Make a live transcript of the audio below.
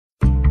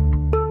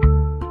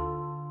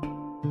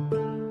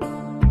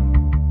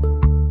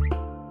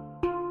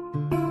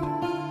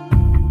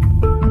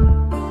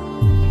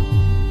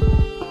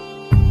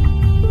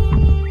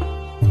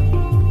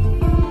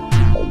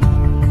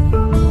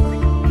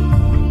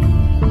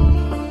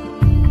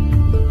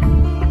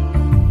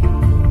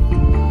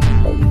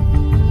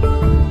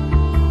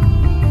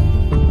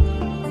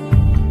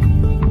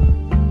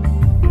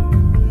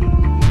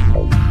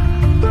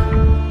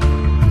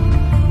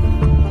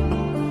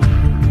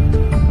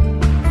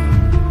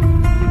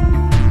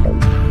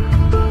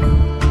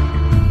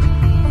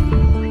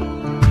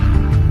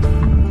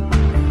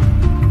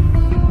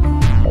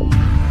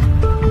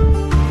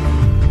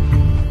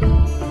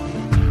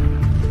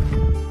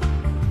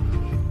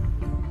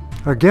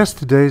Our guest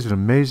today is an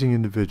amazing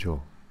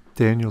individual,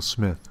 Daniel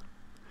Smith.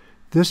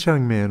 This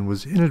young man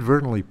was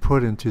inadvertently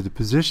put into the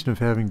position of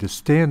having to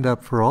stand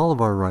up for all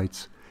of our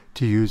rights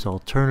to use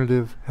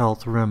alternative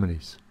health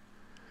remedies.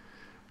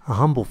 A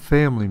humble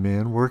family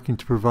man working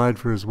to provide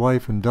for his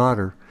wife and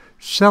daughter,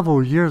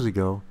 several years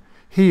ago,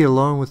 he,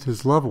 along with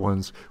his loved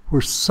ones,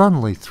 were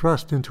suddenly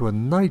thrust into a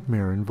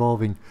nightmare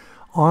involving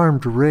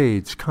armed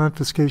raids,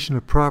 confiscation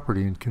of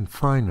property, and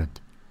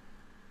confinement.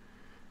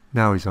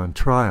 Now he's on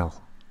trial,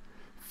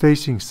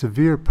 facing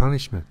severe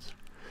punishments,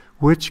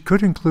 which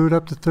could include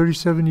up to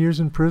 37 years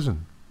in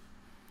prison.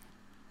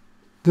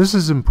 This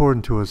is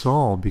important to us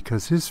all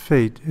because his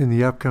fate in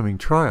the upcoming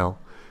trial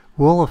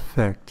will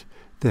affect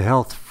the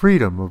health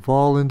freedom of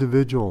all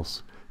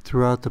individuals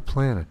throughout the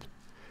planet,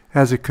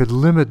 as it could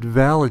limit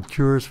valid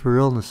cures for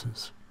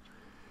illnesses.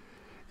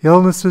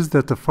 Illnesses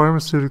that the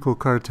pharmaceutical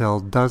cartel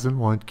doesn't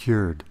want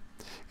cured.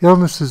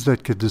 Illnesses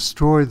that could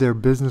destroy their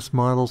business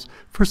models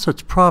for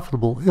such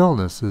profitable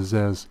illnesses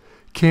as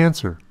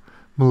cancer,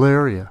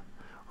 malaria,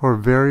 or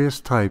various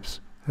types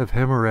of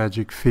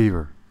hemorrhagic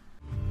fever.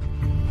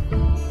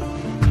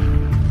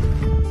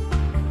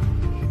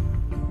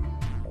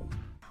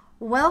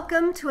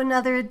 Welcome to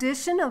another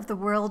edition of The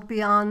World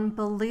Beyond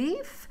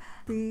Belief,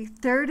 the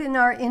third in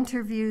our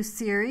interview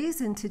series,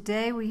 and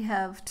today we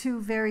have two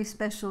very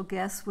special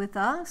guests with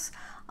us.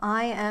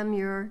 I am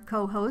your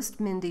co-host,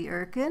 Mindy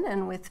Erkin,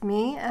 and with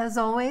me, as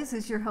always,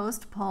 is your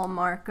host, Paul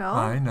Marco.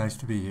 Hi, nice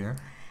to be here.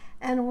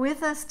 And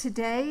with us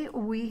today,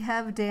 we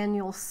have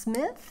Daniel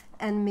Smith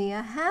and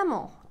Mia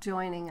Hamill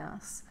joining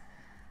us.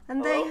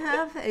 And they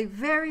have a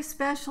very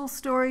special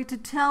story to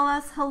tell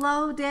us.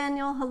 Hello,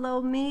 Daniel.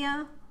 Hello,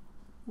 Mia.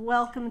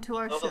 Welcome to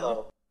our show.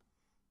 Hello.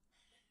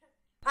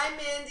 Hi,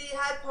 Mindy.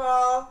 Hi,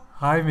 Paul.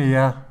 Hi,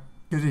 Mia.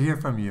 Good to hear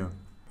from you.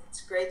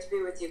 It's great to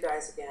be with you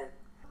guys again.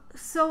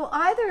 So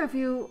either of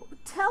you,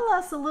 tell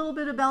us a little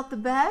bit about the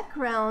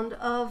background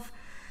of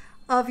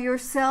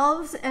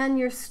yourselves and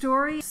your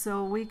story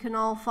so we can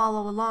all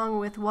follow along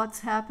with what's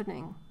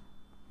happening.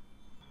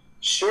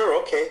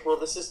 Sure, okay. Well,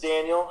 this is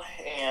Daniel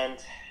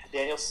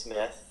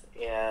Smith,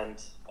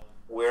 and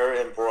we're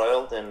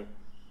embroiled in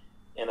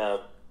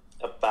a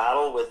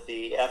battle with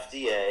the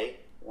FDA,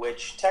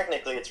 which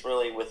technically it's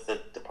really with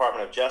the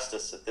Department of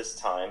Justice at this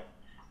time.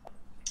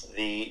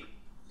 The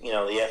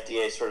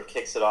FDA sort of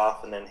kicks it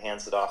off and then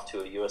hands it off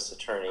to a U.S.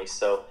 attorney,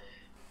 so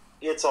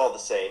it's all the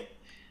same.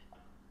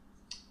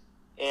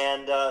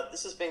 And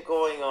this has been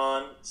going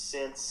on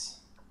since,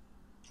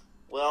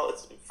 well,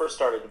 it first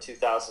started in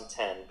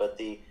 2010, but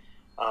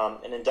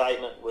an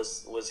indictment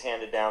was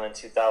handed down in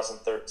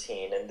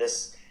 2013, and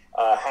this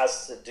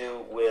has to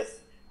do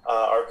with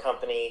our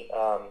company,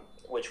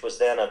 which was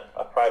then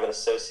a private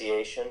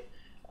association,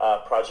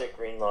 Project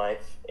Green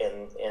Life,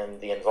 and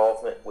the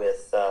involvement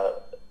with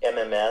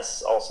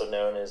MMS, also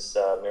known as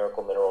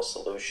Miracle Mineral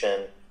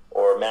Solution,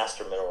 or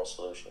Master Mineral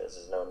Solution as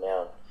is known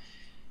now.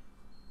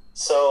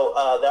 So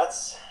I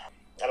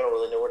don't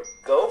really know where to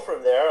go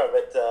from there,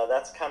 but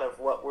that's kind of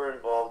what we're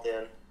involved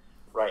in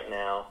right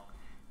now.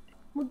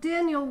 Well,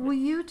 Daniel, will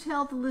you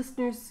tell the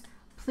listeners,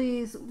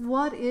 please,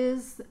 what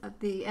is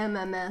the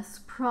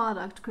MMS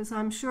product? Because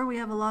I'm sure we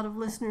have a lot of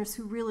listeners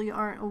who really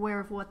aren't aware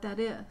of what that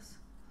is.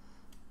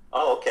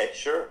 Oh, okay,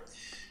 sure.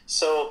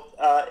 So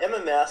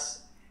MMS,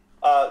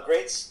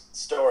 great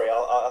story.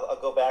 I'll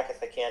go back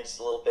if I can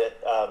just a little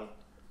bit.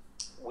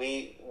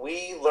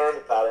 We learned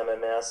about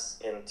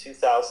MMS in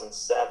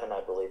 2007,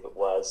 I believe it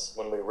was,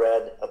 when we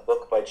read a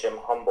book by Jim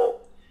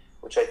Humble,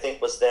 which I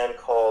think was then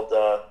called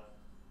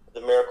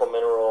The Miracle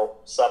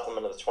Mineral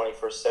Supplement of the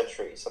 21st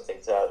Century, something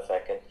to that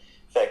effect. In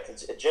fact,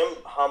 Jim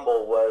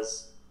Humble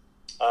was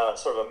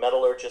sort of a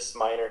metallurgist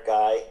miner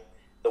guy.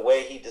 The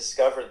way he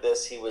discovered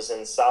this, he was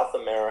in South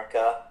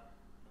America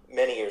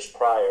many years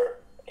prior,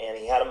 and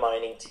he had a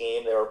mining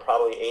team. They were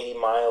probably 80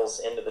 miles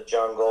into the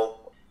jungle,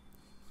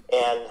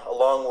 and a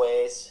long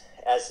ways,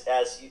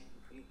 as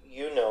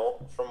you know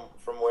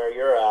from where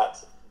you're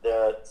at,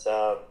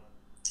 that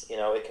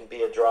it can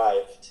be a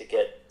drive to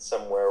get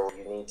somewhere where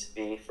you need to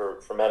be for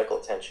medical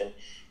attention.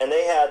 And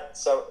they had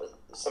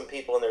some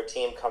people in their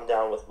team come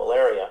down with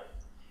malaria,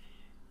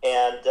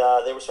 and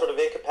they were sort of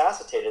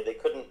incapacitated. They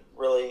couldn't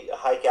really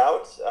hike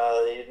out.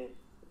 They didn't,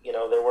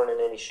 they weren't in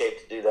any shape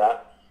to do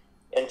that.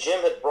 And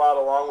Jim had brought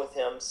along with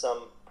him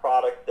some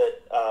product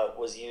that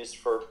was used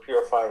for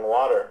purifying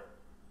water,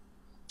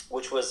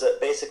 which was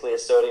basically a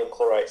sodium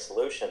chloride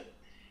solution.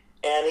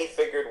 And he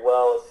figured,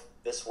 well, if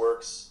this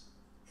works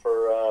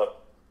for,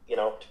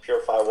 to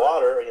purify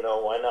water,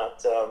 why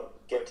not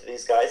give it to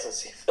these guys and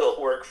see if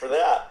it'll work for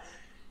that?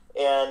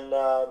 And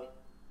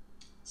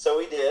so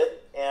we did,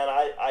 and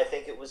I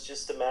think it was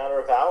just a matter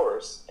of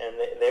hours, and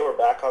they were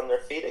back on their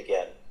feet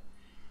again.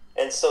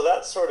 And so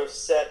that sort of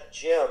set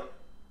Jim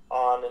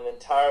on an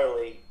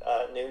entirely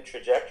new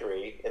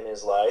trajectory in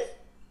his life.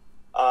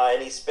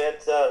 And he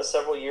spent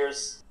several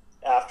years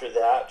after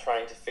that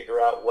trying to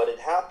figure out what had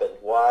happened,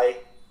 why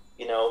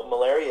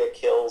malaria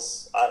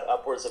kills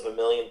upwards of 1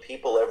 million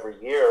people every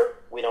year.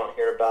 We don't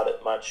hear about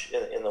it much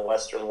in the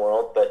Western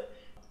world, but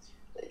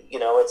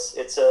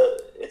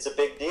it's a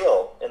big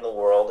deal in the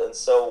world, and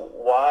so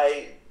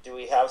why do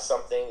we have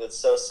something that's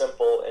so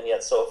simple and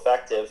yet so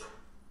effective,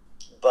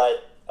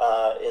 but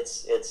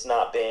it's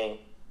not being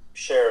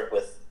shared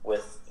with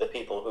the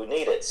people who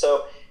need it?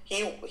 So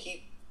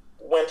he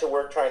went to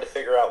work trying to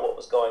figure out what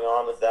was going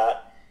on with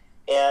that,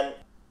 and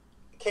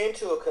came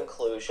to a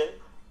conclusion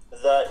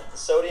that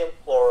sodium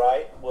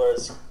chloride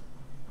was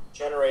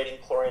generating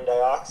chlorine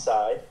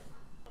dioxide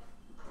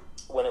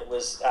when it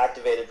was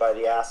activated by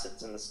the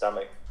acids in the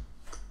stomach.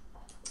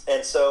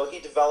 And so he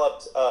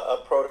developed a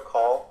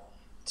protocol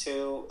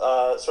to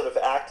sort of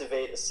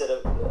activate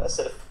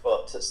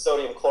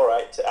sodium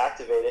chloride, to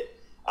activate it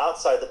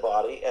outside the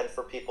body and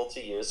for people to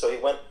use. So he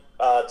went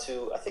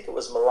to, I think it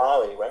was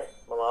Malawi, right?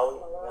 Malawi.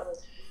 Yeah.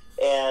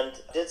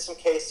 And did some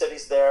case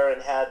studies there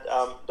and had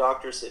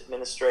doctors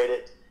administrate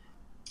it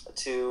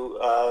to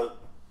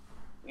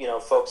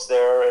folks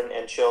there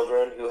and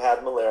children who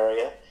had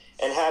malaria,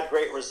 and had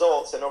great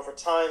results. And over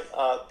time,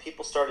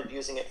 people started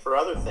using it for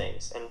other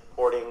things and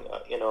reporting,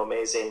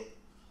 amazing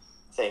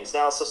things.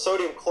 Now, so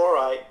sodium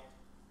chloride,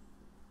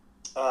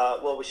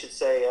 we should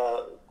say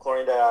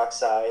chlorine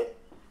dioxide,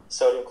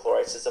 sodium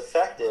chloride, is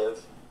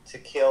effective to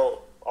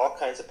kill all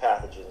kinds of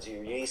pathogens: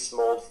 yeast,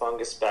 mold,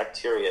 fungus,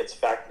 bacteria. It's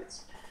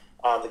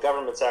the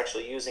government's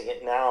actually using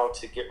it now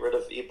to get rid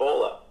of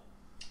Ebola,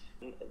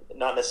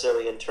 not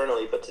necessarily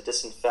internally, but to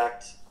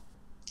disinfect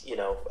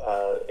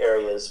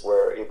areas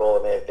where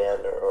Ebola may have been,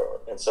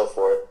 and so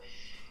forth.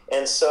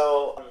 And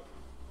so,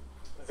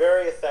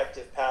 very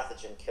effective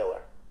pathogen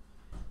killer.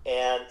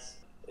 And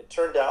it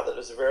turned out that it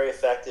was very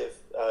effective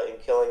in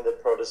killing the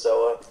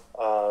protozoa,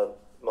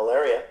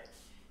 malaria,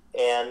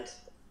 and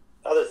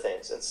other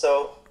things. And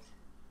so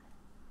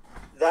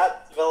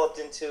that developed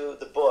into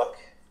the book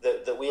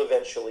that we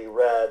eventually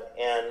read,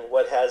 and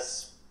what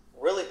has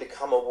really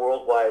become a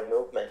worldwide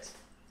movement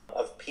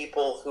of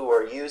people who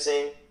are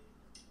using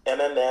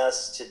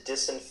MMS to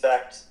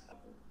disinfect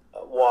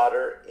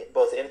water,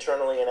 both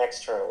internally and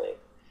externally,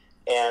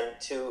 and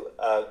to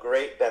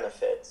great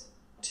benefit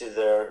to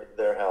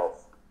their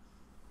health.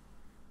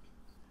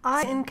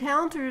 I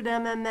encountered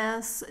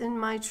MMS in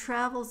my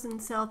travels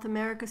in South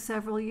America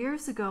several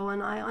years ago,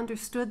 and I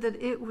understood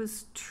that it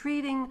was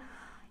treating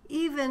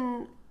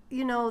even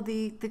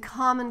the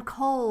common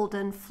cold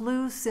and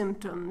flu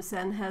symptoms,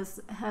 and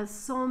has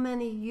so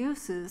many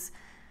uses,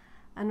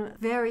 and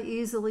very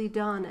easily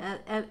done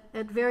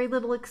at very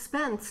little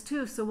expense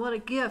too. So what a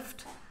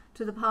gift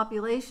to the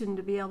population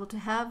to be able to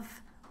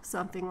have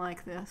something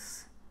like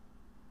this.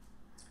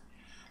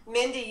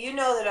 Mindy, you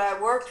know that I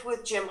worked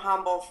with Jim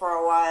Humble for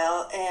a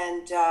while,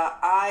 and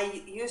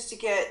I used to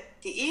get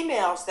the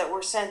emails that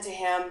were sent to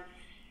him,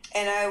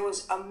 and I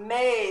was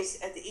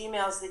amazed at the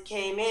emails that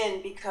came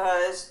in,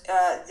 because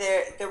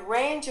the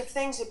range of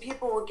things that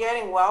people were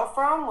getting well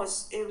from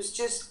was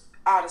just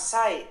out of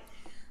sight.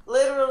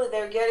 Literally,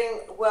 they're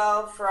getting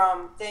well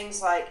from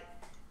things like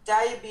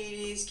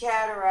diabetes,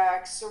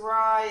 cataracts,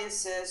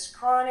 psoriasis,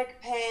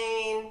 chronic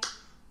pain.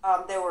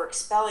 They were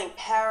expelling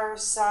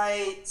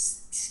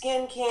parasites,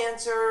 skin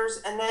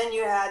cancers, and then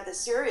you had the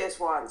serious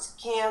ones: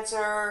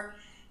 cancer,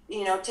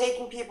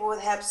 taking people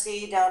with Hep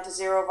C down to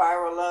 0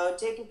 viral load,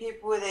 taking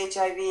people with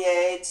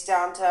HIV/AIDS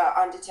down to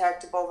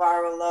undetectable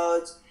viral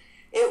loads.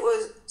 It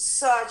was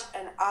such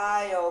an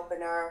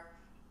eye-opener.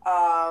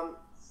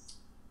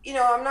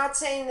 I'm not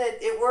saying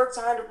that it works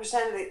 100%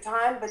 of the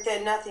time, but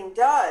then nothing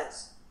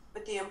does.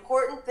 But the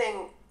important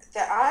thing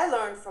that I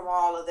learned from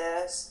all of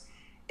this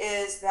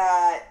is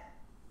that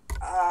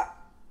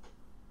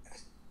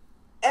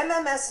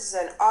MMS is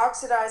an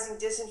oxidizing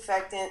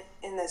disinfectant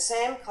in the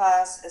same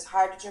class as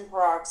hydrogen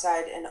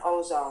peroxide and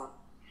ozone.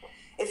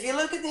 If you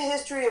look at the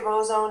history of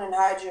ozone and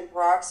hydrogen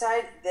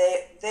peroxide,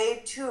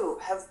 they too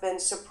have been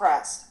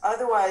suppressed.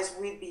 Otherwise,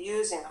 we'd be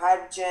using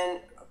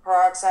hydrogen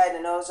peroxide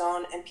and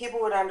ozone, and people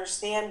would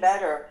understand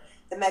better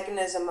the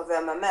mechanism of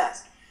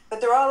MMS.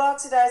 But they're all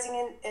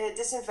oxidizing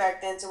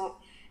disinfectants,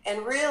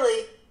 and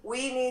really,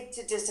 we need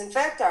to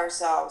disinfect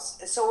ourselves.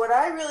 So what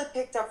I really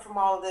picked up from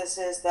all of this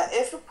is that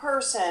if a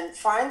person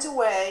finds a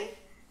way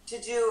to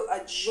do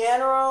a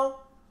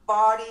general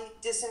body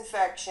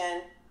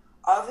disinfection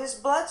of his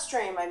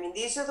bloodstream,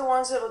 these are the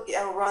ones that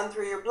will run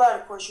through your blood.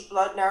 Of course, your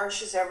blood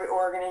nourishes every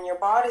organ in your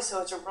body,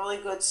 so it's a really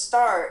good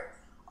start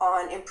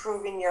on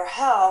improving your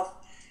health,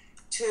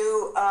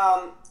 to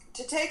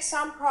take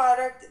some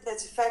product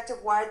that's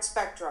effective wide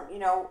spectrum.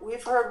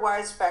 We've heard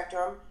wide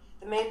spectrum.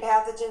 The main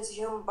pathogens the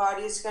human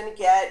body is going to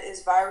get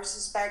is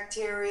viruses,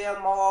 bacteria,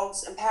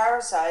 molds, and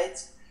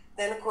parasites.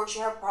 Then, of course,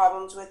 you have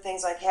problems with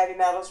things like heavy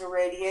metals or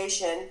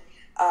radiation.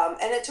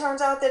 And it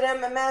turns out that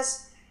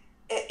MMS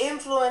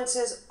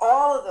influences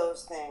all of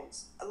those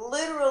things.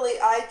 Literally,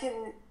 I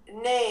can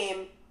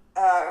name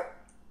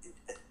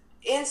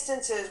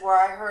instances where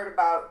I heard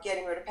about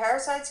getting rid of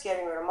parasites,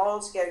 getting rid of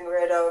molds, getting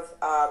rid of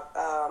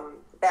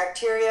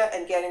bacteria,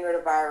 and getting rid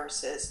of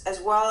viruses,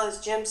 as well as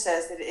Jim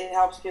says that it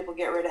helps people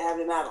get rid of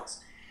heavy metals.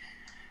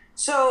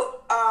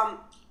 So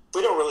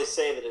we don't really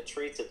say that it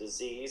treats a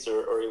disease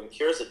or even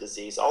cures a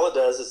disease. All it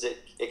does is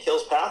it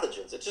kills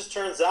pathogens. It just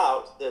turns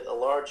out that a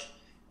large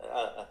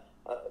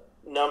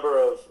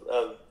number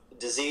of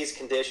disease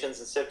conditions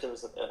and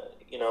symptoms,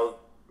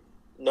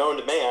 known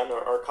to man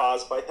are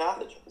caused by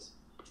pathogens.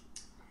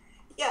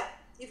 Yeah,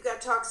 you've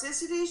got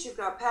toxicities, you've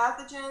got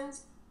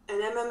pathogens,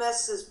 and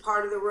MMS is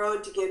part of the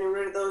road to getting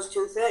rid of those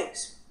two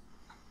things.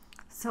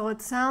 So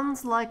it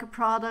sounds like a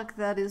product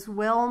that is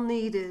well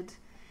needed.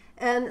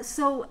 And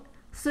so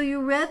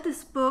you read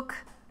this book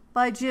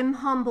by Jim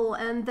Humble,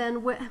 and then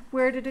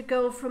where did it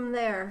go from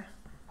there?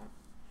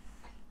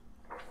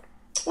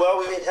 Well,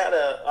 we had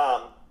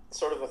a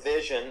sort of a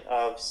vision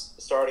of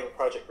starting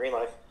Project Green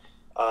Life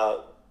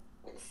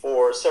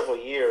for several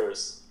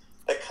years.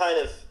 That kind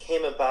of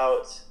came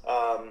about,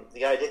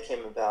 the idea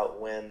came about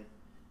when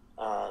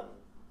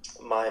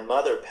my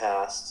mother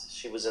passed.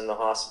 She was in the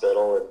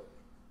hospital, and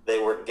they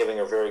weren't giving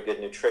her very good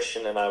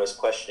nutrition, and I was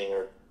questioning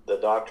the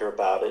doctor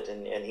about it,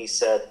 and he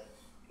said,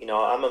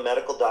 I'm a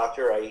medical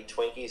doctor. I eat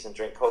Twinkies and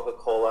drink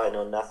Coca-Cola. I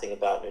know nothing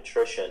about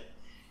nutrition.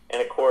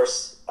 And of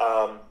course,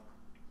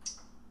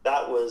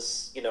 that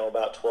was,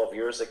 about 12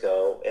 years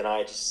ago, and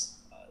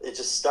it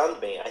just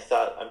stunned me. I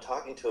thought, I'm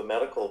talking to a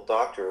medical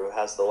doctor who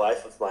has the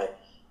life of my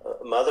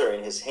mother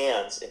in his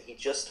hands, and he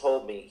just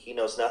told me he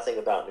knows nothing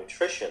about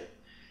nutrition.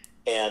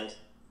 And,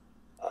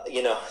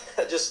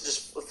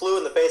 just flew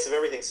in the face of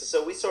everything.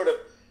 So we sort of,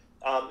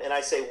 and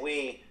I say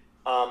we,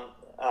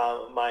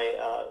 my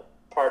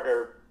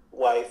partner,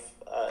 wife,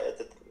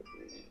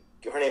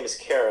 her name is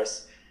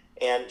Karis,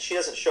 and she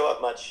doesn't show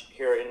up much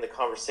here in the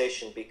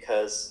conversation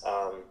because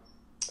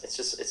it's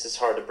just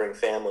hard to bring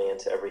family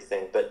into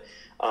everything. But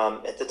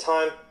at the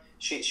time,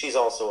 she's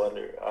also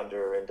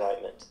under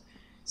indictment.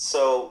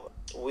 So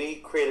we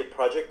created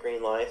Project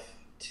Green Life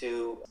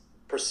to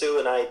pursue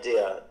an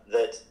idea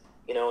that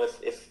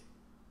if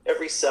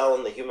every cell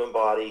in the human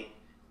body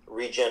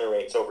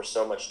regenerates over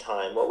so much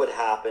time, what would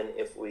happen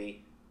if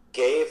we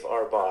gave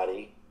our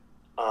body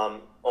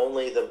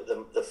only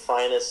the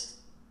finest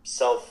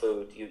cell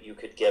food you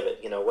could give it?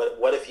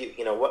 What if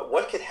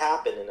what could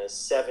happen in a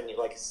 7 year,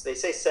 like they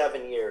say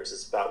 7 years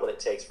is about what it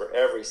takes for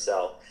every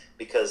cell,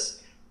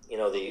 because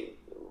the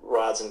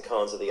rods and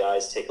cones of the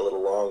eyes take a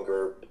little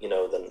longer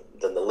than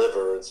the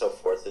liver and so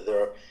forth. It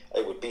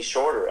would be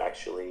shorter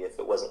actually if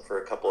it wasn't for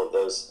a couple of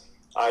those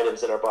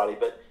items in our body.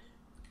 But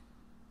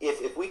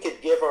if we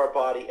could give our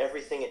body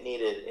everything it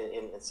needed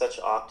in such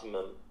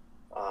optimum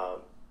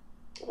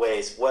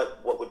ways,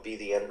 what would be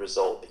the end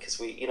result? Because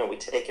we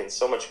take in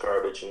so much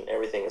garbage, and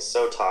everything is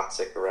so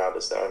toxic around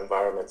us, our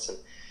environments, and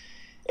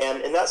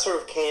that sort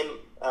of came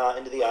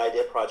into the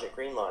idea of Project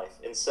Green Life.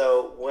 And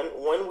so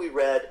when we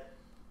read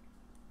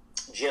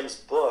Jim's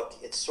book,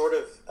 it sort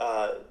of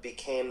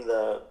became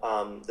the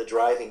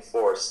driving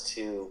force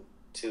to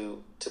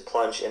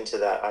plunge into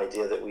that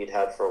idea that we'd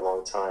had for a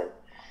long time.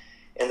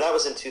 And that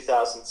was in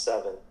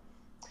 2007.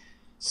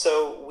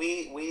 So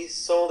we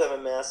sold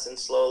MMS, and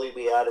slowly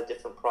we added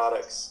different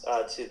products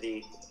to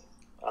the.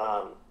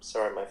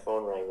 Sorry, my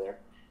phone rang there.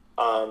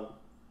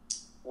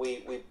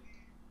 We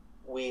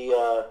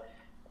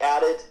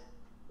added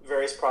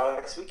various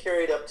products. We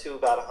carried up to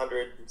about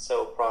 100 and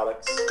so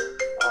products.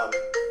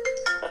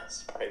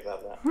 Sorry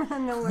about that.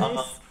 No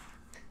worries.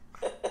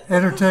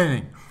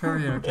 Entertaining,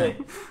 very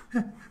entertaining.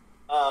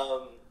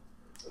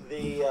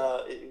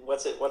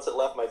 Once it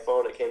left my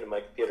phone, it came to my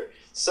computer.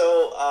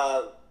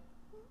 So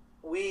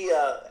we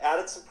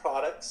added some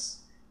products,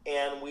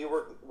 and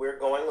we're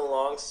going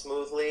along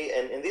smoothly.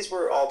 And these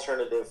were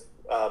alternative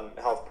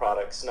health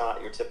products,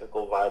 not your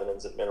typical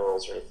vitamins and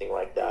minerals or anything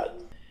like that.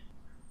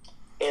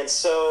 And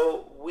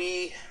so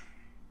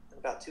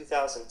about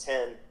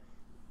 2010,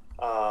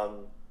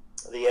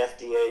 the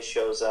FDA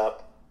shows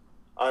up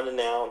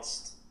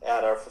unannounced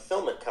at our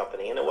fulfillment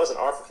company, and it wasn't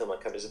our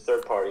fulfillment company; it was a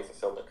third-party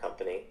fulfillment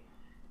company.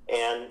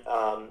 And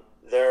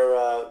they're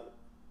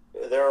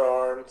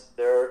armed.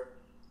 They're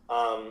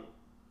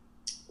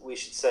we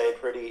should say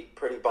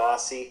pretty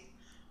bossy.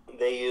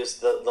 They use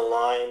the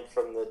line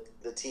from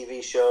the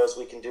TV shows,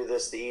 "We can do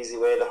this the easy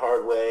way, the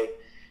hard way,"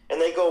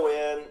 and they go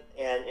in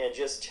and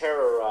just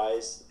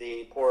terrorize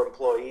the poor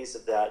employees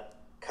of that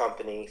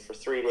company for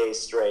 3 days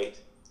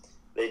straight.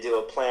 They do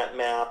a plant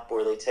map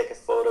where they take a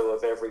photo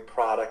of every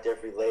product,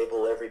 every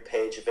label, every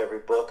page of every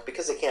book,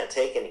 because they can't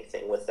take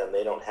anything with them.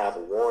 They don't have a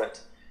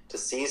warrant to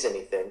seize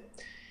anything.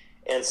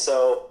 And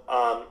so,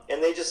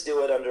 and they just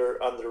do it under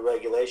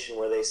regulation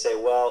where they say,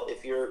 well,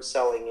 if you're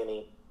selling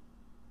any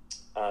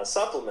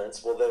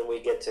supplements, well, then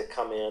we get to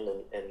come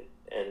in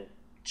and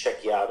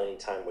check you out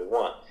anytime we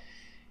want.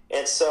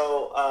 And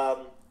so,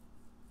 of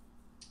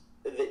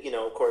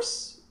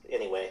course,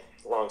 anyway,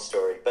 long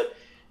story, but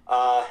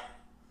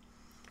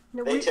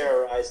they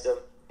terrorized them,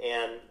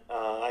 and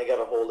I got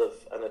a hold of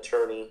an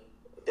attorney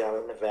down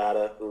in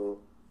Nevada who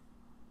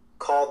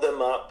called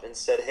them up and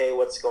said, hey,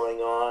 what's going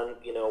on?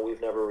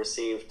 We've never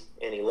received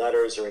any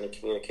letters or any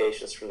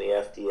communications from the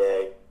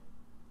FDA.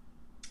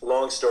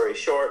 Long story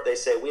short, they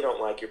say, we don't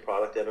like your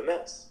product,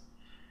 MMS.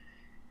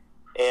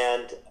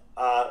 And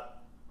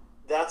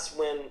that's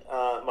when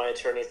my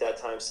attorney at that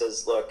time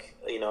says, look,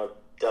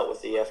 dealt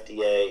with the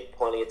FDA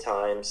plenty of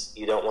times.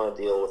 You don't want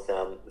to deal with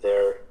them.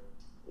 They're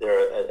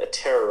a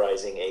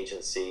terrorizing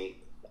agency,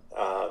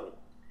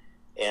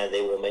 and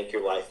they will make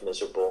your life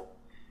miserable,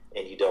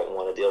 and you don't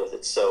want to deal with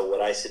it. So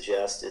what I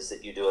suggest is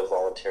that you do a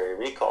voluntary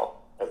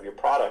recall of your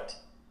product.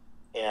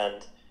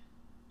 And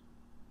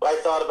I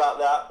thought about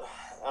that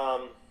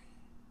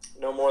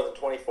no more than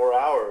 24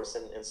 hours,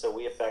 and so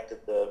we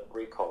effected the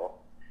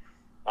recall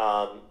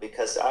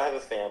because I have a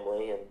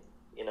family, and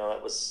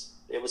it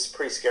was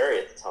pretty scary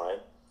at the time.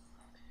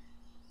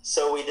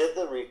 So we did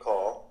the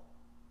recall,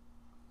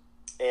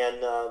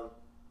 and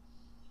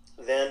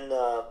then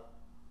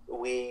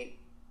we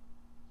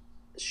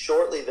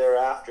shortly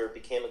thereafter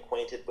became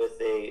acquainted with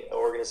an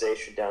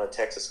organization down in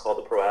Texas called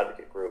the Pro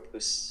Advocate Group, who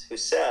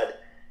said,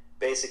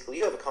 basically,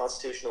 you have a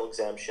constitutional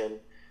exemption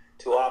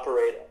to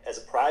operate as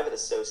a private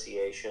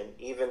association,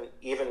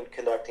 even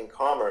conducting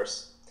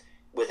commerce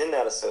within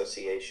that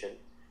association,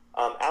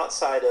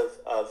 outside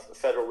of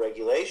federal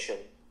regulation.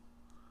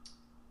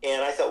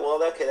 And I thought,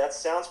 well, okay, that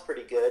sounds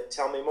pretty good.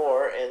 Tell me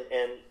more.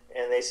 And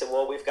they said,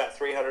 well, we've got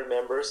 300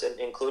 members, and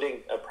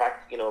including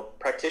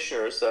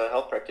practitioners,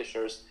 health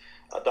practitioners,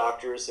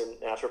 doctors and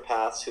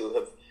naturopaths who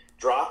have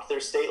dropped their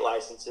state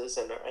licenses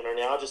and are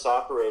now just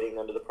operating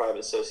under the private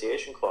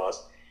association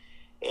clause.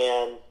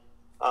 And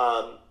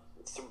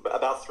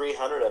about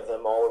 300 of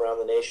them all around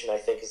the nation, I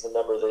think, is the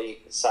number they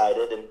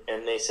cited.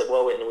 And they said,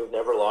 well, we've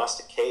never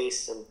lost a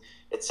case, and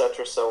et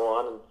cetera, so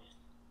on.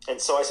 And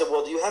so I said,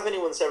 well, do you have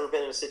anyone that's ever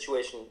been in a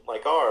situation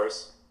like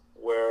ours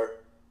where,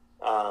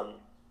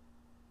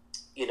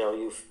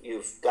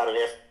 you've got an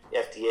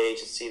FDA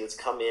agency that's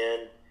come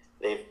in,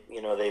 they've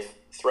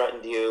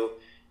threatened you,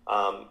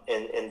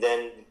 and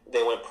then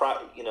they went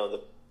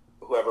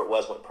whoever it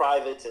was went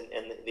private,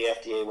 and the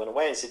FDA went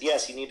away and said,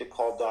 yes, you need to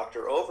call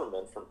Dr.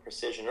 Overman from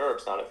Precision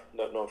Herbs.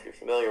 Don't know if you're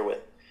familiar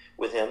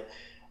with him,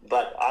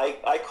 but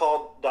I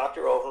called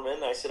Dr. Overman,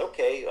 and I said,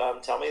 okay,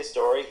 tell me a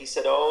story. He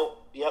said, oh,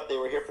 yep, they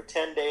were here for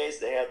 10 days.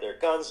 They had their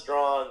guns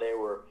drawn. They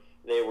were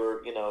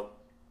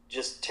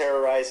just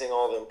terrorizing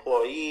all the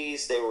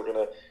employees. They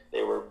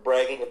were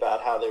bragging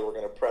about how they were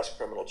going to press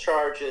criminal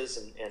charges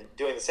and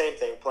doing the same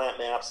thing, plant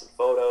maps and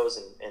photos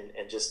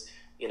and just,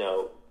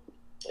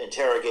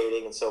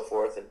 interrogating and so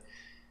forth. And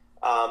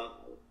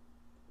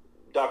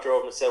Dr.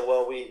 Overman said,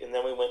 well,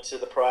 then we went to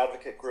the Pro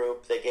Advocate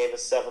Group. They gave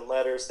us 7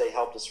 letters. They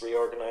helped us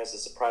reorganize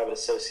as a private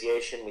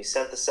association. We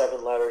sent the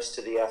 7 letters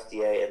to the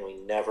FDA, and we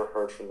never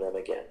heard from them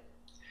again.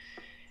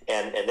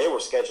 And they were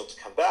scheduled to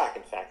come back,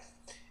 in fact.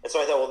 And so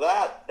I thought,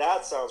 well,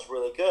 that sounds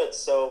really good.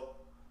 So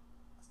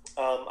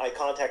I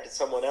contacted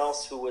someone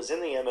else who was in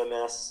the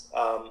MMS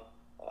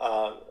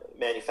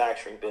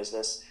manufacturing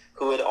business,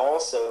 who had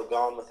also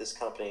gone with this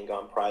company and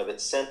gone private,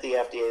 sent the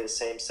FDA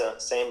the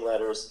same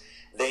letters.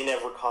 They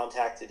never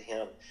contacted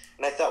him.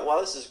 And I thought,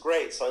 well, this is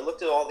great. So I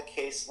looked at all the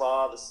case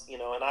law,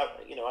 and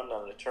I'm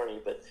not an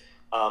attorney, but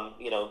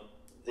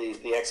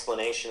the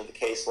explanation of the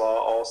case law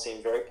all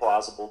seemed very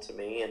plausible to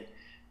me.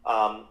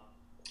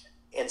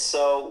 And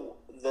so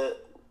the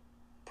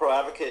Pro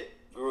Advocate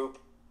Group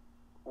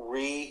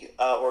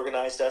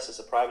reorganized us as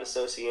a private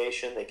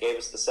association. They gave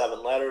us the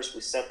 7 letters.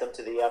 We sent them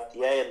to the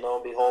FDA, and lo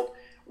and behold,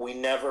 we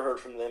never heard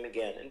from them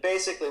again. And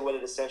basically what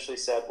it essentially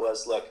said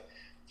was, look,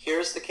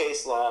 here's the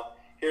case law.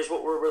 Here's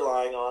what we're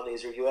relying on.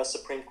 These are U.S.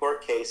 Supreme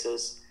Court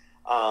cases.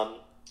 Do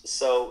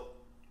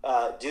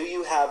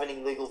you have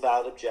any legal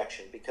valid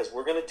objection? Because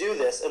we're going to do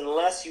this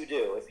unless you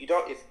do. If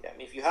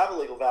you have a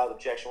legal valid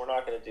objection, we're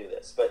not going to do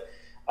this. But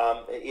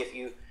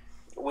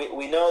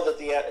we know that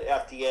the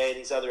FDA,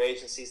 these other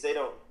agencies, they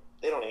don't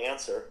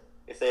answer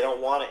if they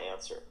don't want to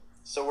answer.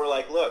 So we're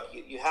like, look,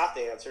 you have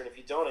to answer, and if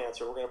you don't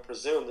answer, we're going to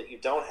presume that you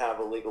don't have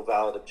a legal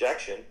valid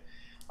objection.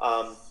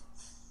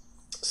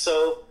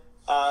 So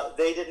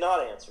they did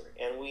not answer,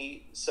 and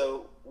we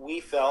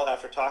felt,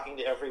 after talking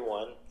to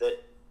everyone, that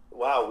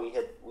wow,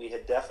 we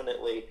had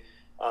definitely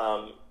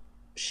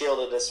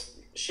shielded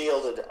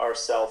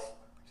ourselves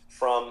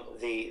from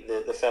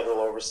the federal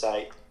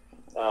oversight,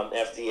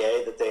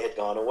 FDA, that they had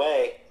gone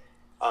away,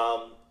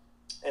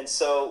 and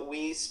so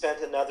we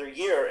spent another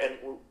year,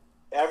 and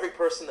every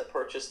person that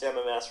purchased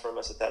MMS from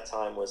us at that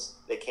time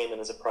they came in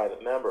as a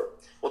private member.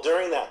 Well,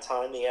 during that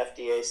time, the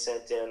FDA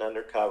sent in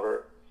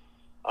undercover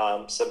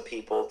some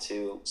people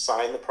to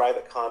sign the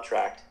private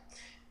contract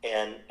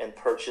and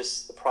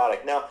purchase the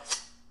product. Now,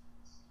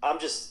 I'm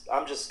just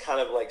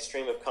kind of like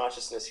stream of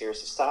consciousness here,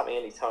 so stop me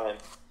anytime.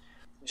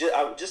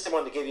 I just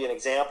wanted to give you an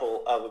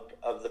example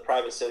of the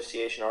private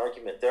association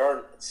argument. There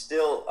are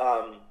still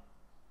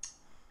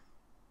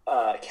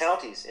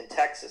counties in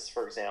Texas,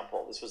 for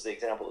example. This was the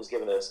example that was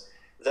given to us,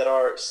 that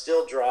are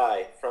still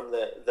dry from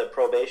the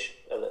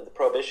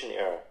prohibition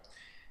era,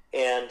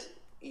 and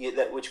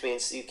which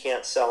means you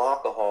can't sell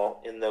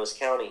alcohol in those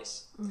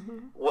counties.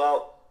 Mm-hmm.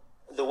 Well,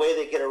 the way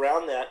they get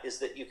around that is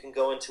that you can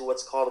go into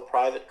what's called a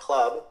private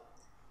club,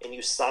 and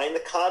you sign the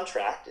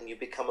contract, and you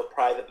become a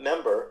private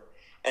member,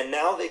 and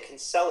now they can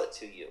sell it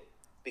to you.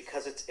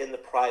 because it's in the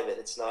private,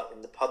 it's not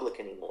in the public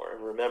anymore.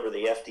 And remember,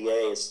 the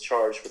FDA is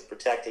charged with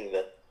protecting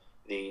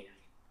the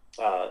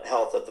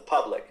health of the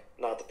public,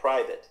 not the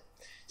private.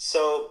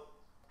 So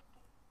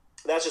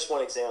that's just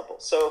one example.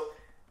 So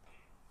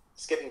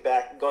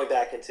going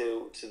back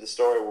into the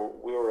story where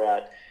we were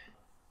at,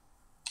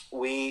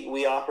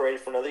 we operated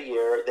for another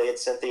year. They had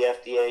sent the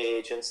FDA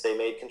agents. They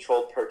made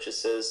controlled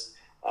purchases.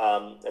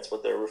 That's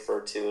what they're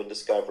referred to in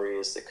discovery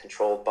as the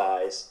controlled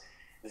buys.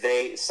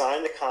 They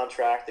signed the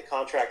contract. The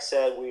contract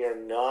said we are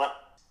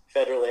not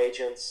federal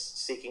agents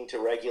seeking to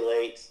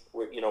regulate.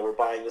 We're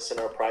buying this in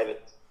our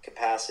private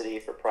capacity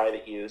for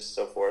private use,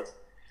 so forth.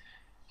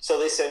 So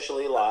they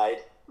essentially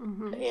lied.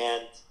 Mm-hmm.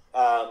 And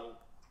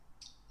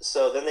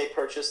so then they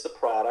purchased the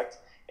product,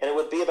 and it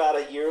would be about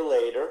a year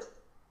later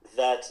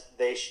that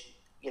they,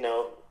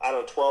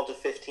 12 to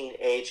 15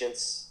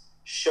 agents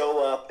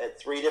show up at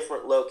 3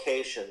 different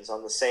locations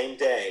on the same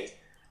day.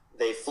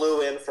 They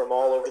flew in from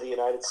all over the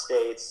United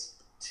States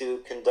to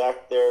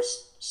conduct their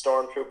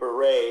Stormtrooper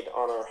raid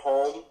on our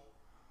home,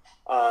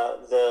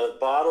 the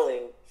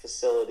bottling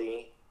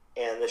facility,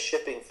 and the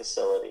shipping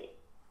facility.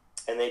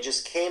 And they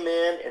just came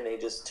in and they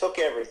just took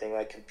everything,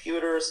 like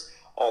computers,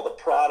 all the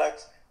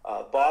product,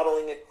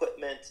 bottling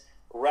equipment,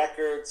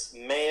 records,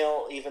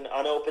 mail, even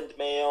unopened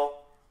mail.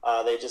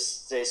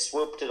 They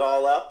swooped it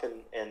all up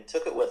and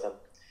took it with them.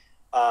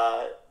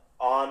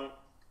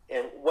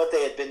 And what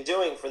they had been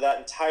doing for that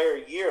entire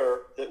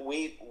year, that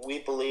we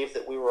believed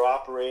that we were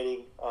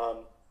operating,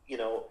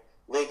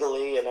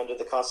 legally and under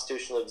the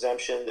constitutional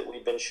exemption that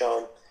we'd been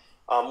shown.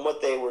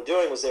 What they were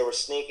doing was they were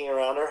sneaking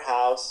around our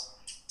house,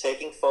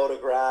 taking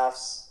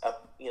photographs,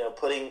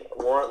 putting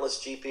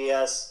warrantless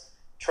GPS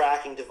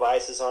tracking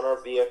devices on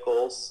our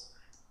vehicles,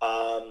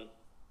 going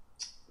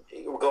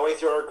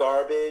through our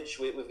garbage.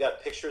 We've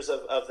got pictures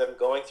of them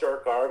going through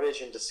our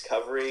garbage in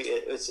Discovery.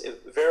 It's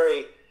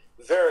very,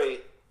 very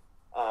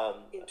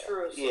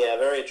intrusive. Yeah,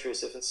 very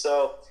intrusive. And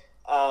so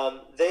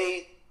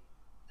they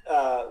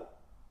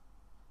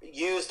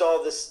used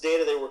all this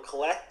data they were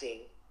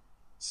collecting.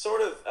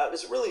 It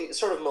was really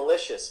sort of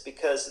malicious,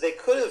 because they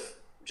could have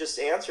just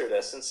answered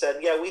us and said,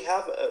 yeah, we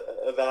have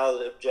a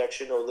valid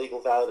objection or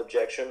legal valid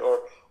objection,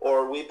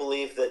 or we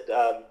believe that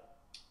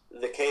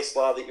the case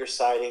law that you're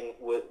citing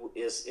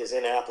is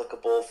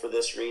inapplicable for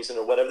this reason,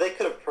 or whatever. They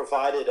could have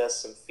provided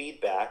us some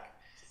feedback,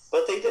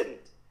 but they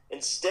didn't.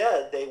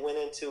 Instead, they went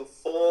into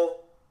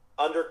full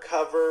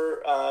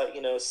undercover,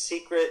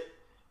 secret,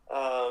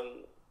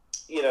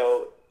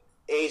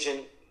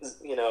 agent,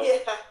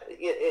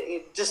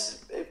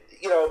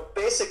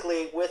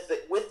 basically with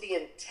the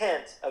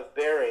intent of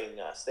burying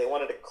us. They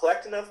wanted to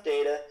collect enough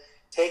data,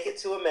 take it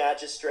to a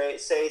magistrate,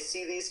 say,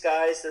 see these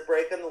guys, they're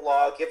breaking the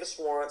law, give us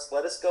warrants,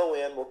 let us go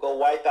in, we'll go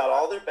wipe out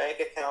all their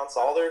bank accounts,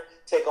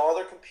 take all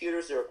their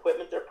computers, their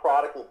equipment, their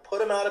product, we'll put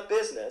them out of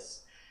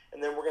business,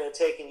 and then we're going to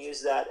take and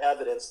use that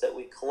evidence that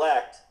we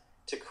collect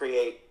to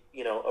create,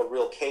 a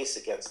real case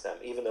against them,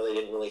 even though they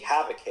didn't really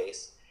have a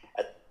case,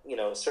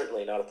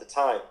 certainly not at the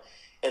time.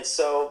 And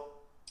so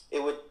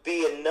it would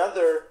be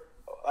another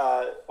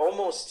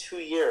almost 2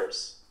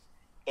 years,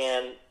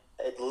 and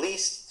at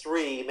least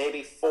 3,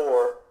 maybe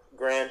 4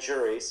 grand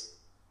juries,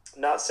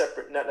 not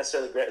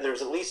necessarily grand. There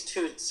was at least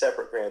 2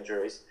 separate grand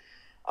juries,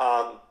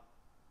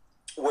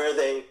 where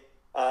they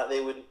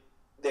would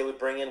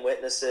bring in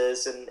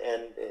witnesses and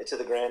to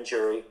the grand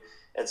jury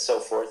and so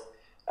forth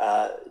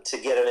to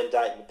get an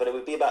indictment. But it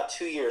would be about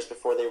 2 years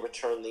before they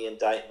returned the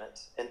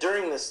indictment. And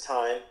during this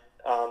time,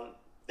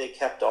 they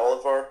kept all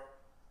of our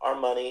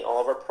money,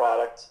 all of our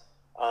product,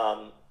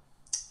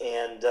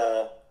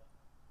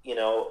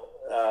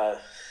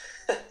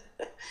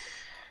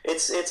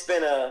 it's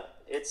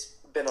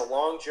been a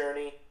long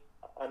journey,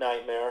 a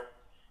nightmare,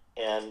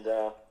 and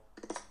do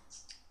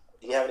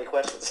you have any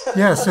questions?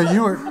 Yeah, so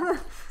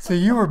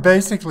you were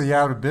basically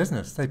out of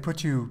business. They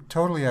put you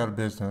totally out of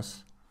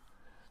business.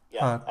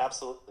 Yeah,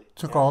 absolutely.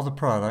 Took all the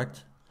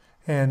product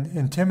and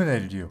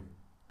intimidated you.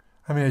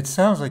 I mean, it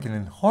sounds like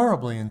an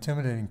horribly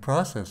intimidating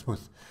process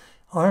with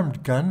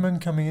armed gunmen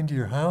coming into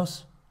your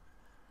house.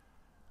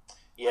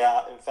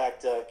 Yeah, in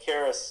fact,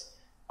 Karis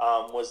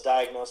was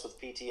diagnosed with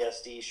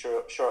PTSD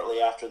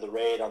shortly after the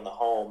raid on the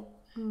home.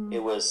 Mm.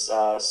 It was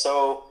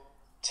so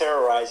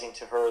terrorizing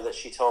to her that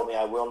she told me,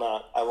 I will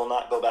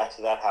not go back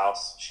to that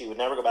house. She would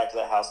never go back to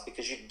that house,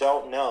 because you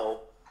don't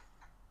know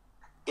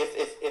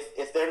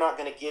if they're not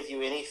going to give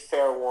you any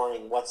fair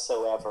warning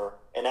whatsoever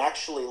and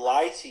actually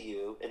lie to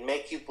you and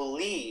make you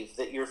believe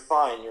that you're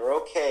fine, you're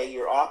okay,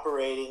 you're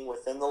operating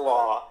within the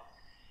law.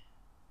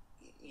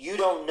 You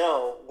don't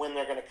know when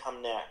they're going to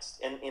come next.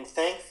 And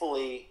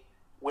thankfully,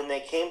 when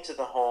they came to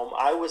the home,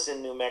 I was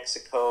in New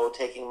Mexico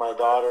taking my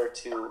daughter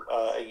to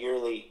a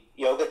yearly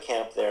yoga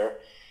camp there.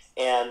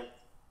 And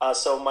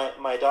so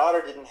my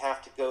daughter didn't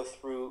have to go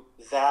through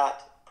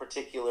that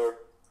particular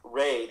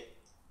raid.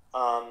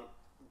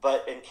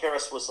 And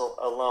Karis was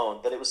alone.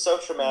 But it was so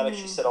traumatic,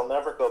 she said, I'll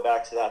never go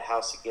back to that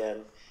house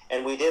again.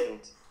 And we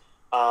didn't.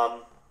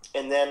 And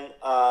then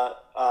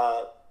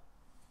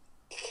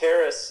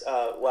Karis,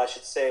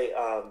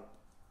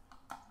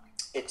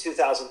 in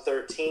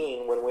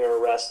 2013, when we were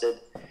arrested,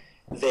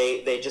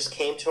 they just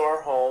came to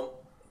our home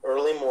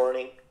early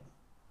morning.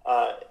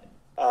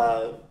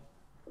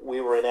 We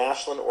were in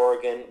Ashland,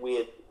 Oregon. We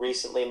had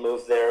recently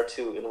moved there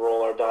to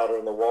enroll our daughter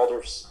in the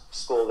Waldorf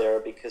school there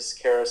because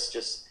Karis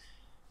just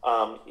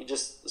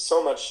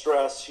so much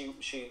stress.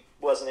 She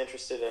wasn't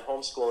interested in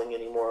homeschooling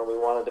anymore. We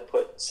wanted to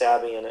put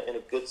Sabby in a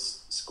good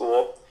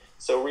school.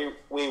 So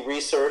we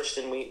researched,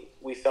 and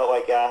we felt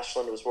like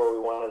Ashland was where we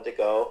wanted to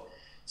go.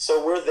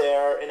 So we're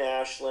there in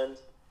Ashland,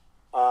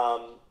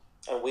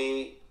 and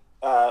we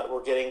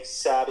were getting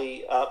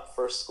Sabby up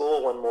for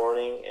school one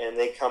morning, and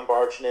they come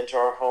barging into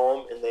our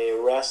home, and they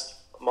arrest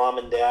Mom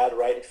and Dad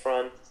right in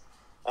front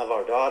of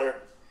our daughter.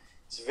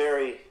 It's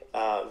very,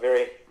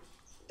 very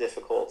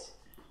difficult.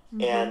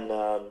 Mm-hmm. And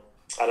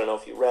I don't know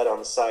if you read on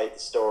the site the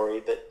story,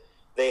 but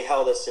they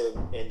held us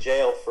in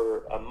jail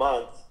for a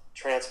month,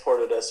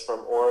 transported us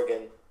from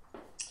Oregon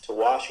to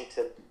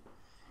Washington,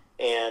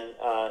 and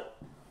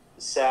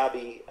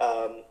Sabby,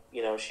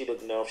 she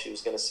didn't know if she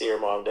was going to see her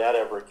mom and dad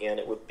ever again.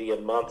 It would be a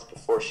month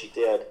before she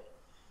did.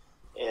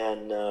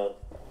 And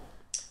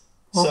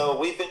so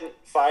we've been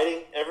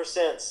fighting ever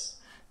since.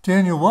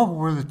 Daniel, what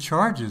were the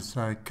charges?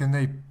 Can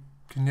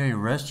they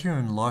arrest you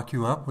and lock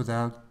you up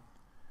without...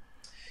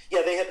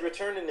 Yeah, they had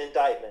returned an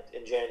indictment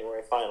in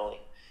January,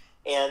 finally.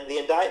 And the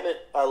indictment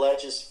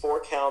alleges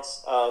 4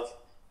 counts of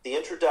the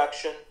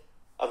introduction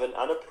of an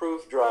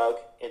unapproved drug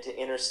into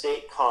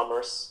interstate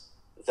commerce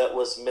that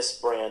was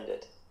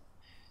misbranded.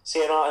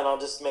 See, and I'll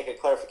just make a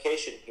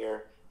clarification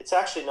here. It's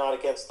actually not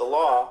against the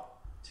law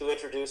to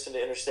introduce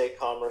into interstate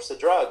commerce a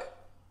drug.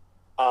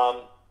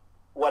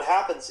 What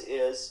happens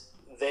is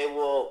they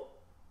will,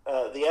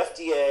 the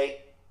FDA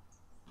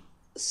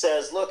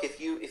says, look, if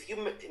you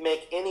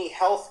make any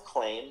health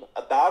claim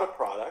about a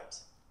product,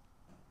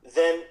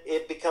 then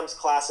it becomes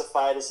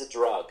classified as a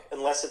drug,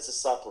 unless it's a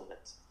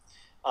supplement.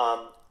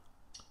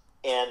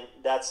 And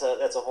that's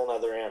a whole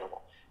other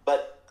animal.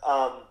 But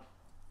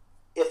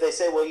if they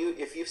say, well,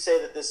 if you say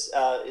that this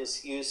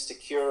is used to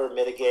cure,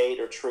 mitigate,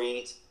 or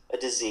treat a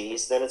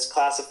disease, then it's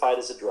classified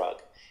as a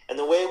drug. And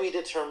the way we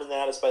determine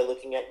that is by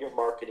looking at your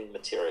marketing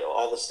material,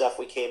 all the stuff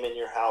we came in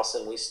your house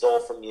and we stole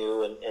from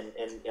you, and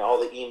all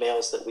the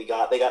emails that we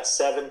got. They got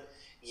 7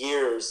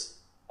 years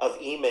of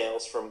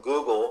emails from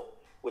Google,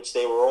 which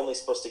they were only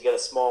supposed to get a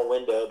small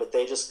window, but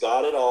they just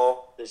got it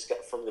all. They just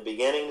got from the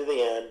beginning to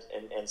the end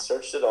and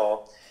searched it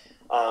all.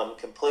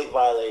 Complete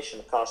violation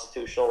of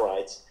constitutional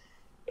rights.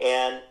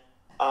 And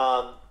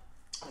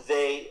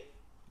they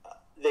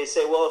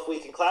say, well, if we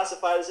can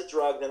classify it as a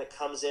drug, then it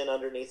comes in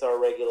underneath our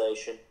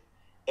regulation.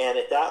 And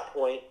at that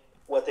point,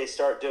 what they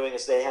start doing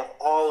is they have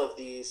all of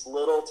these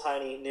little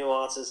tiny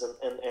nuances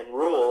and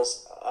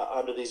rules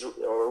under these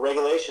or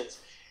regulations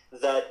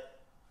that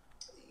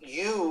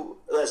you,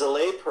 as a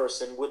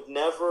layperson, would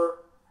never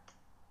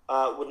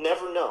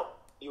know.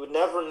 You would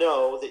never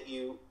know that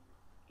you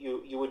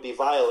would be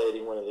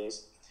violating one of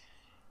these.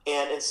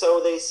 And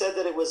so they said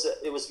that it was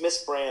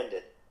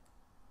misbranded.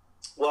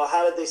 Well,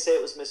 how did they say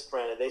it was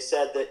misbranded? They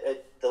said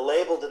that the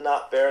label did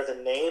not bear the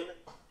name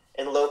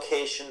and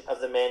location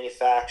of the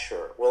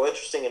manufacturer. Well,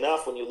 interesting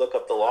enough, when you look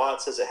up the law, it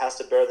says it has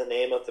to bear the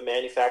name of the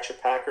manufacturer,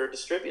 packer, or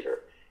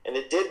distributor. And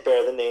it did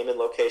bear the name and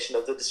location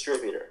of the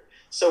distributor.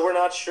 So we're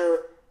not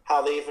sure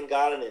how they even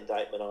got an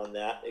indictment on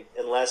that,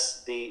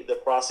 unless the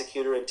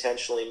prosecutor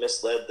intentionally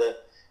misled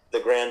the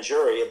grand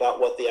jury about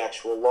what the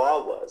actual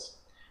law was.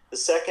 The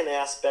second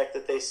aspect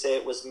that they say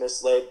it was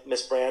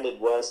misbranded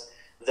was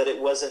that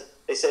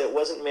they said it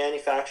wasn't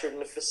manufactured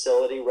in a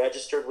facility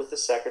registered with the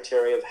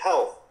Secretary of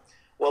Health.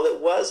 Well,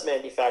 it was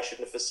manufactured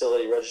in a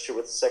facility registered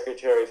with the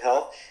Secretary of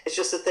Health. It's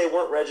just that they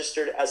weren't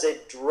registered as a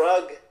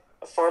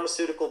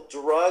pharmaceutical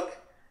drug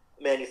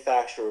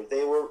manufacturer.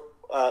 They were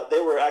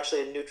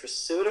actually a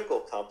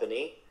nutraceutical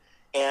company,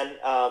 and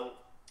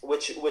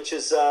which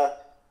is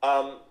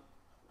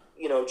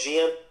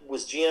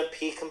was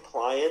GMP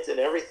compliant and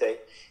everything.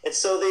 And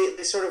so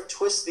they sort of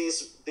twist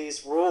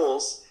these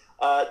rules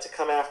to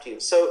come after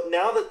you. So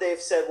now that they've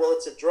said, well,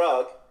 it's a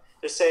drug,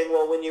 they're saying,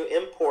 well, when you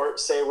import,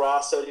 say,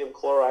 raw sodium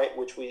chloride,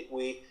 which we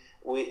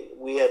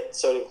had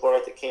sodium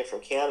chloride that came from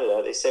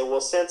Canada, they say, well,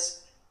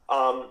 since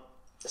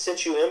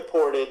you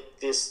imported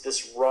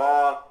this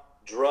raw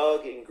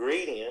drug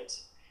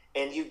ingredient,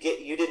 and you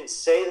didn't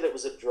say that it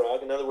was a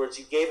drug, in other words,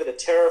 you gave it a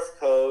tariff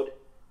code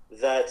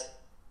that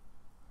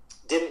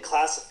didn't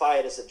classify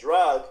it as a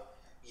drug,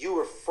 you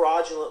were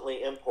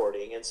fraudulently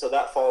importing, and so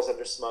that falls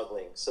under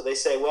smuggling. So they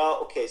say, well,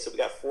 okay, so we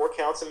got 4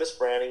 counts of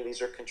misbranding.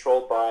 These are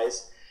controlled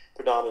buys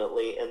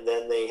predominantly, and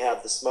then they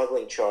have the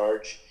smuggling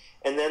charge.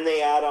 And then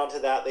they add on to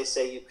that, they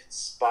say you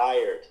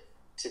conspired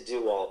to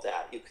do all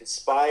that. You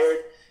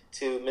conspired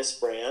to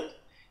misbrand,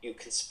 you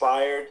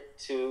conspired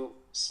to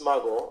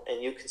smuggle,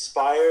 and you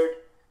conspired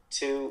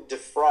to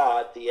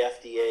defraud the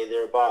FDA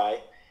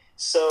thereby.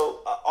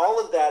 So all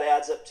of that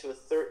adds up to a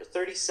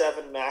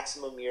 37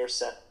 maximum year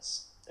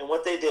sentence. And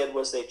what they did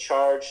was they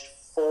charged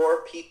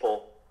 4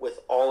 people with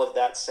all of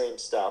that same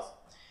stuff,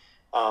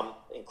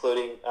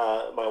 including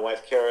my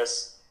wife,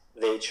 Karis.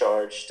 They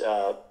charged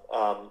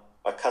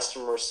a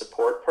customer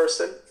support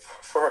person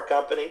for a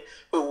company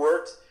who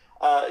worked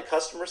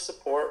customer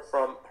support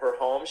from her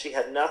home. She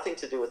had nothing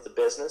to do with the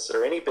business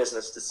or any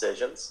business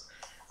decisions.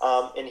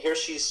 And here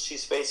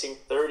she's facing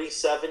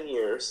 37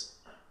 years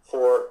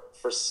for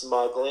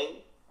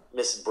smuggling,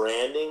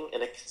 misbranding,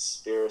 and a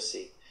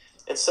conspiracy.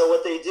 And so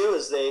what they do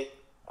is they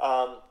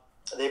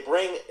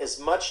bring as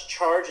much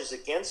charges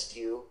against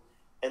you,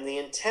 and the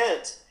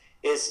intent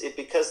is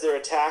because they're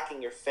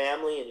attacking your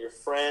family and your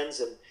friends,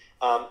 and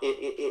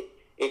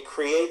it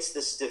creates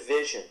this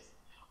division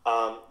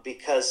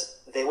because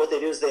what they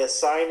do is they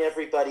assign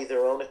everybody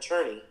their own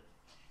attorney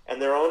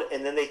and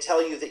then they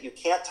tell you that you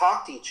can't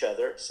talk to each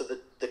other. So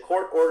the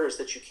court orders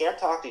that you can't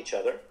talk to each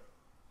other.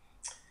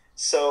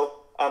 So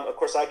of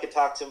course I could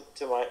talk to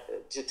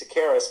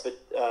Karis, but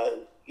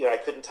I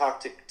couldn't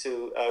talk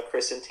to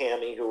Chris and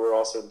Tammy, who were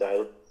also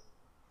indicted.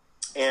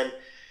 And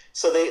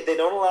so they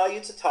don't allow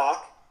you to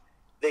talk.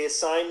 They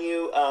assign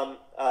you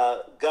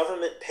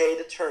government-paid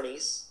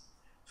attorneys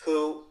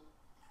who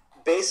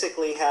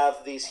basically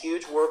have these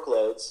huge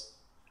workloads,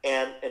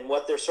 and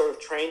what they're sort of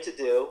trained to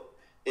do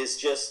is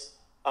just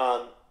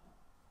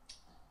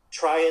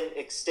try and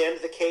extend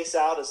the case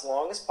out as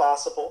long as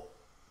possible.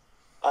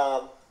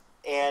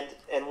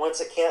 And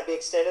once it can't be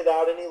extended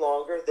out any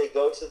longer, they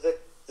go to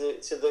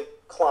the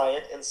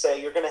client and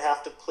say, you're going to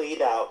have to plead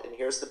out, and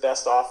here's the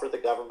best offer the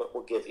government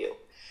will give you.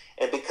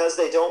 And because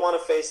they don't want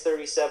to face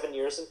 37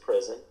 years in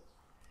prison,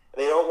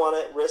 they don't want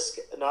to risk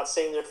not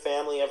seeing their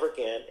family ever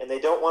again, and they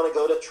don't want to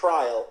go to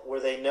trial where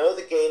they know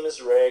the game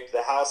is rigged,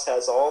 the House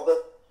has all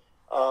the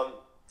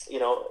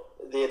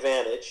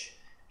advantage,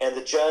 and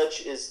the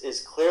judge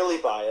is clearly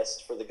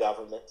biased for the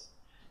government,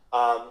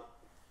 and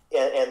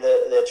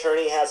the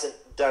attorney hasn't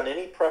done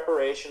any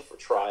preparation for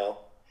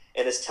trial,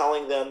 and is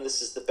telling them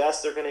this is the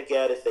best they're going to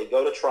get. If they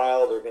go to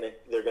trial, they're going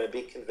to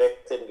be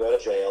convicted and go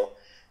to jail.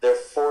 They're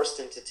forced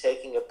into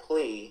taking a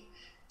plea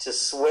to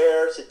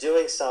swear to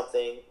doing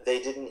something they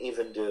didn't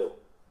even do.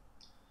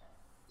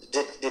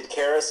 Did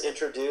Karis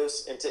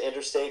introduce into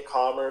interstate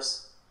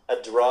commerce a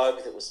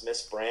drug that was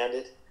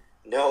misbranded?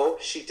 No,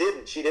 she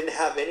didn't. She didn't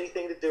have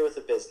anything to do with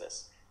the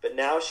business. But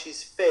now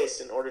she's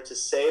faced, in order to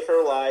save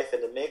her life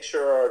and to make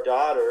sure our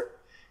daughter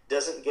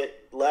doesn't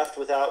get left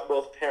without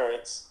both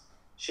parents,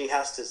 she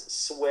has to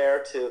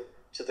swear to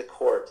the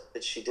court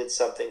that she did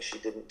something she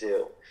didn't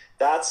do.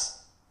 That's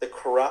the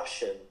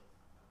corruption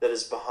that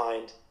is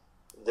behind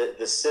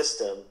the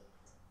system,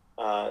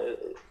 that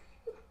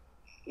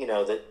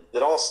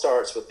all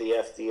starts with the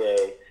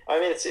FDA. I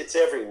mean, it's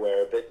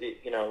everywhere, but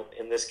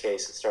in this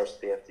case, it starts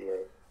with the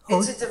FDA.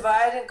 It's a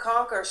divide and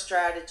conquer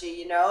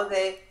strategy.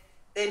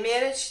 They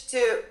managed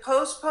to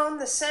postpone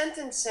the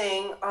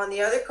sentencing on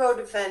the other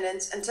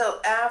co-defendants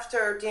until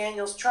after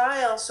Daniel's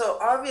trial. So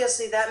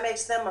obviously that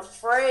makes them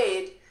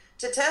afraid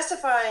to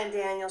testify in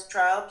Daniel's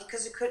trial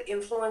because it could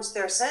influence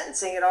their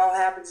sentencing. It all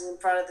happens in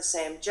front of the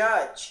same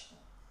judge.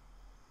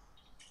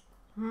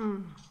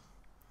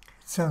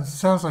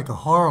 Sounds like a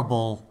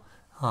horrible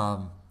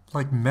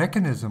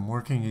mechanism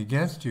working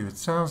against you. It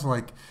sounds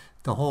like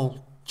the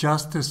whole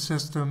justice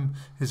system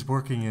is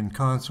working in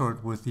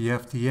consort with the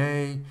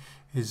FDA.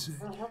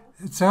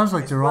 It sounds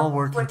like they're all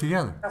working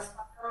together.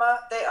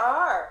 They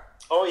are.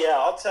 Oh yeah,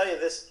 I'll tell you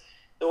this.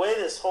 The way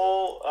this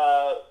whole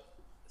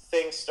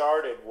thing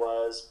started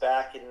was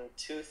back in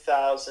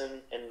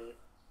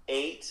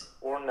 2008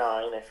 or 9.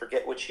 I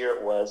forget which year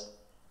it was.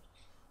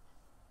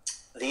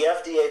 The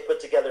FDA put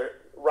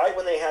together, right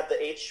when they had the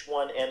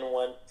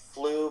H1N1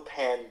 flu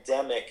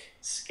pandemic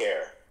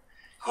scare.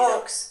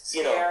 Hoax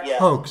scare.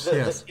 Hoax,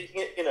 yes.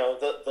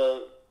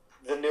 The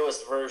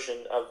newest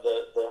version of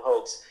the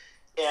hoax.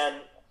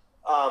 And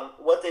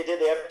what they did,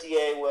 the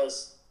FDA,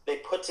 was they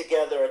put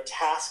together a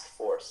task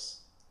force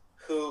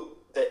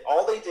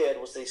all they did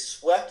was they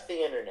swept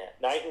the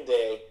internet night and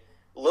day,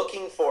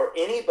 looking for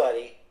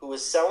anybody who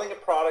was selling a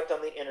product on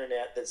the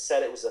internet that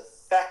said it was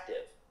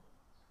effective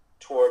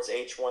towards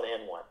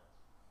H1N1.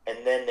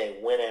 And then they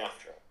went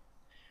after it.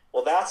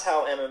 Well, that's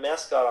how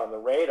MMS got on the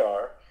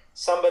radar.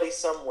 Somebody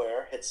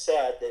somewhere had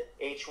said that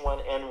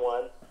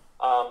H1N1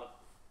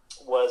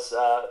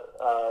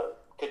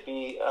 could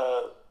be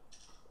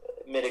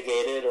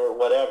mitigated or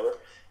whatever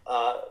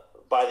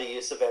by the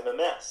use of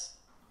MMS.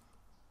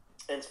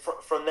 And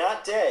from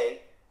that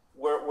day,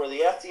 where the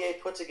FDA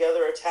put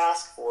together a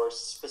task force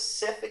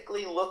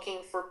specifically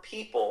looking for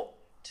people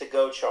to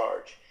go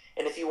charge.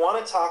 And if you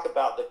want to talk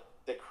about the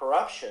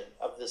corruption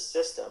of this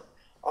system,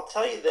 I'll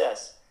tell you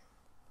this.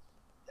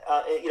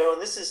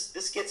 And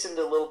this gets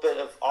into a little bit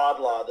of odd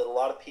law that a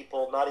lot of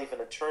people, not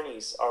even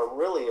attorneys, are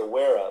really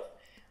aware of.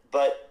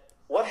 But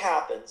what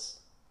happens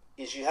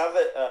is you have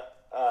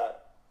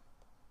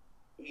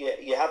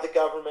you have the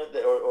government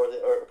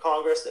or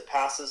Congress that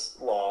passes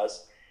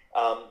laws,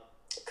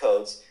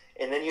 codes,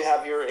 and then you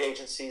have your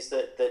agencies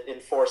that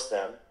enforce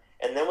them.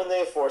 And then when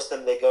they enforce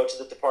them, they go to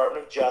the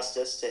Department of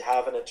Justice to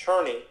have an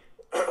attorney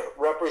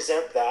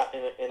represent that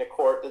in a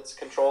court that's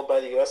controlled by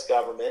the U.S.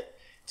 government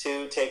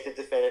to take the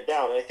defendant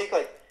down. And I think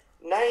like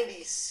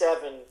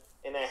 97%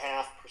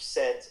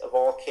 99.5% of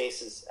all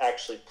cases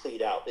actually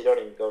plead out. They don't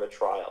even go to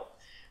trial.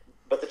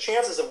 But the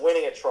chances of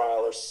winning a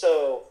trial are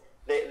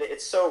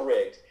it's so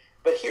rigged.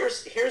 But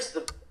here's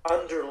the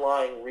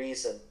underlying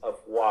reason of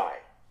why.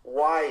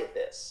 Why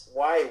this?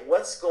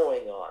 What's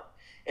going on?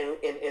 And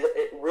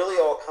it really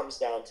all comes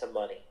down to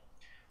money.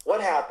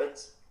 What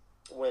happens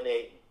when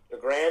a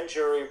grand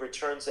jury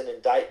returns an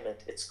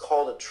indictment? It's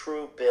called a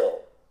true bill.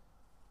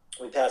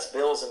 We pass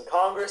bills in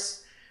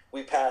Congress.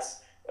 We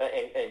pass,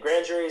 and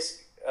grand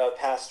juries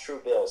pass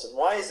true bills. And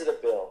why is it a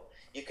bill?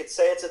 You could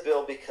say it's a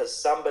bill because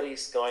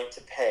somebody's going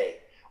to pay.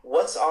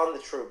 What's on the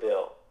true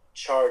bill?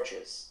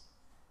 Charges.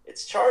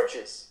 It's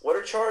charges. What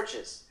are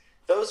charges?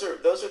 Those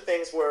are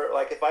things where,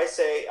 like, if I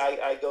say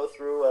I go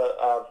through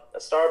a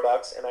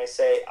Starbucks and I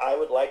say I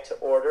would like to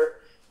order,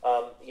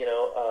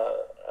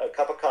 a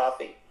cup of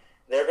coffee,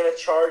 they're going to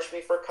charge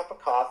me for a cup of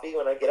coffee.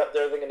 When I get up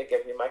there, they're going to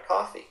give me my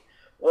coffee.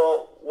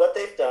 Well, what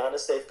they've done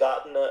is they've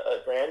gotten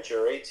a grand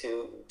jury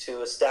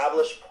to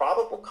establish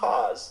probable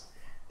cause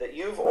that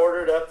you've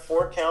ordered up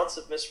 4 counts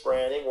of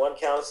misbranding, 1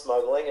 count of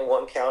smuggling, and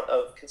 1 count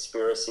of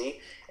conspiracy,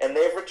 and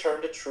they've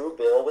returned a true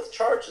bill with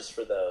charges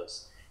for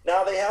those.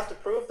 Now they have to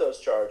prove those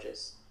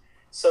charges.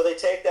 So they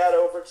take that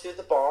over to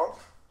the bank.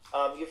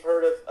 You've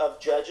heard of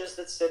judges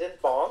that sit in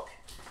bank.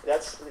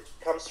 It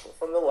comes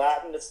from the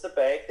Latin, it's the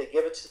bank. They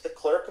give it to the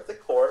clerk of the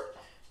court,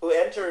 who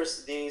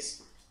enters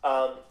these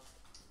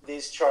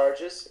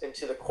charges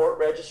into the court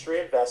registry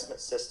investment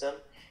system,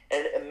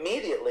 and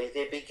immediately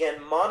they begin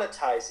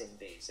monetizing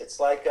these. It's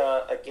like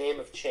a game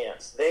of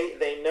chance.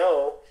 They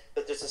know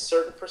that there's a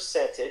certain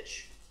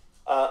percentage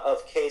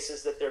of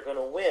cases that they're going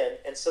to win,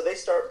 and so they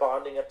start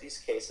bonding up these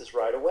cases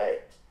right away.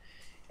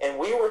 And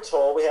we were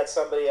told, we had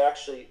somebody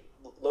actually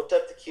looked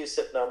up the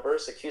QSIP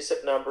numbers. The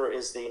QSIP number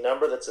is the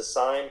number that's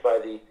assigned by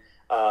the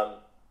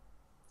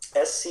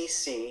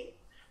SEC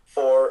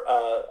for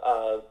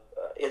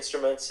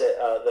instruments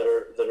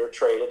that are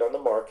traded on the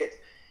market.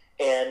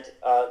 And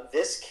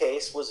this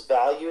case was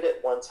valued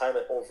at one time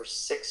at over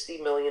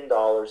 $60 million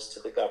to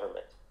the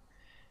government.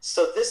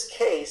 So this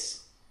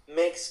case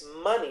makes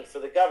money for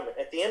the government.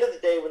 At the end of the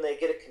day, when they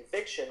get a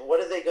conviction, what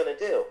are they going to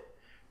do?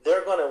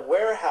 They're going to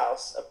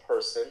warehouse a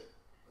person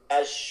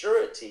as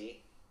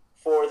surety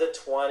for the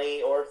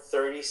 20 or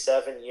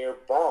 37-year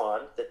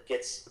bond that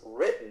gets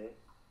written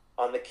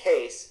on the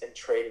case and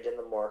traded in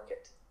the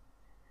market.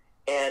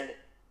 And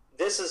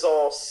this is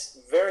all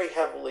very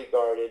heavily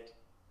guarded,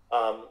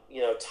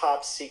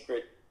 top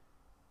secret,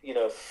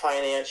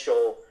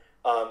 financial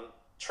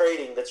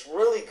trading that's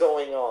really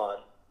going on.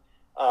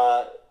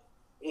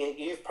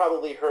 You've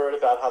probably heard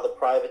about how the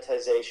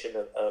privatization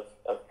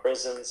of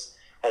prisons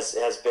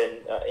has been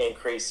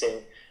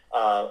increasing,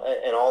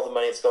 and all the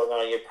money that's going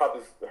on. You've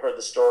probably heard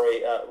the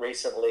story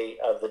recently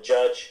of the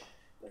judge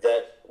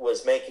that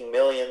was making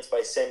millions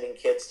by sending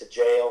kids to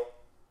jail.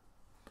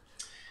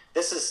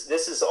 This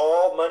is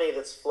all money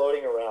that's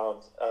floating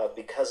around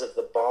because of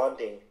the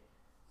bonding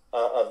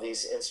of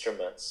these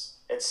instruments,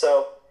 and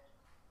so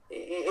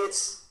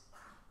it's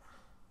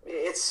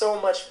so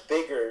much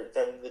bigger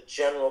than the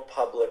general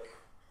public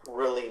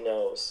really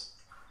knows.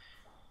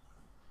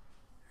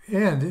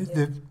 And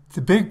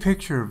the big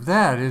picture of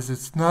that is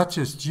it's not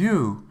just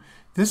you.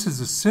 This is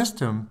a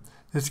system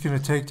that's going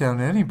to take down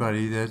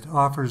anybody that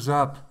offers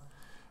up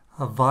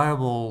a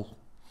viable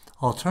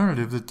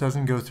alternative that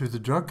doesn't go through the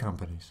drug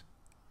companies.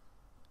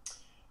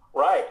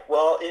 Right.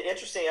 Well,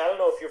 interesting. I don't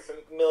know if you're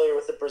familiar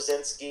with the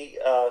Brzezinski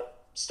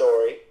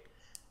story.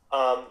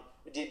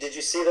 Did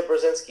you see the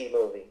Brzezinski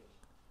movie?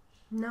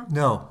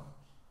 No.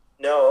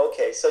 No.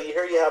 Okay. So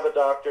here you have a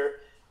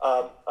doctor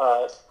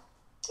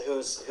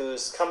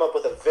who's come up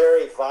with a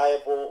very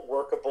viable,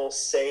 workable,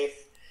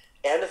 safe,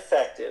 and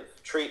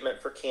effective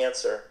treatment for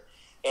cancer,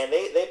 and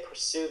they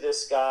pursue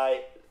this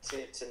guy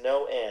to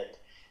no end.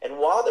 And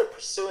while they're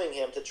pursuing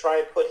him to try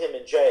and put him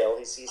in jail,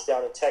 he's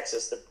down in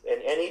Texas,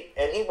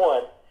 and he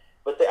won.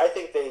 But I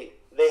think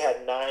they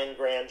had 9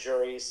 grand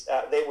juries.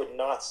 They would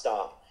not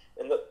stop.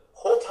 And the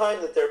whole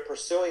time that they're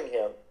pursuing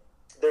him,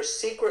 they're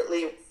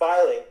secretly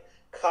filing,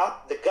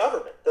 the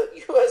government, the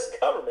U.S.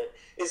 government,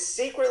 is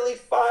secretly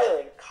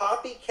filing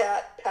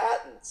copycat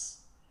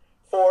patents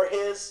for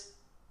his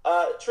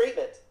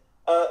treatment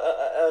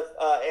of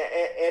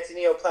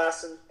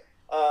antineoplastin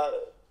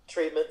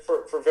treatment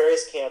for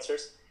various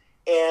cancers.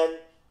 And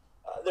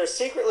they're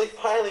secretly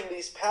filing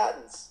these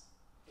patents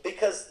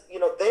because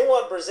they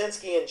want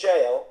Brzezinski in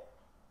jail,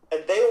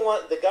 and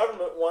the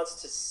government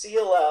wants to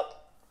seal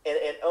up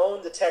and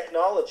own the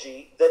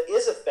technology that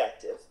is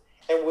effective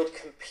and would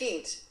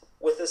compete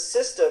with a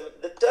system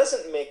that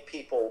doesn't make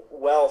people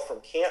well from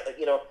cancer.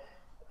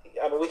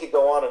 We could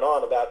go on and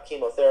on about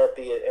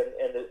chemotherapy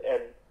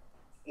and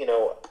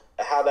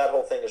how that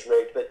whole thing is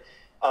rigged. But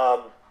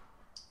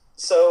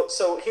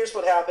so here's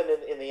what happened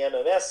in the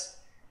MMS.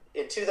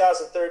 In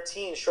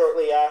 2013,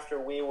 shortly after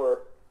we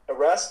were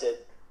arrested,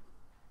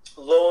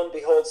 lo and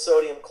behold,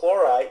 sodium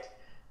chloride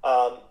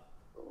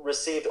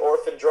received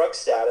orphan drug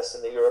status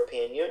in the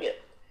European Union.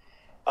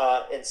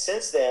 And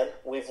since then,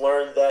 we've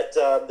learned that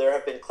there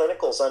have been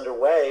clinicals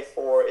underway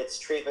for its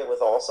treatment with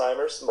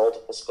Alzheimer's,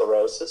 multiple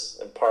sclerosis,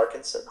 and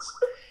Parkinson's.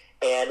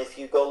 And if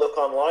you go look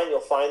online,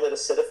 you'll find that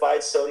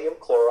acidified sodium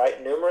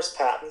chloride, numerous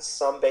patents,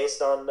 some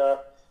based on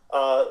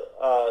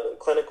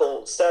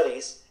clinical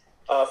studies,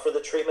 for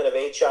the treatment of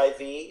HIV,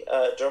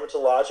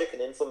 dermatologic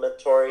and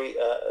inflammatory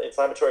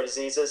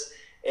diseases,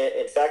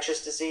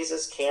 infectious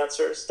diseases,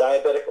 cancers,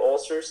 diabetic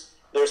ulcers.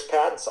 There's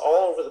patents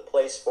all over the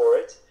place for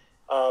it.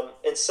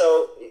 And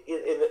so,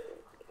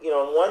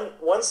 on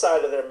one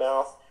side of their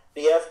mouth,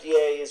 the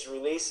FDA is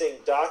releasing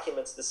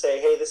documents that say,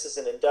 hey, this is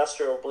an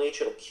industrial bleach,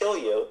 it'll kill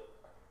you.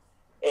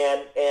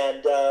 And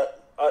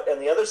on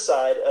the other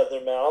side of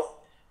their mouth,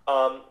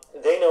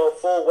 they know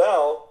full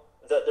well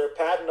that their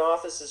patent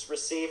office is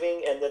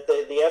receiving and that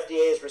the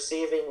FDA is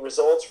receiving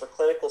results for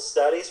clinical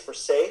studies for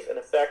safe and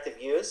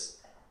effective use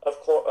of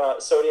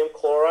sodium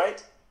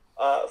chloride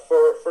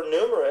for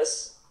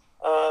numerous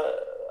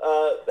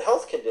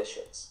health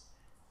conditions.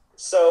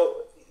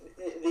 So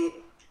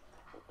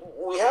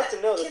we have to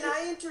know that. Can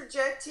I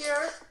interject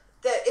here?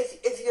 That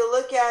if you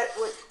look at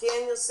what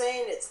Daniel's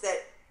saying, it's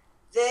that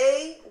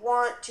they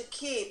want to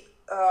keep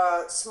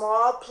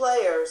small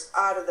players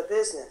out of the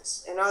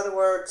business. In other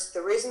words,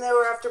 the reason they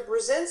were after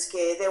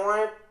Brzezinski, they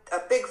wanted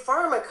a big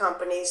pharma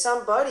company,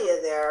 somebody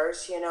of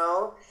theirs,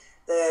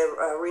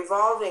 the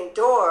revolving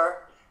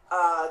door.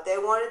 They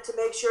wanted to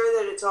make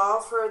sure that it's all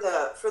for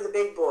the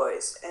big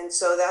boys, and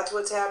so that's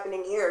what's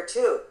happening here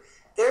too.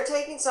 They're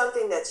taking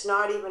something that's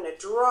not even a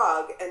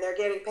drug, and they're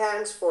getting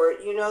patents for it.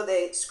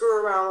 They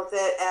screw around with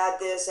it, add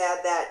this, add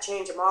that,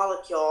 change a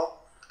molecule,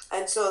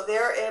 and so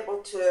they're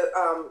able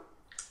to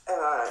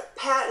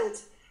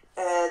patent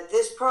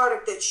this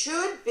product that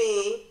should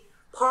be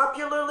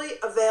popularly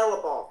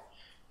available.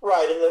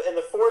 Right, and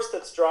the force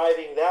that's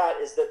driving that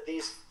is that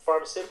these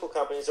pharmaceutical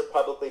companies are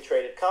publicly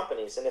traded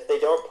companies, and if they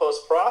don't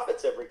post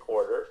profits every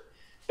quarter,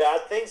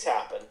 bad things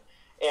happen.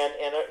 And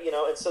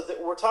so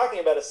we're talking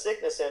about a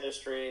sickness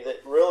industry that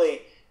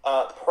really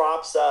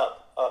props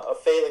up a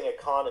failing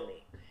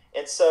economy.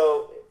 And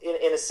so,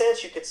 in a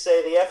sense, you could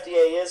say the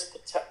FDA is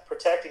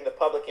protecting the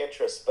public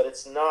interest, but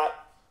it's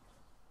not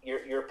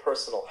your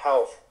personal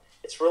health.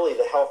 It's really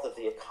the health of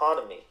the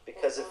economy.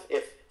 Because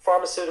if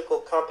pharmaceutical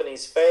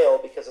companies fail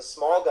because a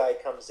small guy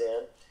comes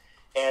in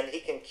and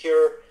he can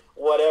cure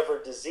whatever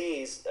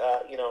disease,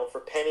 for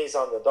pennies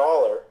on the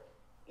dollar,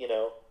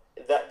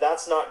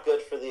 that's not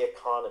good for the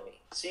economy.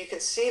 So you can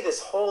see this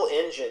whole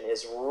engine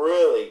is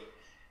really,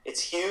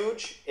 it's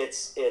huge,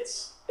 it's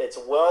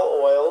well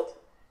oiled,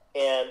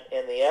 and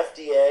the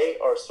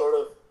FDA are sort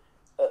of,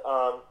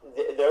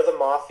 they're the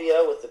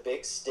mafia with the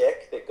big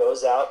stick that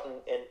goes out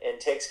and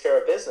takes care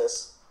of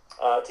business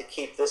to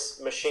keep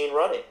this machine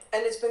running.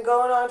 And it's been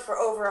going on for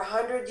over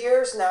 100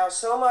 years now,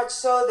 so much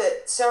so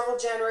that several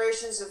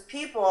generations of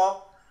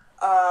people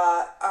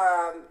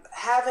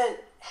haven't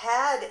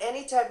had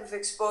any type of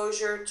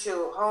exposure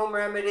to home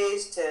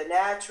remedies, to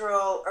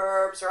natural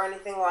herbs or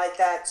anything like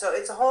that. So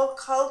it's a whole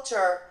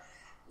culture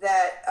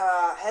that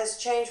has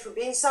changed from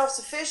being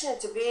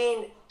self-sufficient to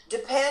being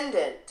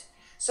dependent.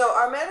 So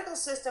our medical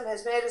system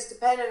has made us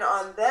dependent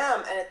on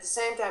them, and at the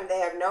same time they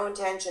have no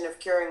intention of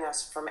curing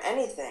us from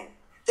anything.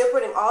 They're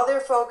putting all their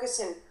focus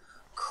in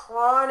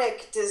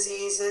chronic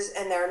diseases,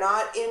 and they're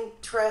not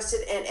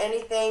interested in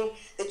anything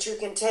that you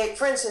can take.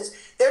 For instance,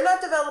 they're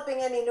not developing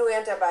any new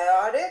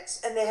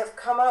antibiotics, and they have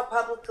come out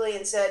publicly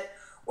and said,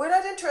 we're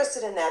not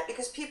interested in that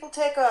because people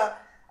take a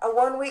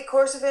 1-week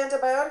course of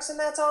antibiotics and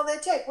that's all they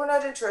take. We're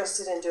not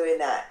interested in doing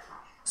that.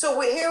 So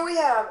here we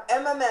have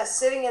MMS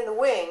sitting in the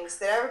wings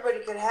that everybody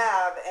could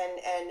have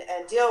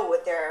and deal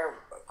with their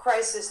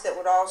crisis that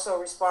would also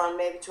respond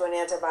maybe to an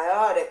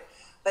antibiotic.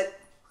 But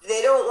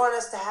they don't want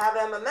us to have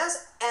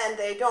MMS, and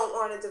they don't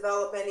want to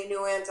develop any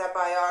new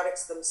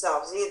antibiotics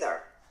themselves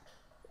either.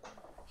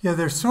 Yeah,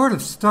 they're sort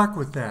of stuck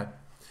with that.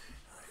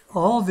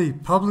 All the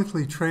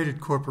publicly traded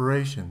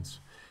corporations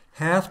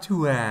have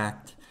to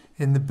act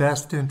in the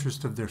best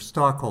interest of their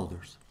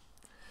stockholders.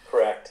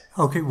 Correct.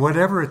 Okay,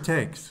 whatever it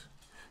takes.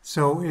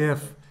 So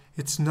if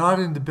it's not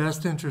in the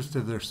best interest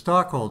of their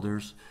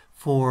stockholders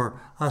for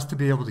us to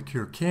be able to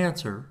cure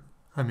cancer,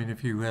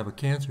 if you have a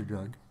cancer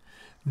drug,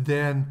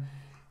 then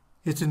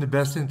it's in the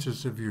best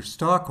interest of your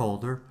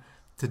stockholder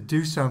to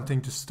do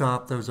something to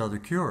stop those other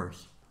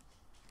cures.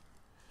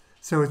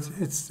 So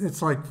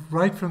it's like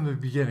right from the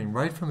beginning,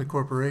 right from the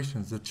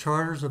corporations, the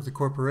charters of the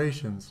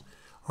corporations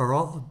are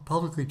all,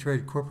 publicly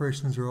traded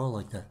corporations are all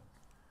like that.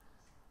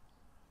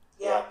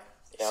 Yeah.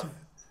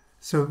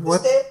 So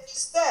what?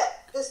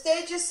 The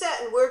stage is set,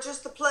 and we're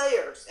just the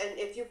players. And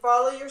if you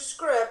follow your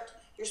script,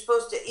 you're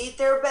supposed to eat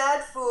their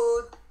bad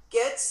food,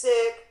 get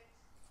sick,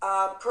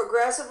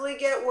 progressively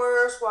get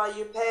worse while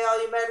you pay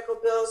all your medical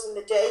bills, and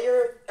the day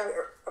your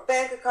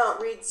bank account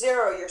reads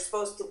 0, you're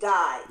supposed to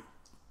die.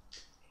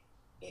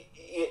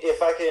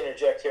 If I could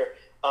interject here,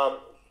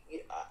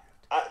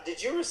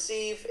 did you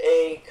receive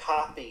a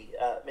copy,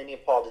 Minnie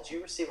and Paul, did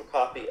you receive a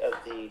copy of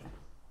the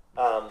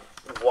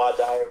voir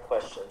dire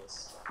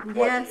questions.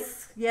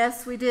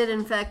 Yes, we did.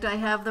 In fact, I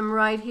have them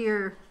right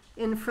here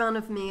in front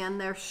of me, and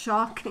they're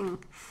shocking.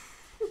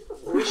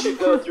 We should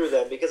go through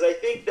them because I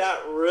think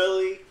that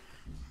really,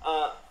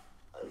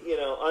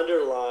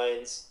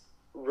 underlines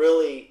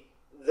really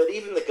that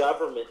even the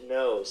government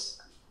knows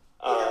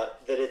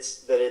that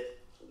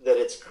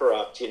it's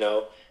corrupt, and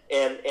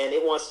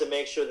it wants to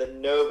make sure that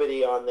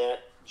nobody on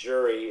that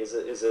jury is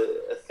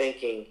a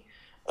thinking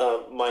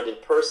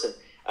minded person.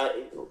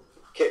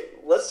 Okay,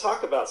 let's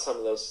talk about some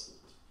of those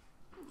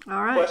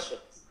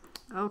questions.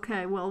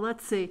 Okay, well,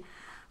 let's see.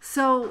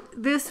 So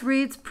this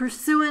reads,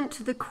 pursuant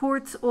to the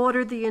court's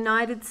order, the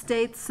United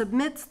States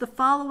submits the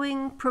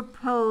following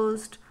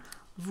proposed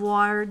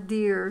voir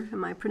dire,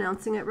 am I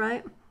pronouncing it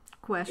right?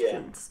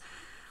 Questions.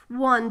 Yeah.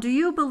 1, do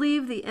you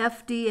believe the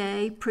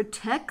FDA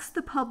protects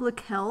the public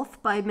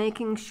health by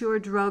making sure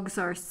drugs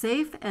are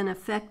safe and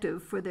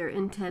effective for their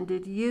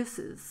intended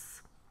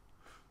uses?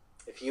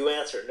 If you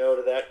answer no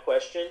to that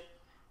question,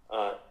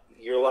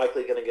 you're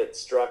likely going to get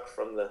struck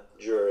from the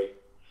jury.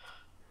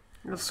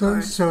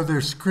 So they're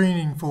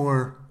screening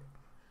for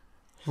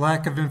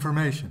lack of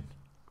information.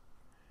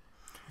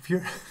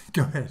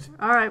 Go ahead.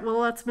 All right, well,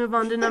 let's move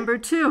on to number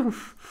 2.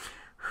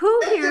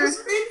 Who here... They're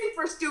screening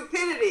for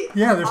stupidity.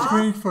 Yeah, they're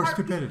screening for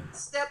stupidity.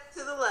 Step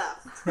to the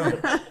left.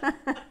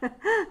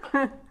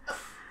 Right.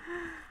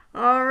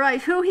 All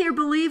right, who here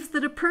believes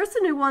that a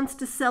person who wants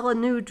to sell a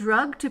new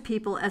drug to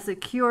people as a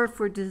cure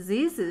for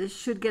diseases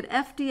should get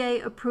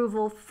FDA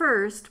approval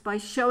first by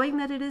showing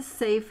that it is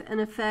safe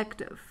and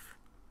effective?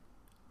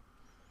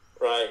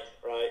 Right.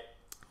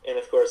 And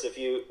of course, if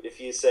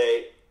you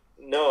say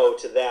no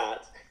to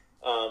that,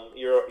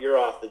 you're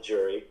off the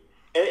jury.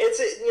 And it's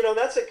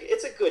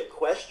a good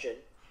question,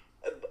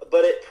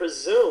 but it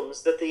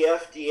presumes that the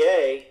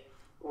FDA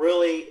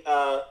really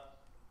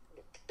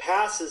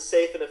passes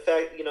safe and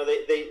effective.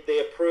 They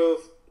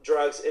approve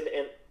drugs and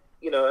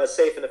as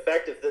safe and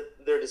effective.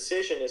 That their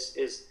decision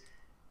is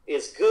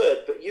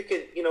good. But you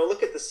can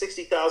look at the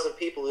 60,000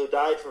 people who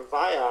died from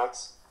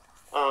Vioxx,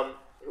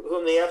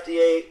 whom the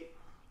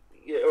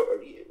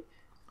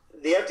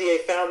FDA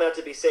found that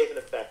to be safe and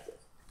effective.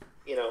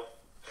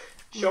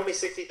 Show me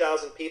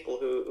 60,000 people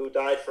who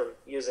died from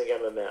using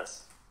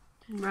MMS.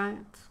 Right.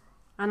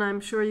 And I'm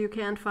sure you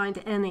can't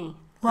find any.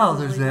 Well,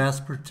 there's the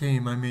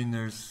aspartame. I mean,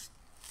 there's,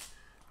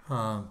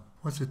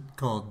 what's it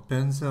called?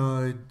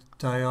 Benzoyl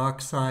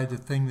dioxide, the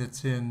thing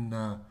that's in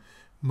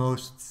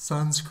most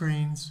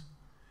sunscreens.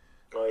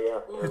 Oh, yeah.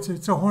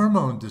 It's a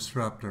hormone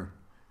disruptor,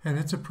 and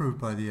it's approved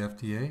by the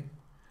FDA.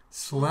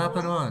 Slap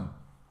it on.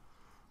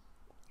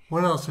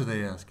 What else are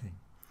they asking?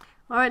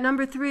 All right,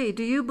 number 3.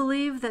 Do you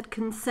believe that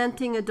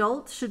consenting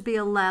adults should be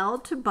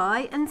allowed to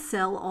buy and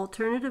sell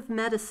alternative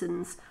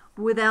medicines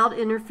without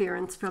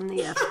interference from the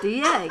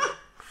FDA?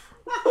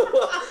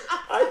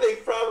 I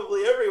think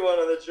probably everyone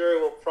on the jury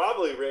will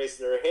probably raise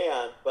their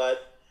hand,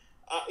 but,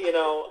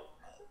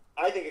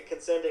 I think a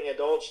consenting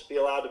adult should be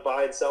allowed to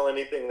buy and sell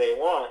anything they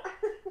want.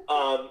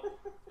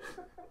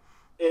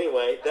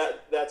 Anyway,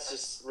 that's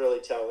just really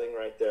telling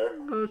right there.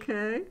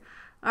 Okay.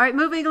 All right,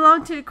 moving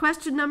along to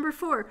question number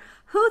 4.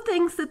 Who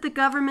thinks that the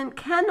government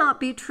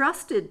cannot be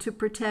trusted to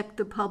protect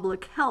the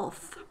public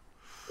health?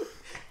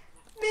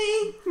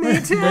 Me. Me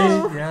too.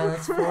 Yeah,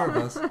 that's 4 of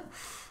us.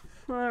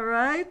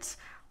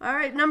 All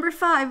right, number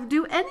 5.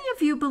 Do any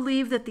of you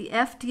believe that the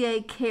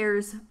FDA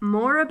cares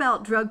more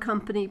about drug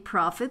company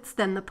profits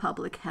than the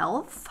public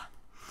health?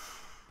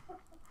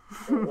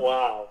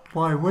 Wow.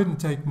 Well, it wouldn't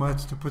take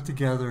much to put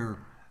together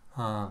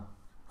a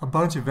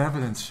bunch of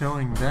evidence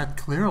showing that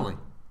clearly.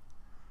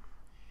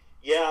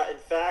 Yeah, in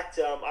fact,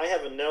 I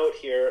have a note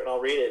here, and I'll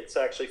read it. It's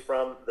actually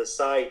from the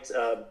site,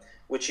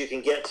 which you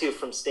can get to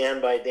from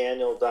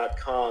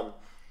standbydaniel.com,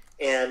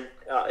 and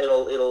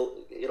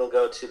it'll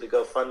go to the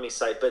GoFundMe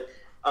site. But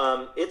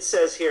it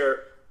says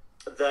here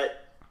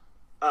that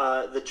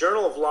the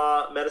Journal of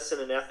Law, Medicine,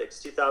 and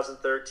Ethics,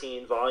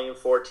 2013, Volume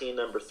 14,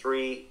 Number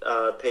 3,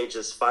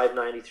 pages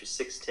 590 through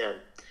 610.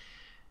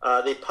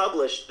 They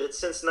published that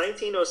since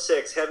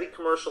 1906, heavy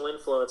commercial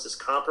influence has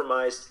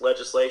compromised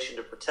legislation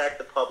to protect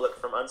the public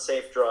from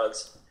unsafe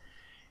drugs,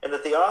 and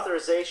that the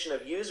authorization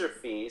of user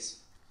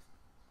fees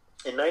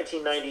in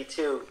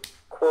 1992,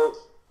 quote,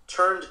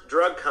 turned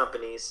drug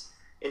companies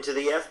into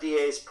the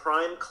FDA's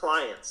prime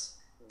clients,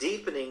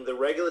 deepening the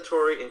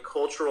regulatory and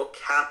cultural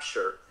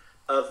capture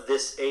of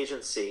this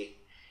agency.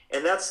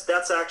 And that's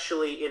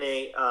actually in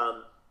a...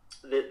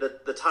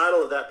 The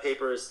title of that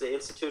paper is The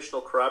Institutional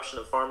Corruption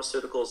of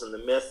Pharmaceuticals and the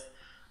Myth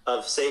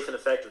of Safe and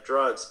Effective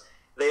Drugs.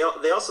 They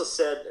also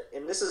said,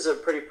 and this is a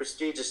pretty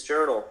prestigious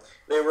journal,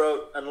 they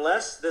wrote,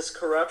 unless this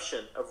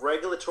corruption of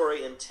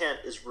regulatory intent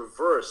is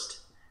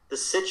reversed, the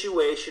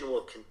situation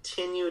will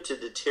continue to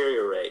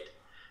deteriorate.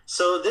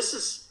 So this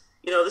is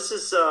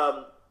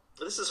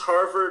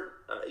Harvard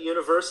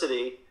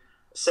University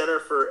Center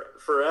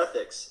for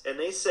Ethics, and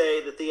they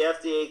say that the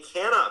FDA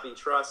cannot be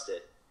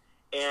trusted.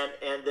 And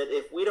that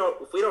if we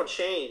don't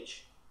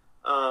change,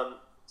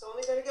 it's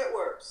only going to get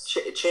worse.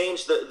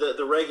 Change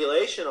the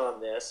regulation on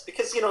this,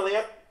 because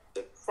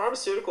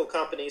pharmaceutical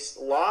companies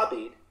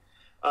lobbied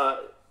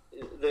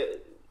the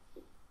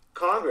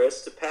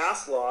Congress to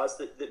pass laws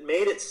that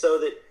made it so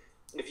that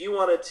if you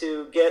wanted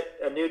to get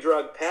a new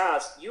drug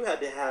passed, you had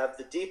to have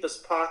the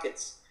deepest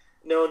pockets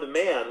known to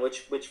man,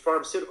 which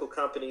pharmaceutical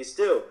companies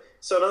do.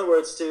 So in other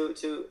words,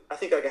 to I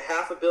think like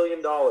 $500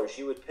 million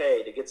you would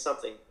pay to get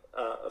something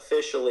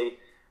officially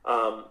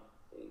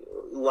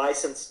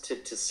licensed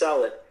to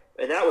sell it,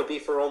 and that would be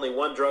for only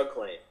one drug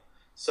claim.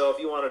 So if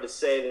you wanted to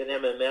say that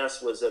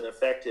MMS was an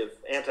effective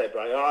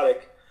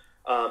antibiotic,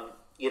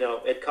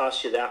 it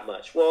costs you that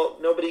much. Well,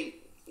 nobody.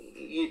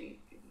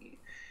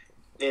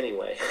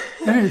 Anyway,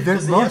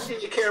 does the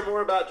FDA care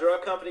more about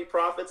drug company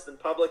profits than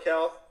public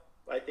health?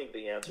 I think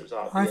the answer is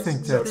obvious. I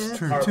think that's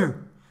true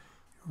too.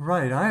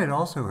 Right. I had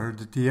also heard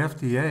that the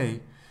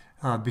FDA,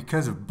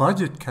 because of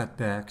budget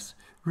cutbacks,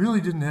 really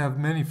didn't have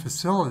many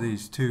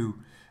facilities to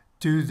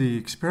do the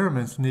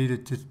experiments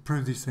needed to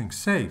prove these things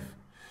safe.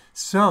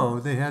 So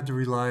they had to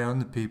rely on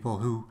the people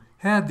who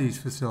had these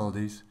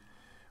facilities,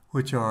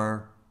 which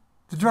are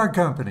the drug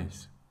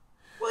companies.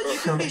 Well, you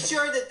can be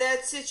sure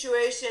that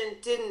situation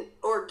didn't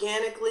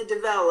organically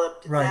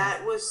develop. Right.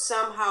 That was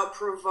somehow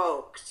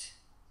provoked.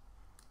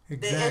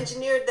 Exactly. They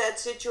engineered that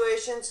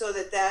situation so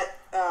that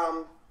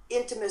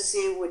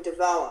intimacy would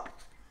develop.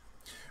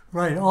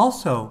 Right.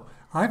 Also,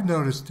 I've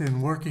noticed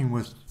in working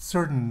with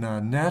certain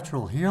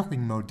natural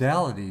healing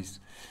modalities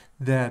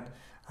that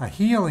a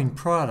healing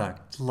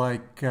product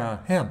like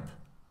hemp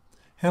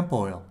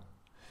oil,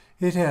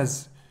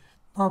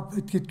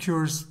 it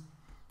cures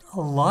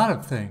a lot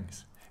of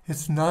things.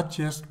 It's not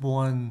just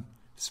one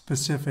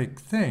specific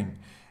thing.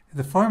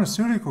 The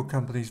pharmaceutical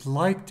companies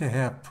like to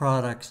have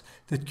products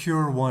that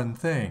cure one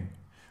thing.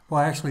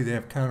 Well, actually, they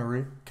have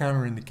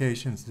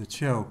counterindications that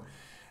show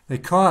they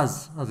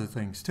cause other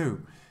things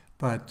too.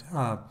 But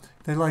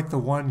they like the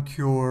one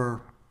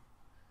cure,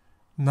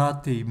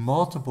 not the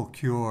multiple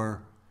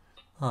cure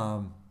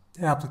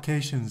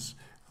applications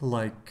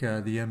like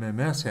the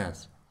MMS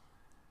has.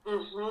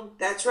 Mm-hmm.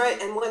 That's right.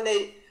 And when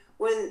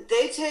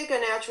they take a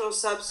natural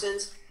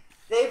substance,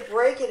 they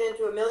break it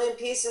into a million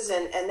pieces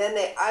and then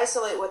they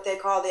isolate what they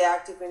call the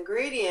active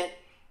ingredient.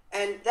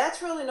 And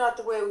that's really not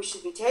the way we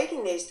should be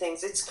taking these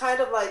things. It's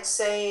kind of like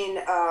saying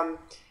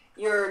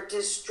you're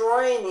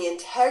destroying the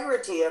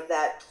integrity of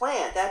that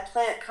plant. That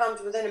plant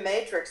comes within a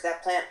matrix.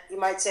 That plant, you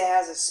might say,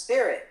 has a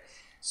spirit.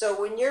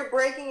 So when you're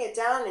breaking it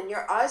down and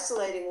you're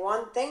isolating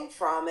one thing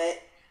from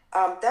it,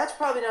 that's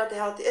probably not the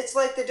healthy. It's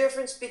like the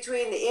difference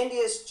between the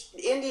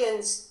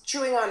Indians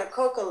chewing on a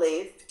coca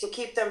leaf to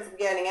keep them from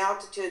getting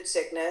altitude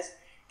sickness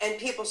and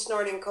people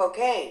snorting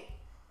cocaine.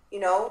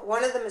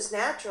 One of them is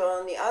natural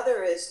and the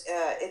other is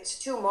it's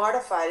too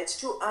modified. It's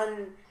too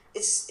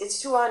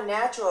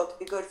unnatural to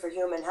be good for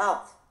human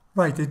health.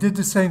 Right. They did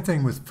the same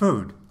thing with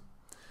food.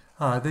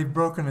 They've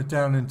broken it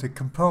down into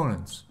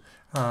components.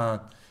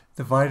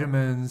 The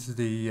vitamins,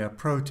 the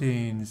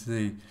proteins,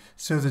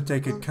 so that they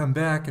could come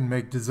back and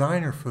make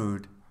designer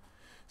food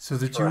so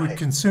that you would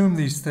consume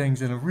these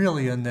things in a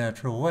really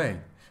unnatural way,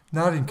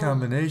 not in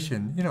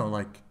combination,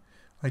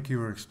 like you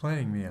were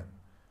explaining, Mia.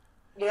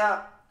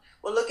 Yeah.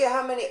 Well, look at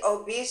how many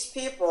obese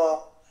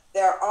people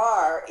there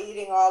are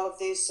eating all of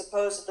these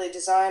supposedly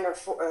designer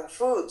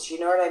foods. You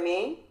know what I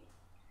mean?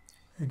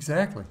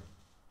 Exactly.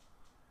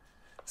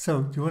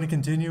 So, do you want to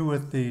continue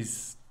with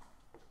these?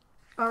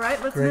 All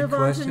right, let's move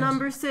on to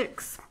number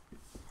 6.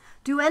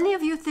 Do any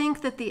of you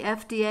think that the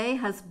FDA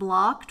has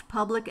blocked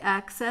public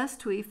access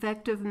to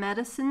effective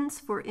medicines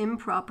for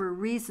improper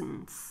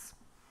reasons?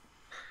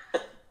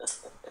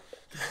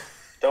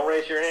 Don't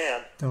raise your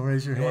hand. Don't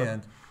raise your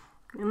hand.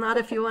 Not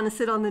if you want to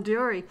sit on the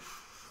jury.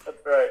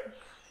 That's right.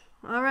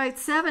 All right,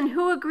 7.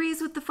 Who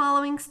agrees with the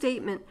following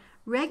statement?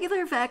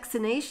 Regular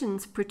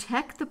vaccinations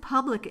protect the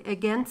public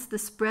against the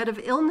spread of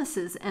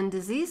illnesses and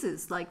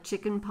diseases like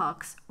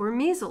chickenpox or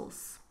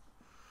measles.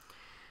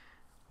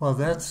 Well,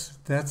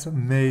 that's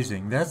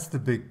amazing. That's the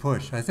big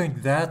push. I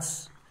think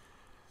that's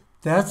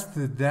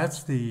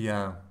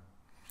the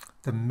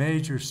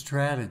major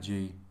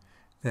strategy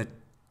that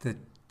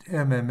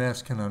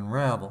MMS can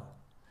unravel.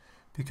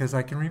 Because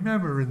I can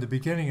remember in the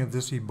beginning of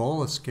this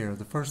Ebola scare,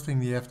 the first thing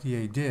the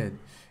FDA did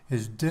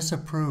is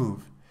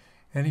disapprove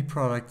any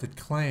product that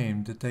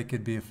claimed that they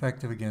could be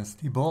effective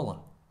against Ebola.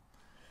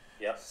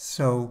 Yep.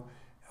 So,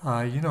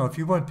 if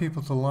you want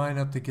people to line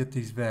up to get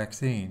these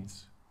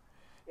vaccines,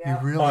 you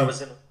really... I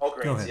was in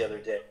Walgreens the other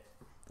day.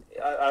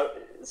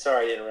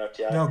 Sorry to interrupt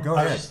you. No, go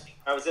ahead.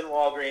 I was in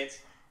Walgreens,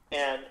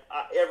 and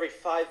every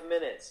 5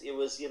 minutes, it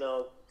was,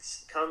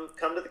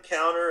 come to the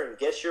counter and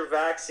get your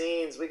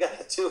vaccines. We got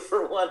a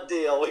 2-for-1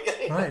 deal.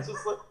 Right.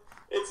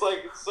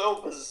 It's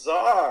so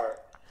bizarre.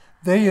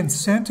 They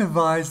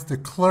incentivize the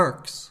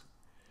clerks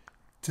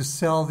to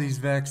sell these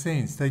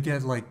vaccines. They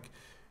get like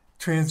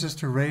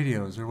transistor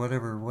radios or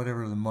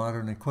whatever the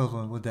modern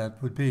equivalent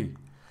would be,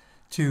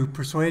 to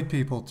persuade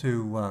people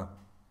to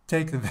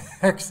take the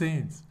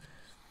vaccines.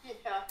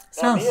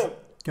 Yeah.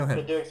 Go ahead.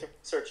 Been doing some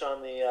research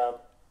on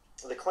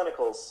the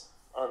clinicals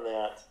on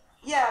that.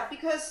 Yeah,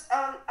 because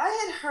I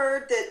had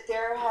heard that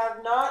there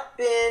have not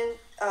been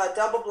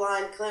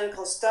double-blind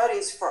clinical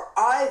studies for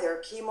either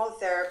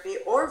chemotherapy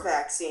or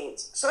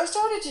vaccines. So I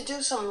started to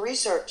do some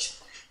research,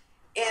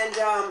 and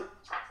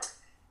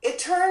it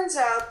turns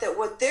out that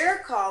what they're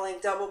calling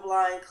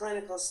double-blind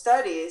clinical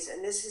studies,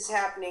 and this is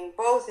happening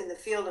both in the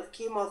field of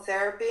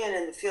chemotherapy and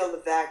in the field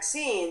of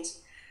vaccines,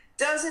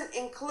 doesn't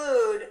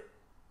include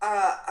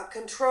a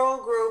control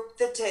group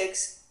that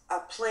takes a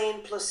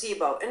plain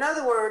placebo. In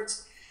other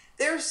words,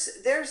 they're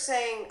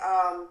saying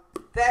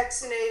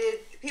vaccinated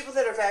people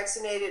that are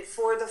vaccinated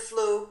for the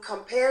flu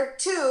compared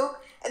to,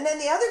 and then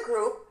the other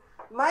group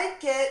might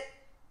get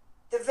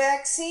the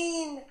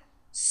vaccine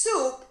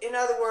soup. In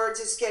other words,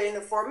 it's getting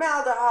the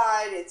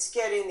formaldehyde, it's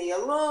getting the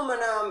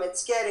aluminum,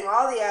 it's getting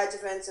all the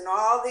adjuvants and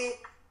all the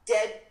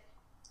dead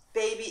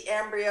baby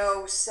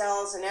embryo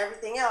cells and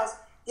everything else.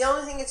 The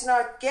only thing it's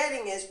not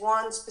getting is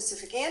one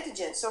specific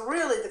antigen. So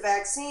really the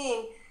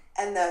vaccine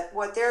and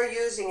what they're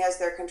using as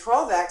their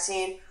control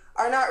vaccine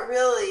are not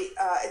really,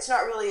 it's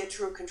not really a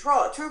true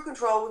control. A true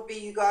control would be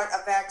you got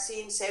a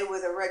vaccine, say,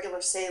 with a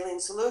regular saline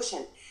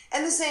solution.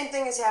 And the same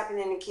thing is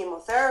happening in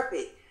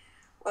chemotherapy.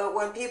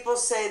 When people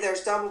say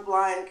there's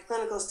double-blind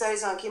clinical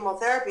studies on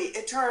chemotherapy,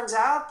 it turns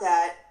out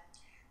that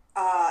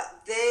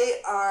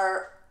they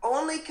are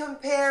only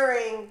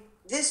comparing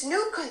this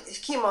new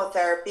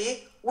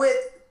chemotherapy with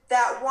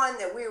that one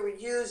that we were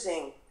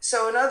using.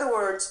 So in other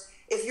words,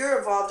 if you're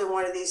involved in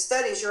one of these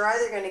studies, you're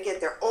either going to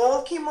get their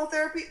old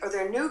chemotherapy or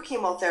their new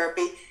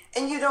chemotherapy,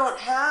 and you don't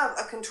have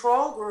a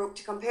control group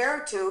to compare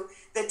it to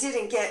that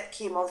didn't get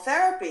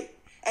chemotherapy.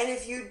 And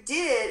if you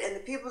did, and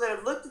the people that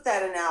have looked at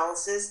that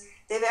analysis,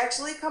 they've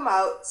actually come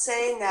out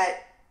saying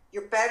that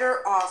you're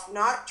better off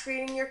not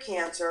treating your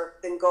cancer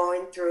than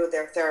going through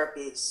their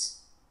therapies.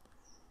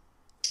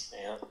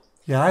 Yeah.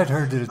 Yeah, I'd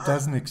heard that it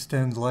doesn't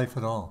extend life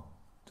at all,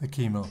 the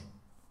chemo.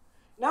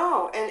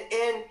 No,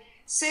 and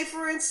say,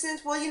 for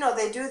instance, well, you know,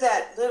 they do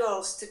that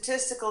little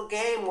statistical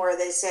game where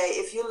they say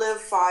if you live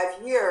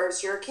 5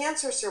 years, you're a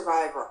cancer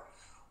survivor.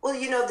 Well,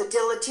 you know, the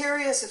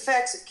deleterious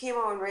effects of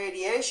chemo and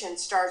radiation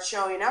start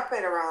showing up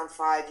at around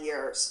 5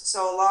 years.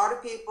 So a lot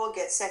of people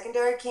get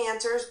secondary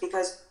cancers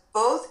because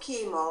both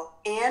chemo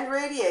and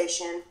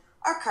radiation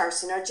are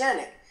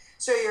carcinogenic.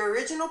 So your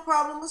original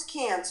problem was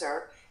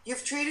cancer.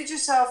 You've treated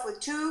yourself with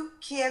 2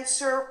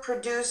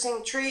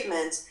 cancer-producing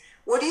treatments.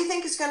 What do you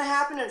think is going to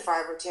happen in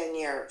 5 or 10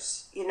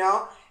 years? You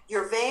know,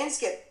 your veins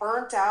get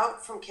burnt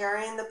out from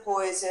carrying the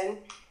poison.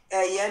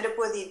 You end up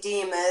with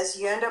edemas.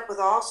 You end up with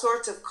all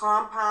sorts of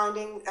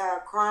compounding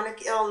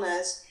chronic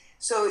illness.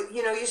 So,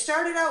 you know, you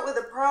started out with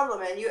a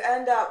problem and you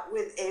end up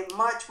with a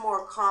much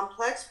more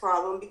complex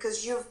problem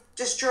because you've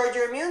destroyed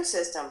your immune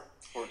system.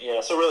 Yeah,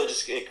 so really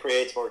just it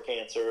creates more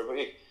cancer.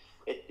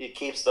 It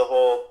keeps the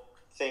whole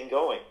thing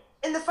going.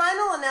 In the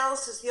final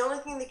analysis, the only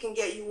thing that can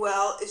get you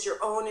well is your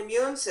own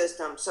immune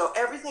system. So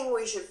everything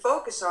we should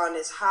focus on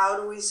is how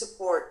do we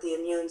support the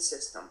immune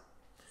system?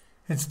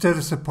 Instead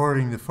of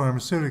supporting the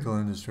pharmaceutical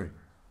industry.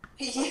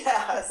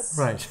 Yes.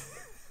 Right.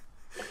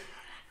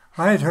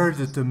 I had heard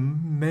that the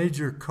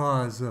major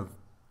cause of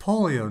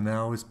polio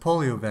now is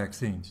polio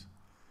vaccines.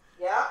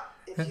 Yeah.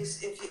 That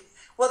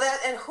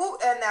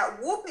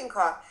whooping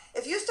cough.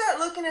 If you start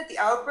looking at the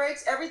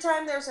outbreaks, every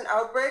time there's an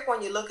outbreak,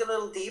 when you look a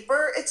little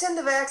deeper, it's in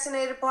the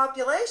vaccinated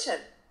population.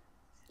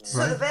 So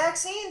Right. the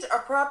vaccines are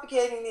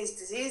propagating these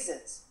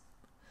diseases.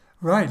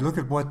 Right. Look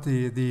at what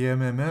the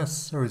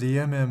MMS or the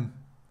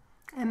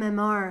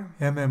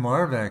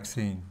MMR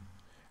vaccine.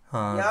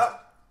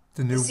 Yep.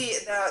 The new.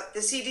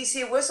 The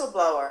CDC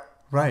whistleblower.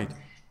 Right.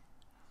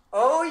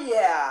 Oh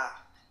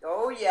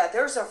yeah,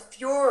 there's a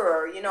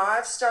furor. You know,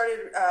 I've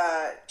started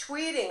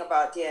tweeting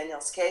about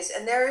Daniel's case,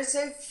 and there is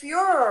a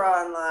furor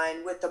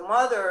online with the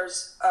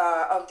mothers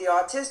of the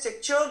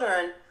autistic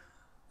children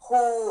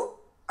who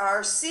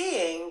are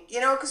seeing, you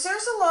know, because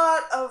there's a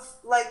lot of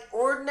like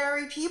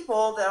ordinary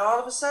people that all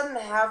of a sudden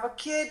have a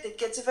kid that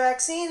gets a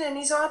vaccine and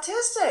he's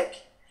autistic.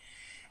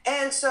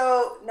 And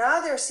so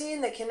now they're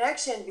seeing the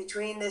connection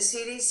between the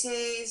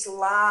CDC's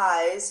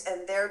lies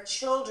and their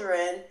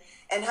children,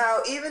 and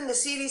how even the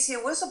CDC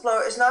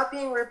whistleblower is not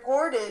being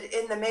reported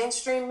in the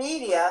mainstream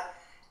media.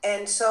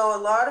 And so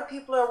a lot of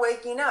people are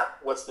waking up.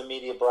 What's the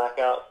media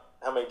blackout?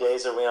 How many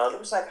days are we on? It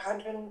was like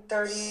 130,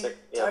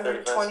 123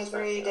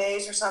 123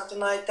 days or something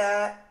like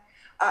that.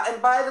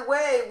 And by the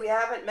way, we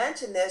haven't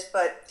mentioned this,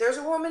 but there's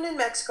a woman in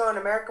Mexico, an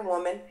American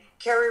woman,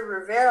 Carrie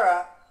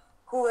Rivera,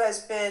 who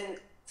has been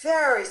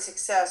very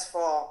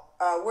successful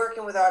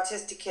working with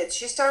autistic kids.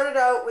 She started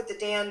out with the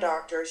DAN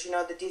doctors, you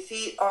know, the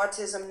Defeat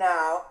Autism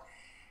Now.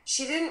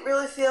 She didn't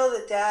really feel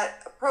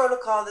that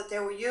protocol that they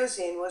were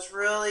using was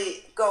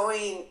really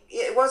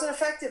it wasn't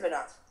effective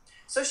enough.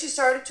 So she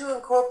started to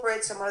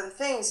incorporate some other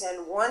things,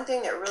 and one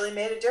thing that really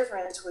made a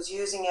difference was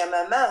using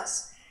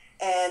MMS.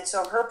 And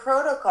so her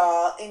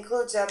protocol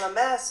includes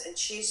MMS, and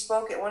she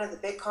spoke at one of the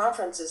big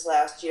conferences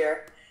last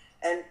year.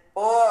 And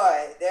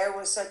boy, there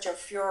was such a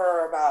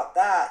furor about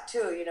that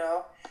too, you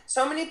know.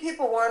 So many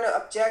people want to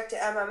object to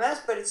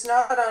MMS, but it's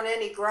not on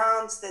any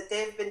grounds that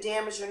they've been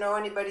damaged or know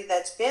anybody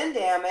that's been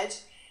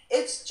damaged.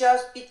 It's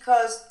just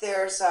because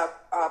there's a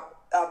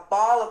a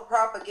ball of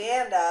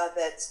propaganda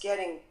that's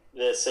getting.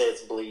 They say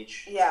it's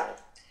bleach. Yeah,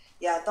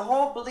 the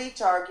whole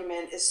bleach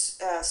argument is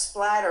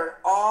splattered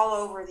all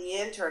over the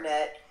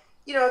internet.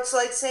 You know, it's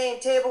like saying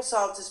table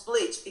salt is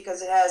bleach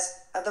because it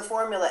has the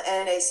formula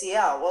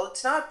NaCl. Well,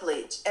 it's not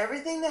bleach.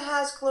 Everything that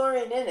has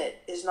chlorine in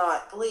it is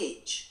not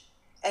bleach.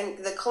 And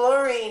the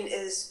chlorine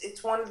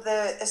it's one of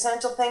the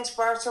essential things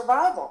for our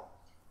survival.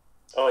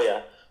 Oh,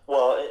 yeah.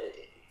 Well,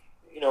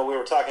 you know, we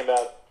were talking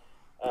about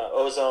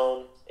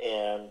ozone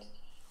and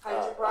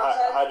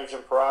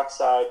hydrogen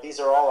peroxide. These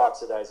are all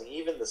oxidizing.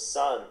 Even the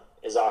sun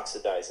is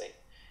oxidizing.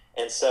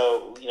 And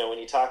so, you know, when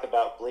you talk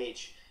about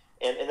bleach,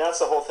 and that's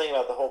the whole thing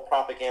about the whole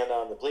propaganda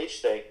on the bleach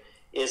thing,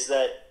 is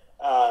that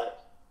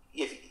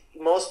if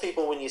most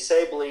people, when you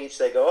say bleach,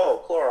 they go,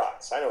 oh,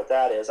 Clorox, I know what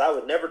that is. I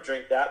would never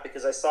drink that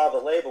because I saw the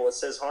label. It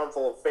says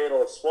harmful and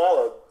fatal if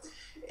swallowed.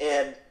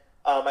 And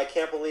I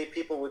can't believe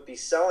people would be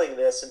selling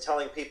this and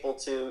telling people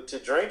to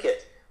drink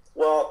it.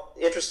 Well,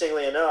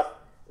 interestingly enough,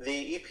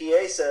 the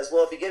EPA says,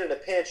 well, if you get in a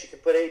pinch, you can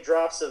put 8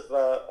 drops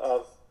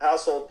of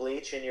household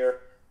bleach in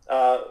your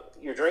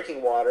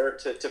drinking water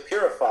to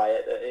purify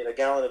it, in a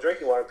gallon of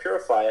drinking water,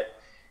 purify it.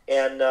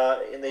 And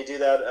they do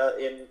that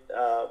in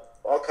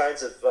all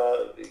kinds of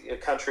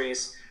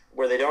countries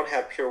where they don't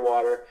have pure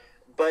water.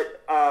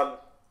 But the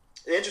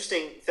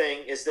interesting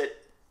thing is that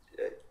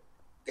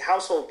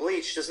household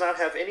bleach does not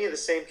have any of the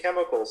same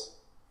chemicals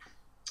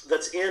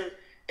that's in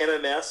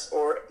MMS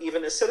or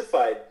even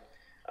acidified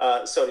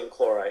sodium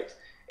chloride.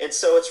 And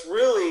so it's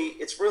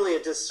really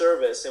a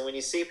disservice. And when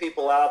you see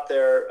people out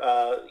there,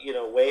 you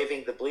know,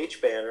 waving the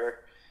bleach banner,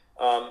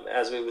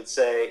 as we would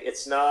say,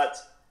 it's not.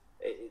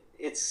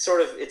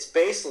 It's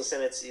baseless,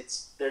 and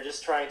they're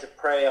just trying to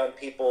prey on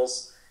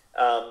people's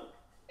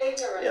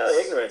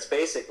ignorance,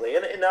 basically.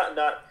 And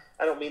not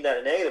I don't mean that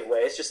in a negative way.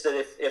 It's just that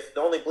if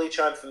the only bleach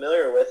I'm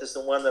familiar with is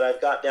the one that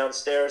I've got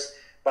downstairs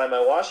by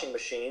my washing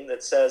machine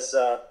that says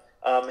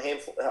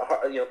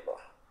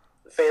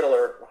fatal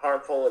or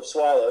harmful if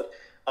swallowed.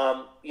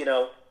 You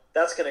know,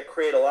 that's going to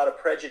create a lot of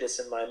prejudice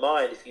in my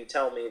mind if you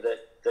tell me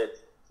that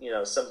you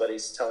know,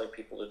 somebody's telling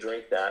people to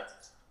drink that.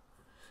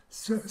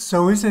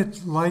 So is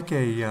it like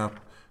a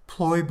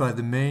ploy by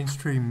the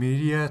mainstream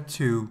media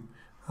to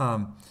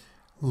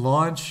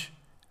launch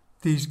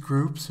these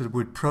groups that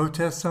would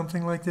protest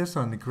something like this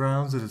on the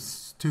grounds that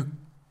it's too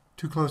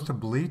close to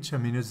bleach? I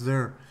mean, is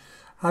there?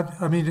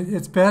 I mean,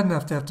 it's bad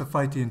enough to have to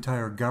fight the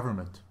entire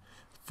government,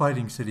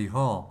 fighting City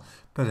Hall.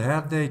 But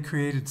have they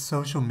created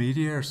social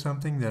media or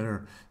something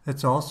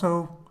that's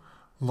also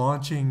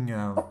launching?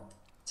 Tell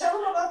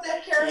them about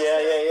that character.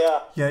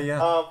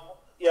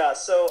 Yeah.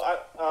 So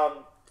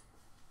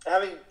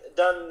having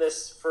done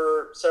this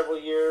for several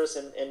years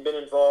and been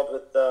involved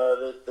with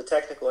the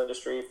technical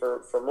industry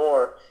for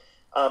more,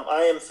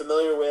 I am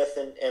familiar with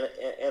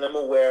and I'm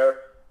aware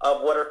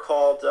of what are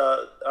called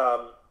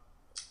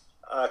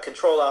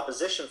controlled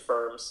opposition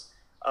firms,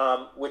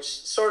 which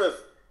sort of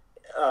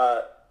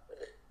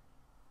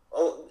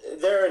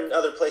they're in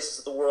other places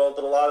of the world,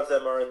 but a lot of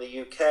them are in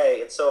the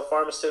UK. And so a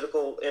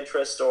pharmaceutical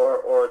interest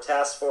or a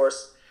task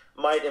force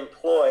might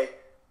employ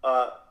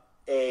an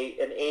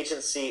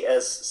agency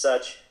as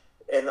such,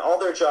 and all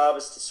their job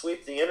is to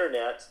sweep the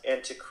internet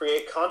and to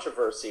create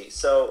controversy.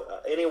 So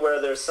anywhere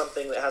there's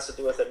something that has to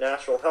do with a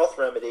natural health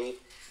remedy,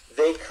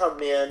 they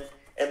come in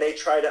and they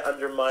try to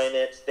undermine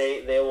it.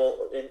 They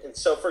will, and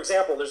so for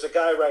example, there's a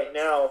guy right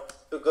now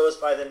who goes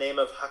by the name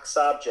of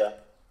Haksabja,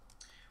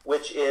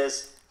 which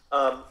is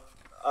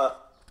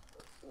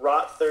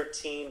Rot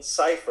 13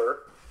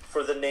 cipher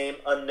for the name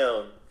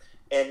unknown.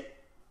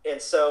 And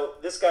so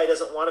this guy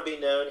doesn't want to be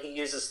known. He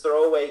uses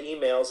throwaway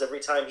emails every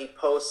time he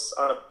posts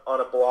on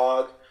a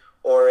blog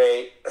or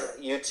a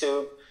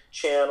YouTube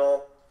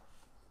channel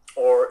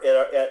or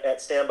at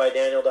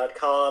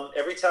standbydaniel.com.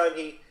 Every time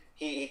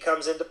he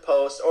comes into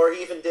post, or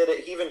he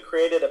even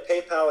created a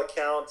PayPal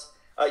account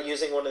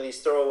using one of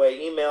these throwaway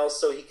emails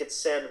so he could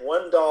send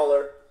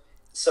 $1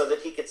 so that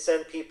he could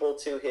send people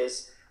to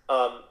his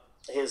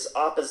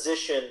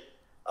opposition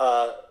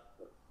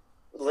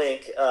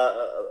link,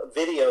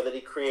 video that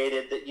he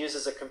created that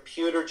uses a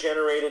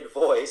computer-generated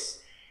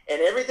voice, and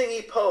everything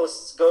he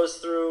posts goes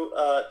through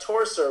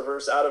Tor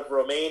servers out of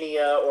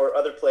Romania or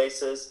other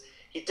places.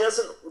 He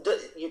doesn't.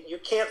 You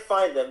can't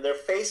find them. They're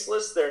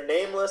faceless. They're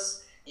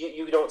nameless.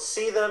 You don't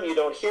see them. You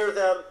don't hear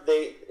them.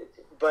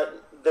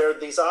 But they're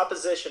these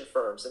opposition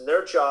firms, and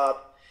their job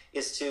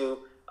is to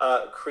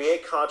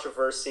create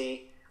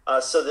controversy.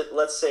 So that,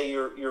 let's say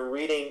you're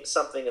reading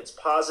something that's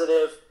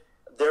positive,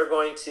 they're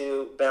going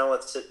to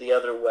balance it the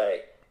other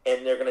way,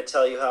 and they're going to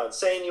tell you how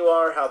insane you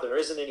are, how there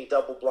isn't any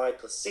double-blind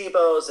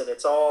placebos, and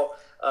it's all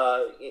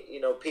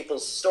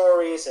people's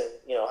stories, and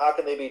how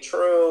can they be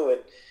true?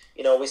 And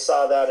we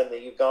saw that in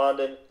the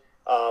Ugandan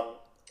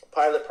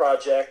pilot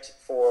project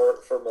for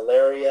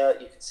malaria.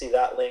 You can see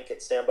that link at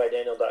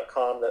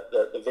standbydaniel.com,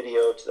 the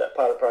video to that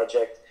pilot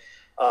project.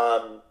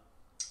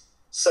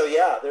 So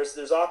yeah,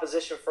 there's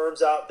opposition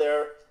firms out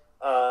there,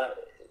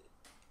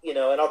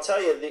 and I'll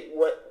tell you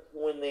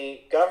when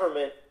the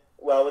government,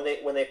 when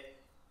they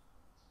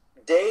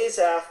days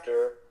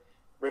after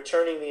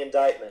returning the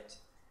indictment,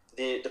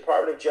 the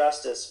Department of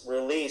Justice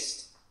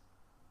released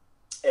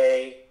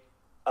a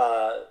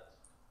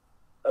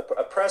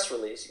press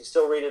release. You can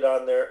still read it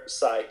on their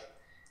site.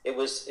 It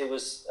was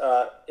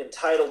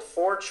entitled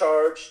 "For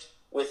Charged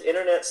with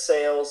Internet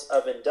Sales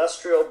of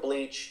Industrial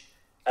Bleach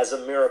as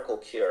a Miracle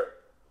Cure,"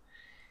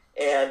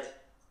 and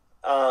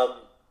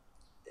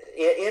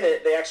in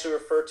it they actually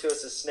refer to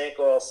us as snake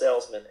oil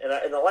salesmen.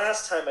 And the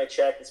last time I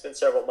checked, it's been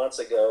several months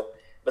ago,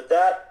 but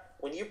that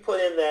when you put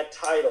in that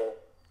title,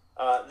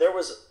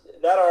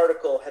 that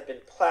article had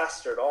been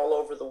plastered all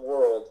over the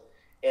world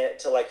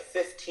to like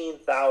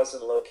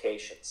 15,000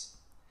 locations.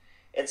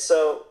 And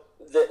so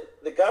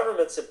the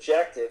government's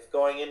objective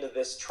going into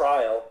this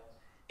trial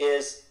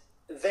is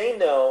they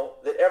know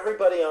that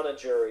everybody on a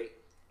jury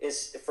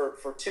is,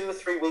 for 2 or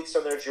 3 weeks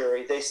on their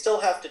jury, they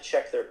still have to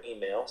check their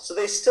email, so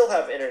they still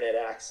have internet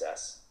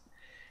access.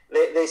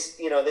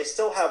 They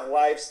still have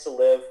lives to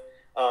live,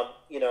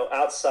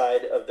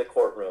 outside of the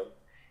courtroom.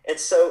 And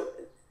so,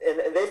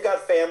 and they've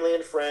got family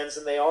and friends,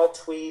 and they all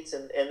tweet,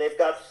 and they've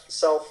got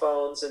cell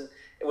phones, and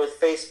with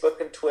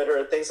Facebook and Twitter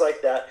and things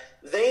like that.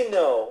 They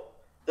know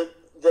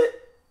that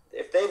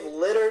if they've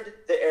littered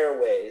the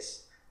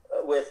airways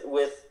with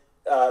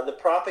the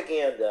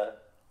propaganda,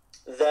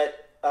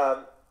 that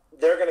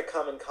they're going to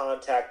come in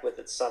contact with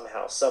it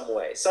somehow, some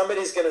way.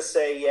 Somebody's going to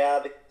say,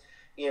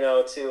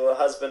 to a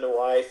husband and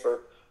wife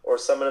or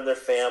someone in their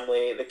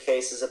family, the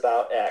case is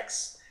about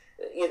X.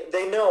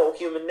 They know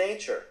human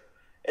nature.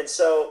 And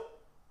so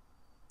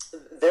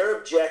their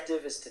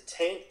objective is to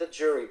taint the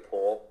jury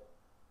pool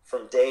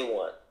from day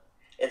one.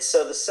 And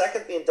so the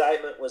second the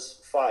indictment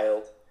was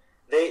filed,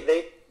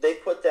 they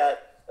put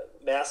that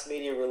mass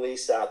media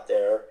release out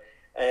there,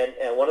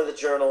 and one of the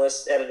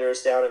journalists,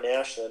 editors down in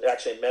Ashland,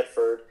 actually in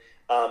Medford,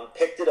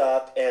 picked it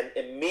up and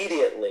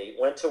immediately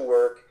went to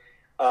work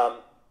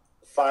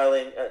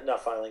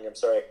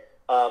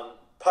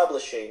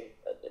publishing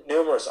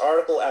numerous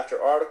article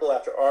after article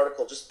after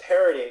article, just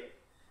parroting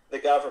the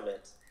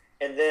government.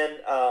 And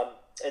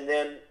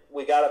then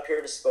we got up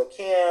here to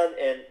Spokane,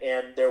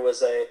 and there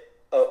was a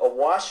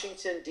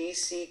Washington,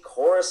 D.C.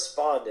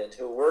 correspondent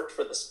who worked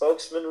for the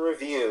Spokesman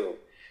Review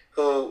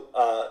who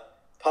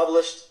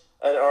published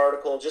an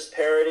article just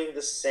parroting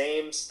the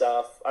same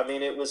stuff. I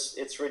mean,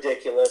 it's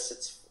ridiculous.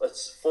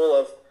 It's full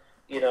of,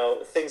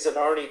 things that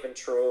aren't even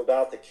true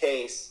about the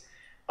case.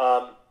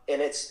 And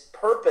its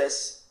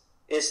purpose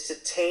is to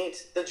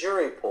taint the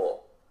jury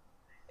pool.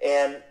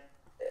 And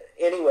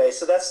anyway,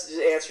 so that's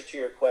the answer to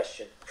your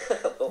question,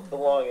 the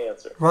long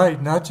answer.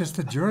 Right, not just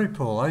the jury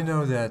pool. I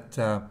know that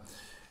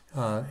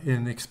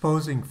in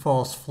exposing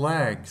false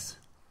flags,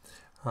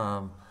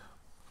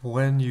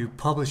 when you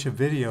publish a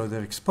video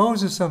that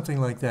exposes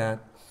something like that,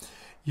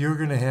 you're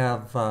going to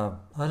have, I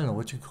don't know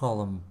what you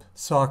call them,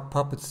 sock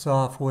puppet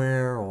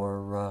software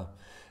or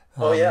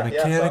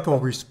mechanical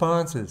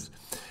responses.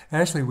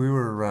 Actually, we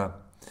were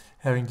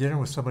having dinner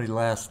with somebody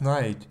last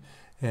night,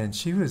 and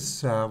she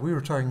was, we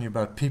were talking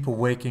about people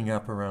waking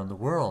up around the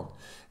world.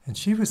 And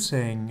she was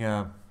saying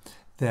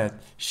that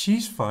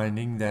she's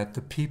finding that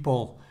the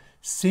people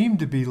seem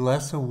to be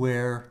less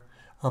aware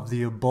of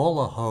the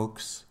Ebola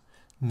hoax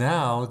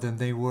now than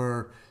they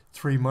were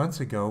 3 months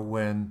ago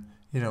when,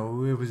 it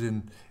was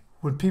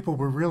when people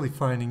were really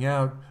finding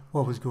out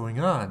what was going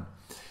on.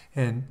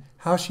 And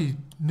how she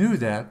knew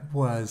that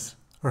was,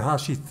 or how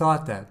she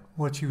thought that,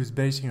 what she was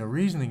basing her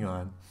reasoning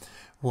on,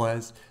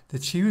 was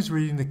that she was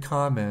reading the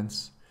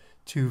comments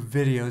to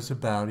videos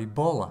about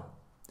Ebola.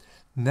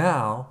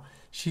 Now,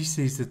 she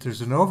sees that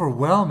there's an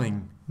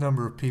overwhelming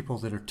number of people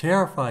that are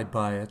terrified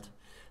by it,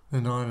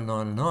 and on and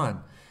on and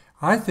on.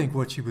 I think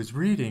what she was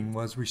reading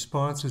was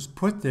responses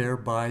put there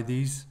by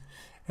these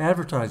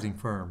advertising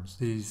firms,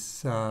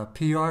 these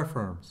PR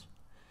firms.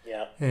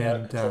 Yeah,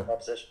 and controlled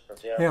opposition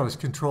firms, it was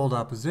controlled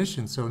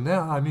opposition. So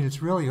now, I mean,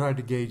 it's really hard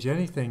to gauge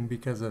anything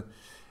because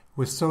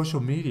with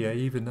social media,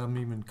 I'm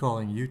even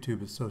calling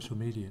YouTube as social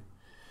media,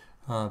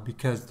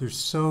 because there's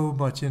so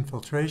much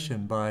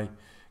infiltration by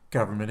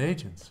government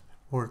agents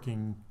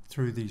working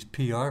through these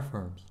PR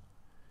firms.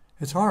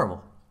 It's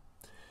horrible.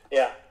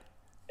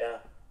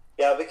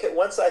 Yeah, because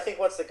once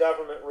the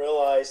government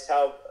realized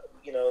how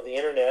the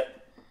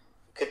internet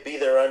could be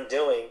their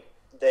undoing,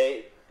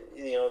 they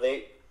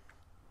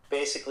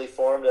basically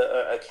formed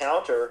a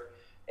counter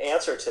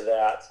answer to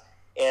that,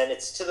 and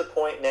it's to the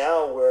point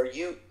now where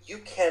you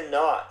could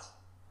not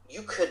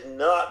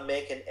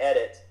make an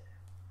edit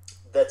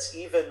that's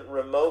even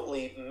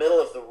remotely middle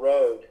of the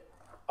road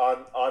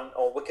on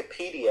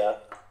Wikipedia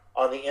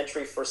on the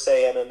entry for,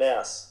 say,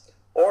 MMS.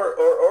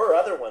 Or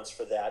other ones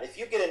for that. If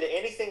you get into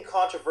anything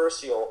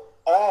controversial,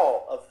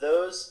 all of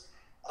those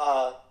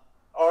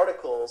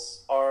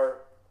articles are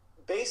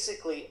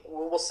basically,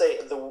 we'll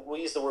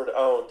use the word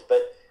owned,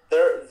 but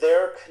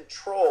they're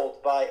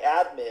controlled by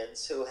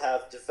admins who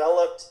have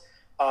developed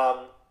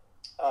the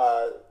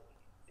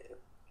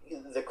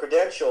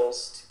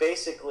credentials to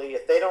basically,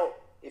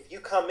 if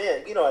you come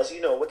in, as you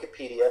know,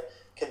 Wikipedia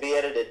can be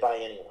edited by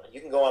anyone. You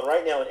can go on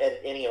right now and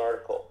edit any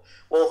article.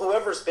 Well,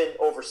 whoever's been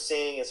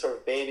overseeing and sort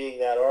of babying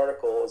that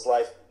article as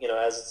life,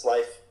 as its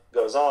life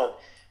goes on,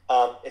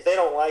 if they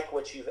don't like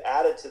what you've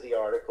added to the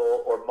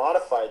article or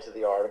modified to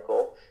the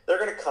article, they're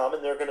going to come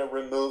and they're going to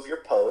remove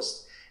your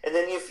post. And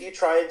then if you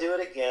try and do it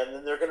again,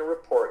 then they're going to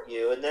report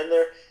you, and then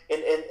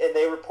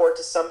they report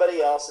to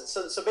somebody else. And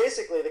so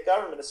basically, the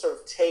government has sort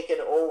of taken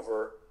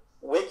over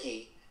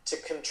Wiki to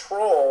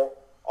control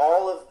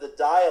all of the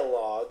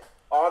dialogue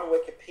on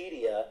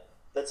Wikipedia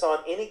that's on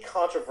any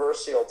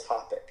controversial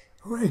topic.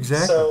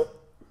 Exactly. So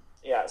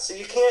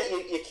you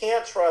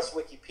can't trust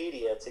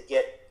Wikipedia to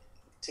get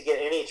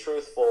any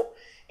truthful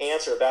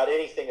answer about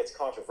anything that's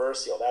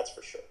controversial. That's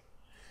for sure.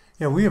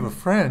 Yeah, we have a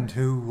friend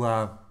who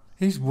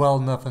he's well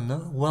enough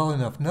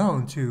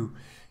known to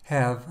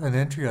have an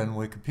entry on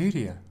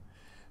Wikipedia,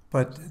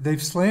 but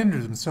they've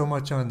slandered him so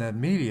much on that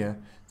media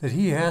that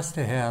he has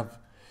to have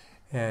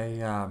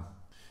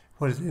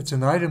it's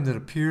an item that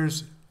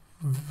appears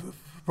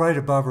right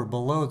above or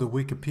below the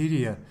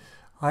Wikipedia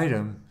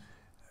item,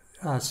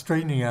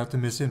 straightening out the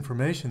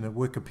misinformation that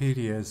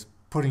Wikipedia is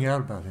putting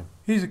out about him.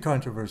 He's a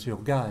controversial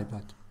guy,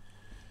 but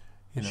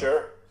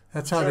sure,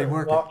 that's how they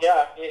work well, it.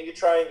 Yeah, you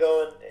try and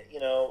go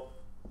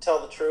and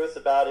tell the truth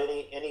about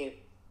any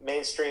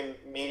mainstream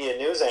media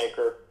news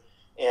anchor,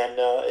 and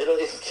it'll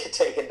get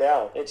taken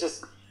down.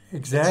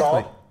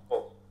 Exactly.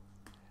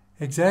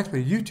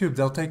 Exactly. YouTube,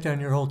 they'll take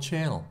down your whole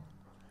channel.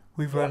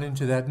 We've run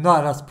into that,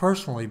 not us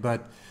personally,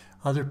 but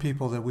other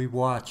people that we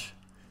watch.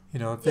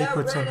 If they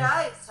put Red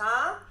Ice,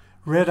 huh?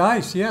 Red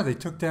Ice, yeah, they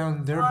took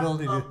down their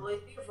ability to.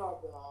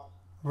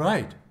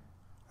 Right.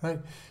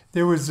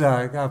 There was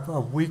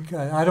a week.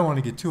 I don't want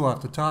to get too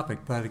off the topic,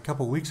 but a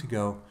couple of weeks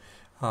ago,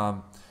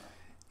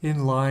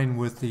 in line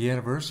with the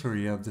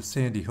anniversary of the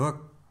Sandy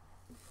Hook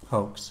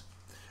hoax,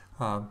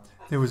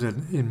 there was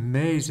an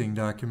amazing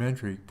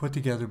documentary put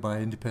together by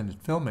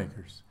independent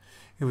filmmakers.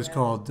 It was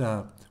called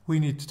 "We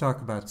Need to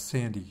Talk About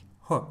Sandy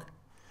Hook,"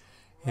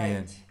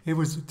 and it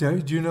was.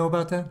 Do you know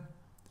about that?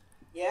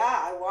 Yeah,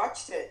 I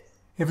watched it.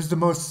 It was the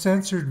most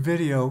censored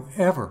video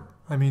ever.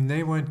 I mean,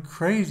 they went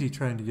crazy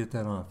trying to get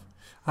that off.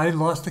 I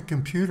lost a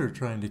computer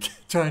trying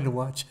to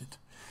watch it.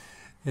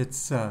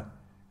 It's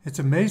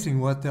amazing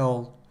what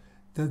the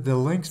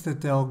links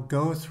that they'll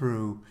go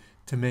through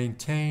to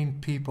maintain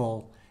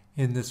people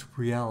in this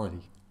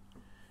reality.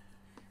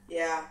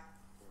 Yeah.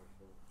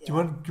 Do you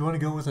want to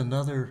go with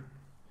another?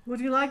 Would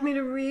you like me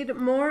to read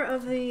more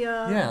of the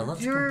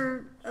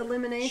juror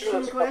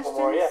elimination questions?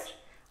 More, yeah.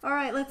 All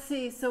right, let's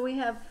see. So we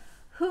have,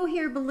 who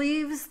here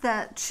believes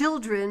that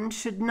children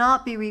should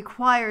not be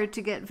required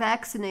to get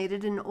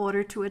vaccinated in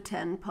order to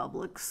attend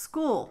public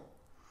school?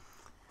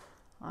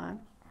 All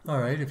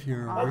right, if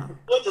you're...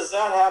 What does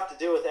that have to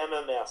do with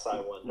MMS, I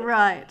wonder?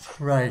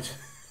 Right.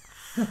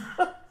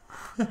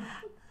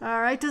 All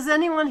right, does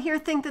anyone here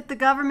think that the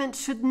government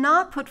should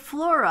not put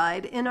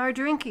fluoride in our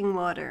drinking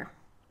water?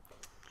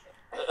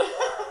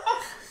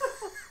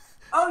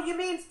 Oh, you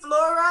mean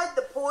fluoride,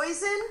 the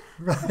poison?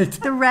 Right.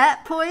 The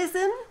rat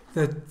poison?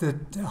 The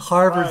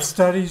Harvard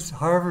studies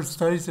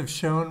have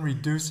shown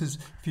reduces,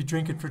 if you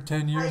drink it for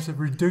 10 years, it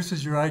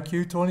reduces your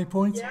IQ 20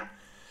 points. Yeah.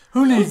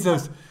 Who needs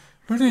those?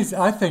 Who needs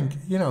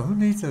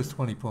those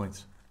 20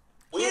 points?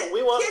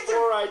 We want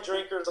fluoride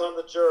drinkers on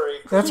the jury.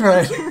 That's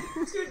right.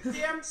 Too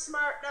damn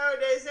smart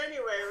nowadays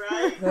anyway,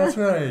 right? That's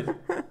right.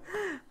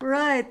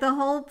 Right.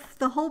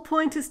 The whole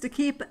point is to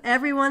keep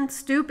everyone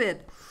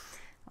stupid.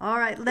 All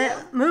right,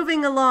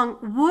 moving along.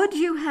 Would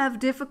you have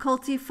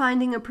difficulty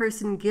finding a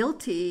person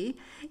guilty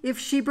if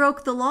she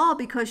broke the law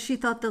because she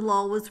thought the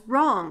law was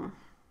wrong?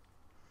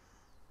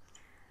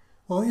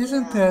 Well,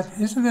 isn't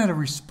that a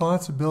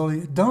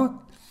responsibility?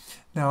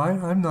 Now,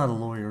 I'm not a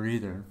lawyer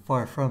either,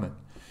 far from it.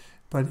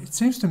 But it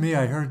seems to me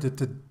I heard that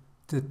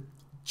the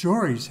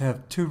juries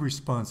have two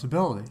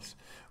responsibilities.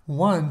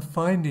 One,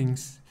 finding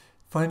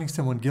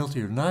someone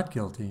guilty or not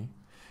guilty,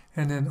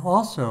 and then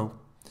also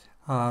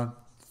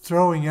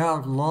throwing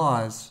out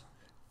laws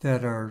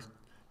that are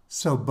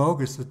so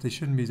bogus that they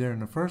shouldn't be there in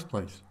the first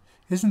place.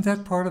 Isn't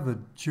that part of a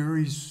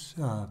jury's...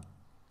 Well,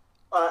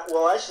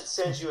 I should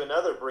send you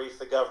another brief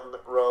the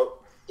government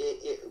wrote.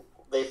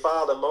 They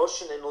filed a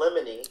motion in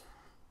limine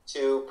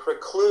to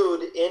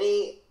preclude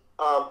any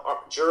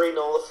jury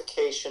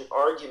nullification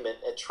argument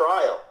at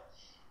trial.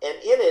 And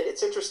in it,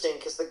 it's interesting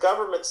because the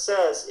government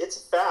says it's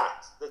a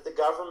fact that the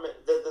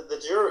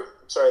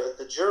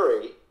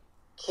jury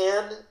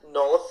can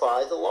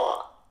nullify the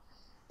law.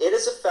 It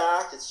is a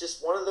fact. It's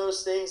just one of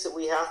those things that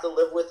we have to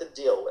live with and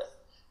deal with.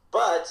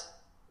 But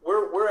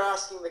we're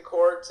asking the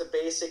court to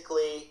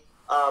basically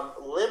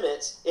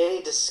limit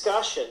any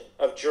discussion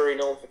of jury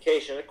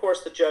nullification. And of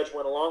course, the judge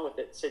went along with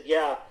it and said,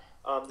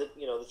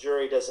 the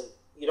jury doesn't.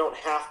 You don't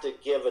have to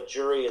give a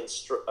jury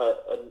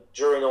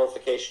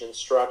nullification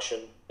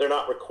instruction. They're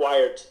not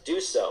required to do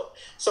so.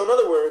 So in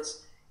other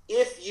words,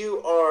 if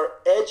you are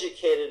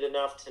educated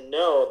enough to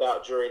know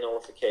about jury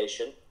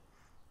nullification,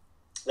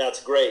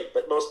 that's great,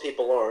 but most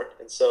people aren't,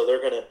 and so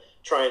they're going to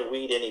try and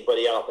weed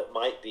anybody out that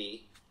might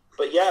be.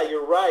 But yeah,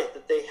 you're right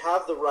that they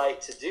have the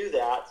right to do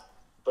that,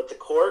 but the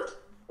court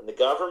and the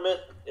government,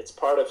 it's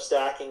part of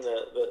stacking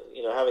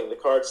having the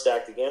cards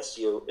stacked against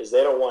you, is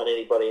they don't want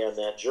anybody on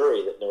that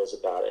jury that knows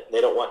about it. And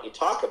they don't want you to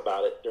talk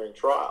about it during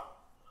trial.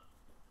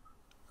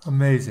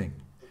 Amazing.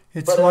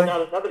 But on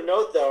another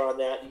note, though, on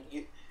that,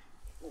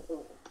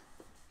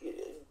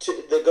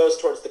 that goes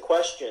towards the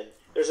question,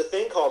 there's a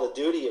thing called a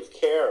duty of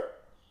care.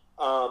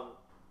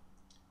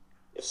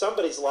 If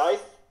somebody's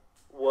life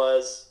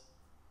was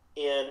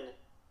in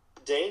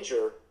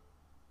danger,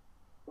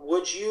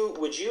 would you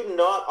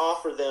not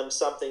offer them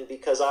something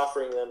because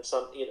offering them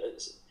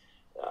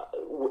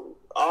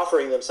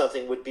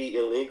something would be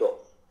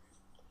illegal?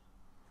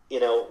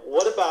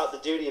 What about the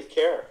duty of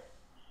care?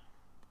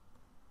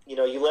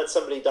 You let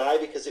somebody die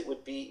because it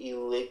would be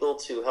illegal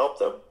to help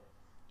them.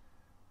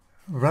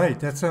 Right.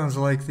 That sounds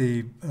like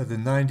the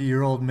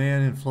 90-year-old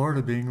man in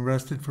Florida being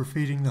arrested for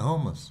feeding the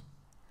homeless.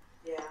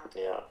 Yeah.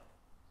 Yeah.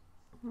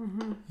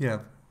 Mm-hmm. Yeah.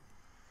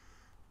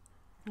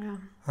 Yeah.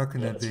 How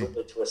can that it's be?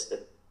 really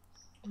twisted.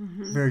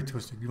 Mm-hmm. Very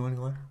twisted. You want to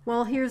go on?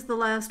 Well, here's the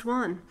last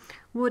one.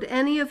 Would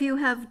any of you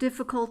have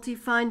difficulty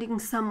finding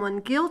someone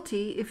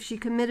guilty if she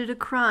committed a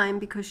crime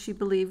because she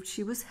believed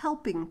she was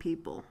helping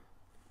people?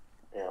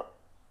 Yeah.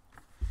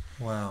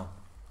 Wow.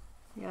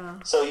 Yeah.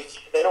 So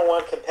they don't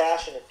want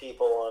compassionate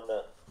people on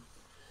the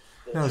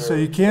No, jury. so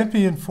you can't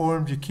be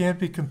informed, you can't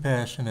be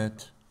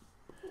compassionate.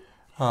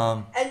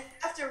 And you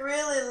have to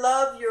really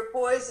love your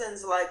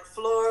poisons like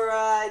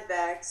fluoride,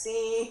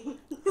 vaccines,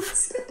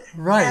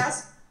 Right.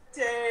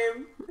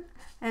 aspartame.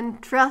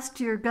 And trust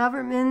your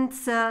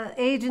government's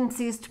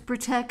agencies to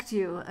protect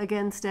you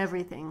against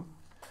everything.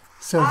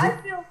 So, I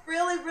feel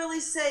really, really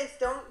safe,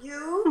 don't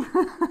you?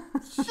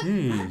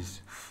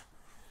 jeez.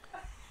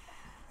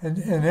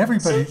 And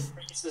everybody,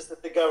 Says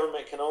that the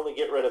government can only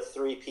get rid of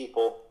 3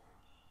 people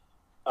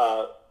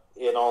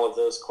in all of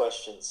those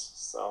questions.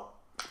 So.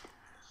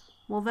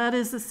 Well, that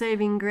is a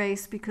saving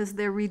grace because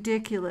they're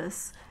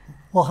ridiculous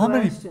well, how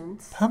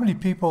questions. many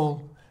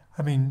people,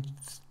 I mean,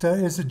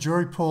 is a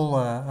jury pool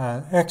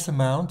X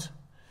amount,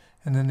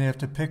 and then they have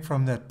to pick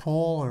from that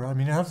pool, or, I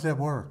mean, how does that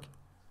work?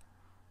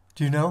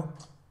 Do you know?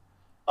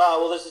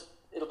 Well,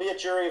 it'll be a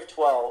jury of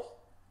 12,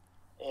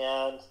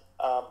 and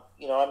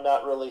I'm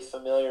not really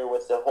familiar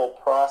with the whole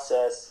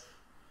process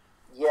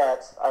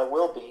yet. I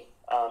will be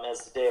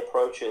as the day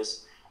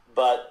approaches,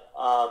 but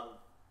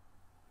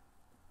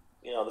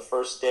the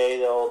first day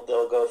they'll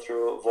go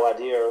through voir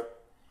dire,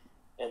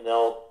 and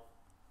they'll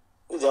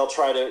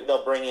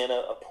bring in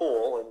a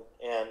pool,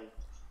 and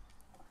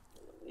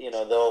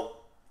they'll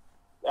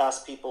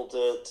ask people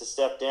to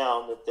step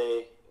down that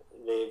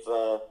they've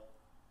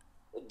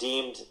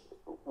deemed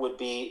would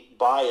be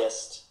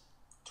biased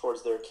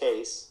towards their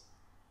case.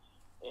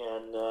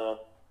 And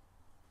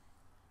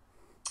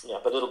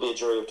but it'll be a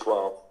jury of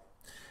 12.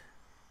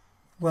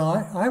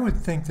 Well, I would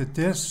think that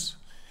this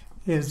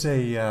is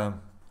I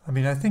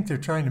think they're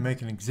trying to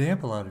make an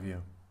example out of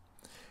you.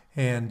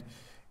 And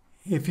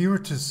if you were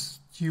to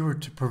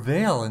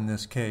prevail in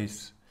this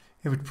case,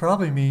 it would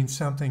probably mean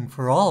something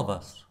for all of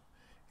us.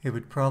 It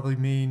would probably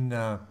mean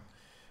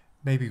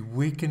maybe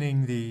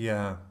weakening the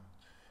arm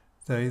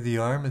of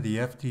the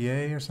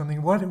FDA or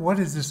something. What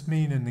does this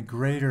mean in the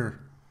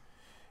greater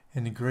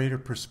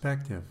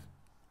perspective?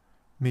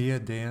 Mia,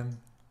 Dan?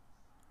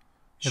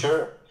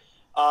 Sure.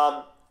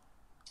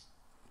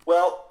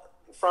 Well,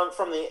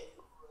 from the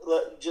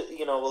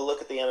we'll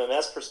look at the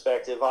MMS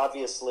perspective.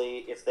 Obviously,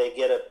 if they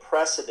get a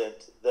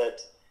precedent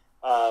that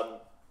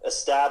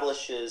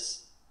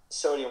establishes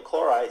sodium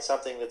chloride,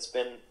 something that's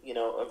been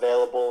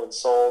available and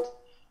sold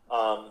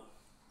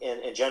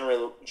and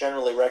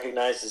generally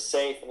recognized as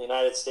safe in the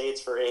United States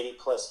for 80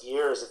 plus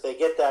years, if they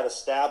get that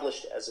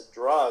established as a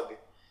drug,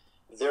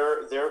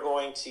 they're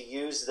going to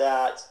use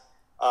that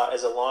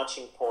as a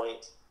launching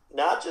point,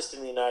 not just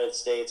in the United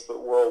States,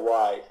 but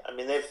worldwide. I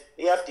mean, the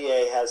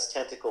FDA has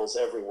tentacles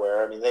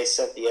everywhere. I mean, they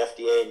sent the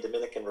FDA in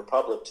Dominican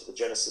Republic to the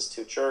Genesis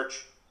 2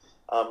 Church.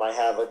 I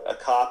have a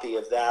copy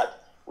of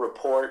that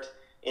report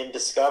in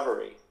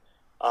Discovery.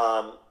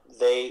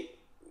 They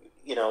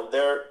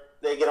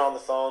get on the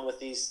phone with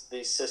these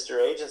sister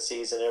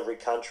agencies in every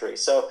country.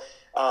 So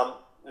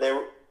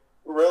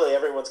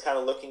everyone's kind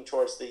of looking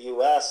towards the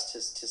U.S.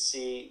 to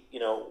see,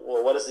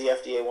 what does the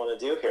FDA want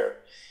to do here?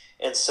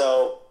 And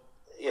so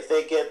if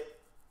they get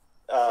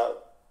a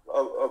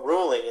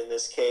ruling in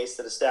this case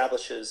that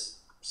establishes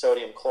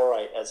sodium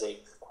chloride as a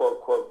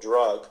quote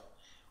drug,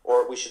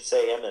 or we should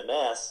say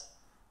MMS,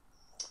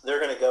 they're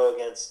going to go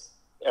against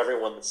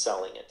everyone that's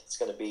selling it. It's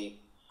going to be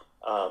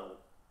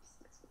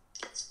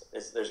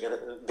there's going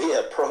to be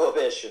a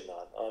prohibition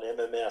on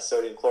MMS,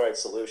 sodium chloride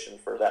solution,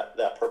 for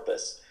that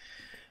purpose.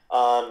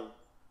 On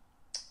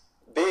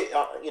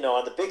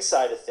the big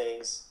side of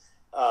things,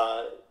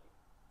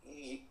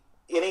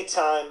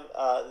 anytime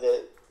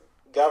the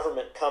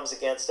government comes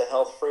against a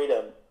health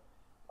freedom,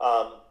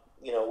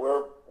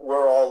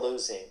 we're all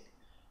losing.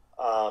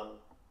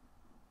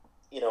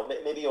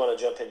 Maybe you want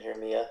to jump in here,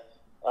 Mia.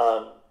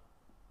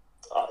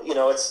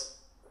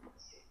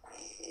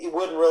 it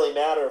wouldn't really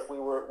matter if we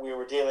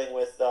were dealing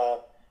with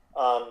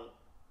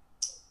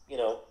you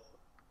know,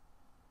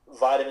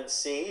 vitamin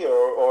C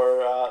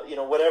or you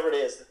know, whatever it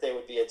is that they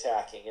would be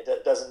attacking.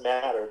 It doesn't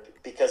matter,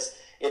 because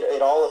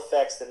it all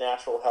affects the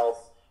natural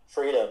health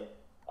freedom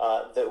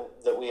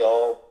that we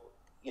all,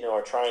 you know,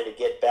 are trying to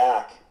get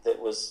back, that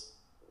was,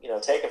 you know,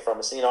 taken from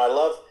us. You know, I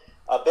love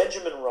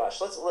Benjamin Rush.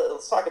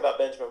 Let's talk about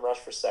Benjamin Rush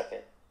for a second.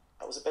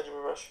 Was it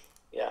Benjamin Rush?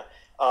 Yeah.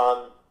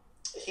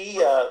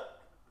 He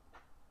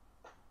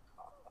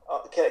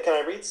can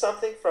I read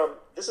something from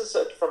this? Is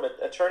from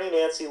attorney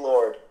Nancy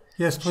Lord.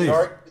 Yes, please.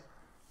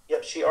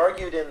 She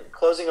argued in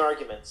closing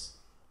arguments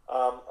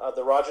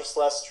the Roger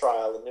Sless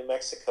trial in New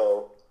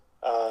Mexico.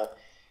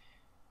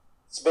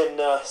 It's been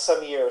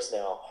some years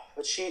now,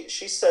 but she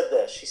said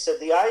this. She said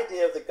the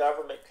idea of the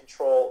government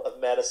control of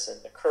medicine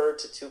occurred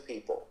to two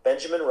people: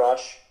 Benjamin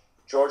Rush,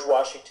 George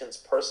Washington's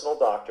personal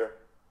doctor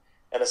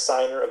and a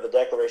signer of the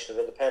Declaration of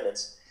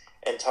Independence,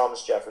 and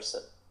Thomas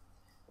Jefferson.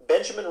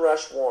 Benjamin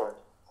Rush warned,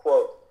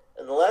 quote,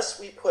 "Unless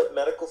we put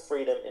medical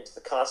freedom into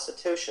the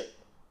Constitution,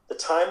 the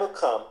time will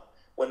come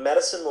when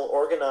medicine will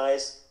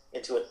organize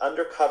into an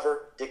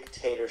undercover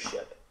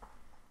dictatorship.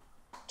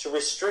 To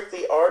restrict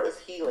the art of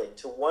healing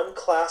to one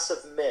class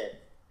of men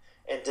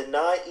and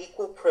deny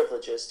equal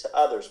privileges to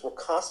others will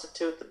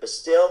constitute the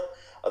Bastille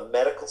of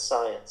medical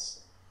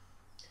science.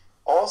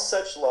 All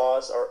such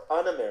laws are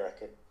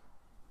un-American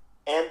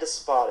and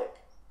despotic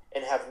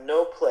and have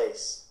no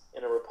place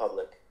in a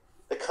republic.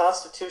 The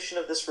Constitution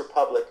of this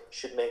republic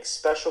should make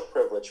special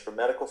privilege for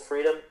medical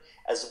freedom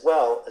as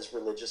well as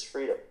religious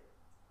freedom."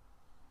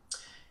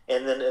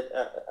 And then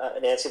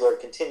Nancy Lord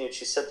continued.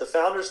 She said, "The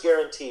founders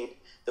guaranteed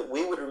that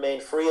we would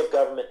remain free of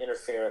government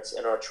interference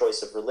in our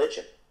choice of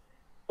religion.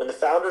 When the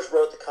founders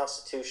wrote the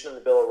Constitution and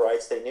the Bill of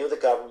Rights, they knew the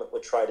government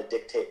would try to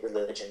dictate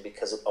religion,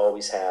 because it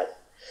always had.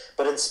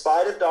 But in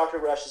spite of Dr.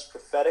 Rush's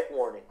prophetic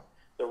warning,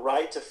 the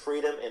right to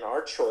freedom in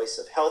our choice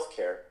of health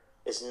care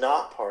is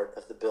not part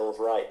of the Bill of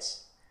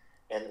Rights."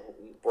 And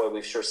boy,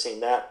 we've sure seen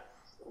that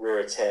rear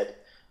its head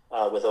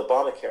with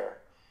Obamacare.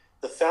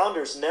 "The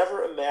founders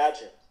never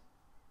imagined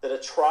that a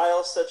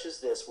trial such as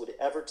this would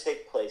ever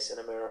take place in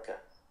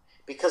America,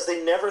 because they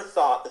never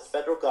thought the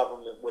federal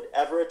government would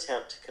ever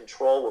attempt to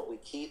control what we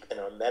keep in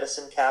our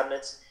medicine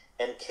cabinets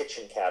and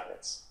kitchen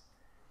cabinets."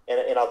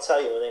 And I'll tell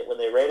you, when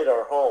they raided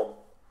our home,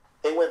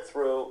 they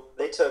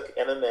took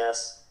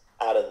MMS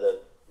out of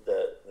the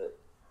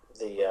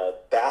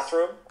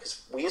bathroom,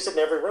 because we use it in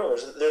every room.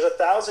 There's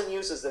 1,000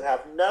 uses that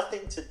have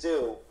nothing to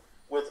do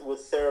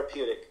with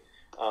therapeutic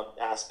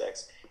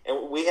aspects,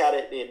 and we had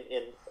it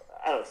in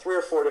I don't know, 3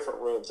 or 4 different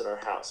rooms in our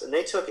house, and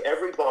they took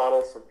every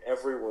bottle from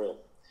every room.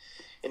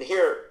 And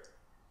here,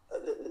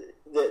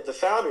 the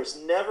founders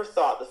never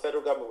thought the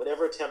federal government would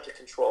ever attempt to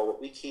control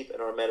what we keep in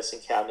our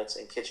medicine cabinets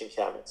and kitchen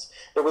cabinets.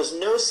 There was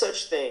no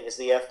such thing as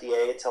the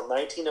FDA until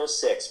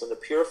 1906, when the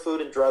Pure Food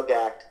and Drug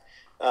Act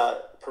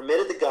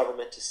permitted the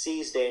government to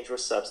seize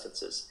dangerous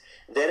substances.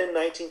 Then in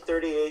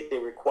 1938, they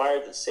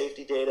required that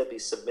safety data be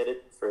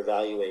submitted for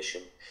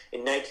evaluation.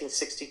 In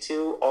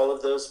 1962, all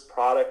of those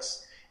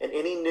products and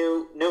any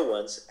new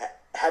ones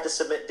had to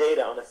submit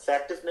data on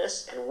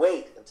effectiveness and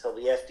wait until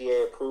the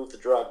FDA approved the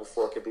drug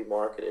before it could be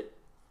marketed.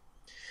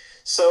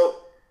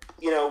 So,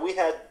 you know, we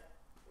had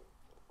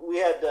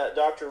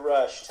Dr.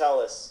 Rush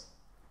tell us,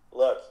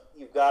 look,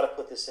 you've got to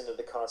put this into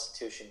the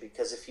Constitution,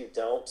 because if you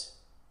don't,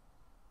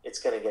 it's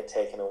going to get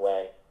taken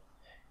away.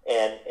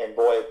 And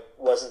boy,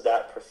 wasn't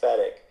that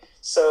prophetic.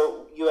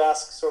 So you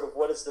ask sort of,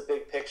 what is the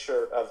big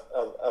picture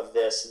of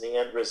this and the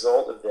end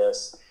result of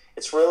this?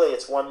 It's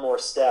one more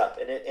step.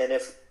 And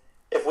if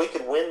we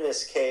could win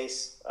this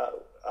case,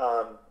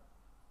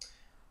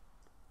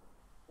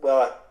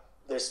 well,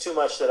 there's too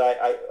much that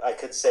I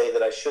could say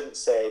that I shouldn't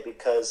say,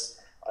 because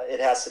it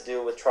has to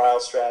do with trial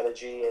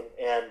strategy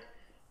and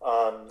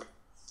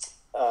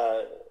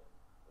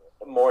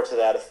more to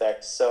that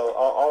effect. So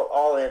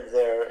I'll end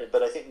there,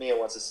 but I think Mia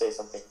wants to say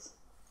something.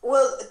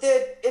 Well,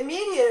 the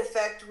immediate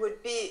effect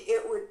would be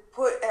it would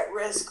put at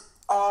risk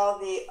all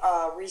the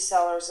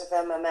resellers of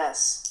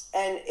MMS.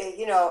 And,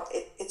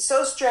 it's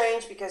so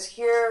strange, because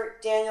here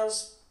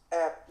Daniel's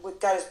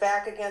got his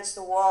back against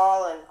the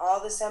wall and all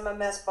this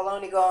MMS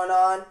baloney going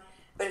on.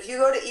 But if you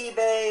go to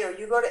eBay or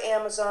you go to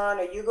Amazon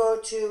or you go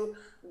to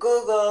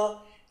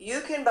Google,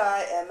 you can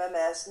buy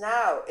MMS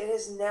now. It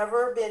has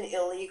never been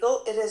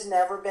illegal. It has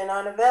never been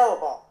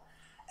unavailable.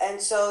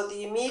 And so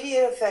the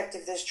immediate effect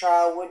of this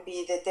trial would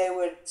be that they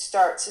would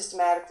start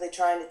systematically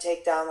trying to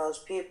take down those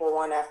people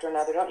one after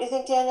another. Don't you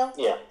think, Daniel?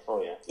 Yeah.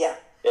 Oh, yeah. Yeah.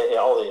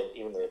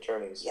 Even the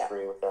attorneys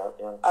agree with that.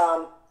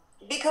 Yeah.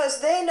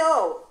 Because they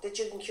know that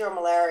you can cure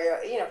malaria.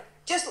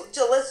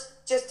 Let's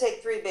just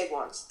take 3 big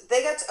ones.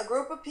 They got a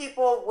group of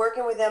people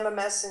working with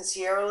MMS in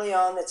Sierra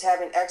Leone that's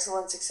having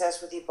excellent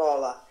success with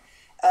Ebola.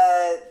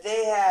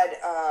 They had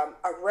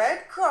a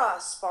Red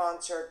Cross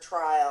sponsored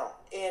trial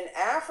in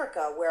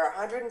Africa where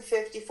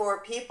 154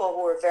 people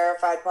who were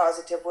verified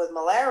positive with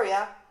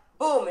malaria,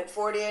 boom, in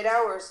 48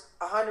 hours,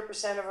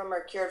 100% of them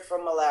are cured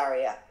from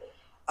malaria.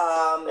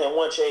 And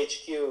once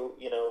HQ,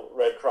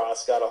 Red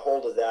Cross got a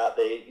hold of that,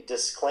 they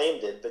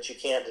disclaimed it, but you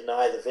can't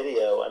deny the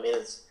video. I mean,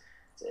 it's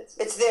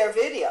their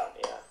video.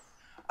 Yeah.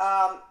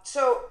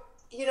 So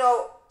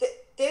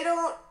they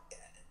don't.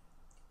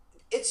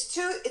 It's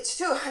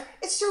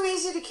too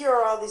easy to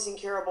cure all these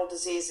incurable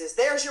diseases.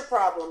 There's your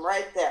problem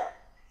right there.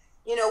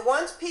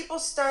 Once people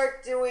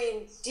start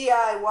doing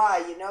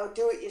DIY,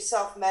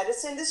 do-it-yourself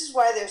medicine, this is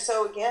why they're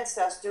so against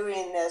us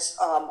doing this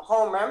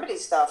home remedy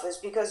stuff, is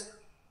because,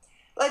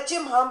 like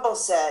Jim Humble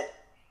said,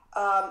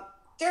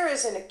 there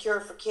isn't a cure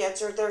for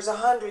cancer. There's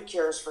 100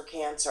 cures for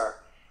cancer.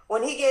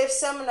 When he gave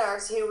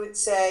seminars, he would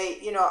say,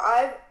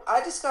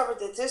 I discovered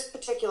that this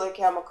particular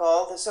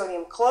chemical, the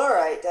sodium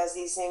chloride, does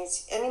these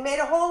things. And he made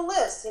a whole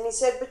list. And he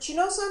said, but you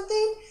know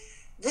something?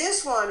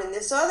 This one and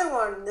this other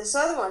one and this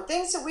other one,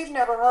 things that we've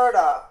never heard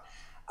of.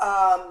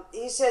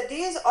 He said,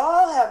 these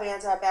all have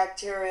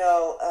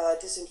antibacterial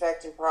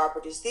disinfectant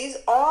properties. These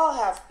all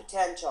have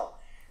potential.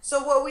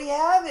 So what we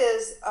have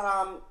is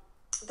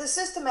the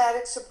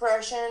systematic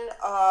suppression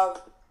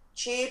of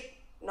cheap,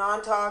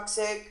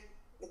 non-toxic,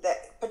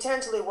 that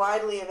potentially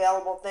widely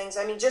available things.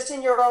 I mean, just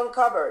in your own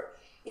cupboard,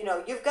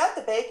 you've got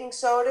the baking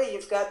soda,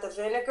 you've got the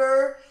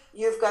vinegar,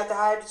 you've got the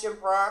hydrogen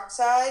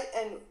peroxide,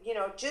 and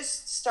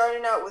just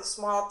starting out with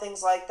small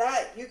things like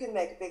that, you can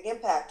make a big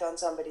impact on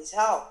somebody's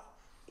health.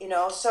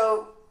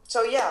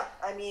 So yeah,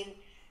 I mean,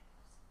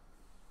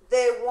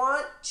 they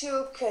want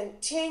to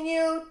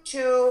continue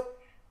to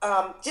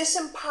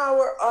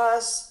disempower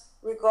us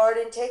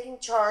regarding taking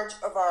charge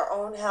of our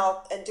own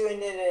health and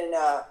doing it in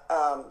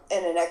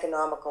an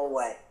economical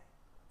way.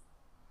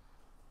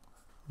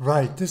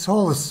 Right. This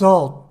whole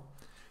assault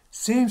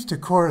seems to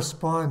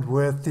correspond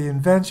with the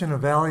invention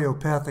of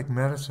allopathic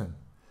medicine.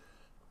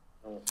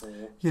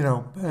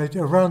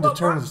 Around the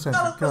turn of the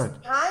century. Rockefeller was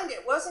behind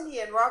it, wasn't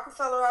he? And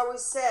Rockefeller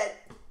always said,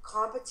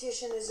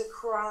 competition is a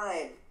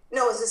crime.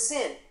 No, it's a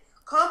sin.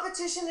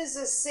 Competition is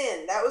a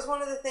sin. That was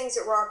one of the things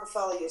that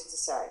Rockefeller used to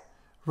say.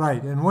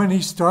 Right, and when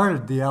he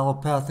started the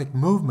allopathic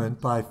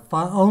movement by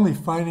only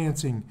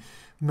financing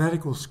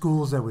medical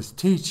schools that would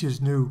teach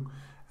his new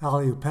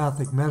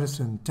allopathic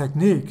medicine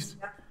techniques,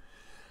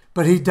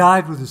 but he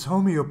died with his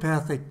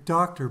homeopathic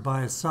doctor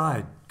by his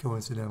side,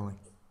 coincidentally.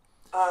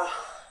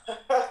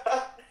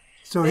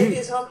 So maybe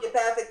his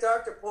homeopathic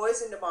doctor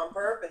poisoned him on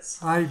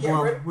purpose.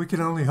 We can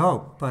only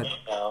hope, but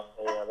yeah,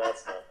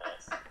 that's not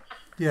nice.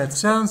 Yeah, it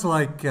sounds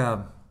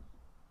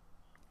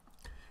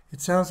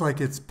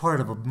like it's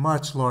part of a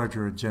much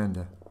larger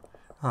agenda,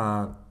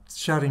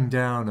 shutting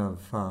down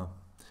of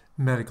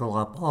medical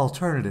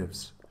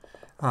alternatives.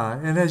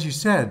 And as you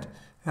said,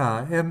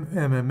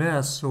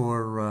 MMS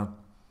or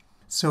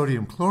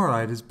sodium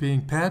chloride is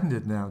being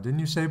patented now. Didn't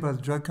you say by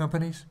the drug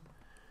companies?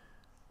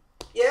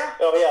 Yeah.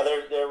 Oh yeah,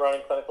 they're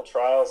running clinical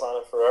trials on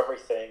it for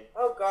everything.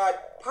 Oh God,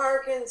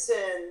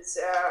 Parkinson's,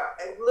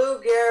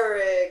 Lou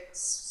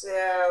Gehrig's,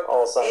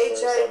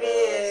 Alzheimer's,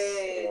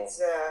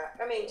 HIV/AIDS.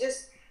 I mean,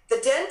 just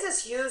the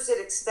dentists use it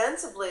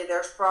extensively.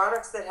 There's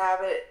products that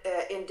have it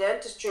in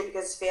dentistry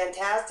because it's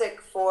fantastic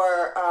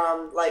for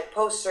like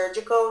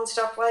post-surgical and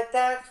stuff like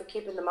that, for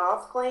keeping the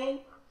mouth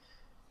clean.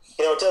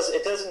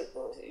 It doesn't.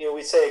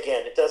 We say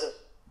again, it doesn't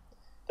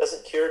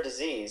cure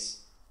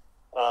disease.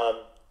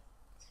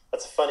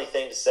 That's a funny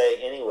thing to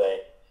say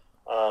anyway.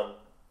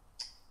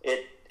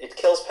 It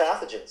kills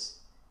pathogens.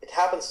 It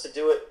happens to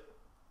do it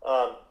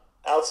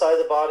outside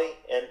the body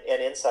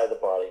and inside the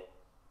body.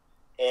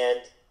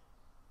 And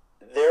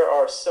there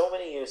are so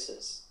many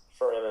uses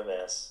for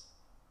MMS.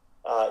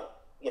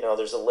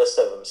 There's a list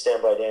of them,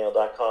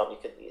 standbydaniel.com.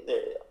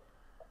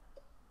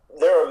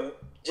 There are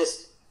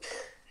just,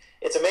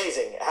 it's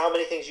amazing how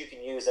many things you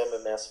can use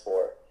MMS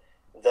for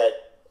that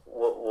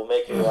will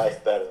make your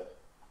life better.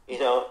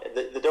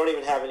 That don't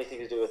even have anything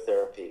to do with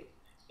therapy,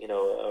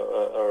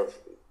 or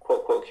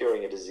quote, quote,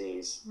 curing a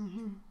disease.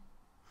 Mm-hmm.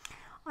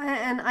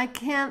 And I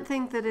can't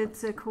think that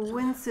it's a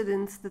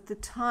coincidence that the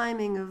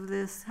timing of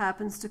this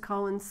happens to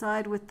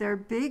coincide with their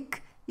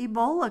big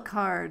Ebola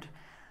card.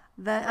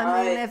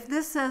 I mean, if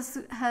this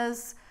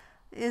has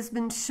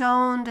been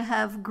shown to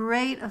have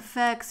great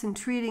effects in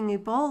treating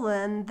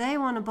Ebola, and they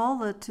want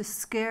Ebola to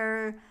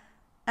scare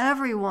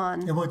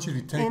everyone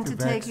into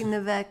taking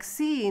the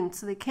vaccine,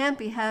 so they can't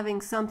be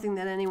having something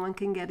that anyone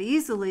can get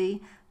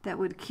easily that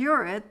would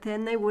cure it,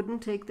 then they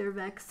wouldn't take their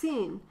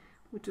vaccine,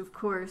 which of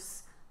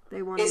course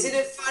they want. Isn't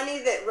it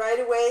funny that right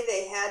away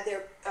they had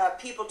their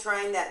people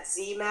trying that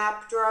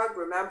ZMapp drug?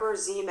 Remember,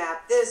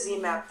 ZMapp this,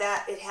 ZMapp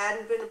that. It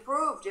hadn't been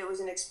approved. It was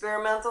an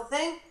experimental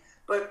thing,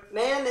 but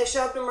man, they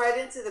shoved them right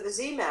into the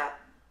ZMapp.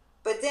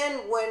 But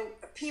then when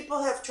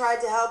people have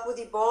tried to help with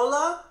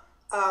Ebola,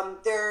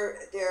 they're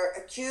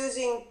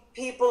accusing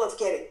people of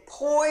getting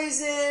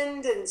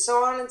poisoned and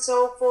so on and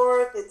so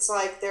forth. It's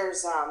like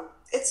there's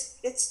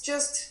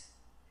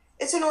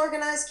it's an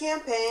organized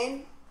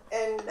campaign,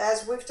 and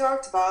as we've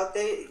talked about,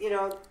 they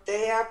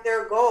have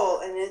their goal,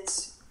 and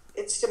it's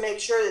to make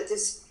sure that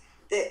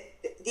the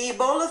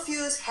Ebola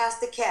fuse has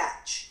to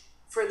catch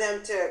for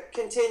them to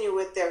continue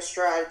with their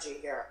strategy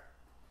here.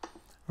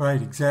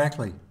 Right,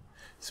 exactly.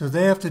 So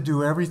they have to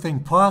do everything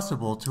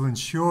possible to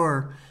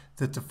ensure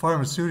that the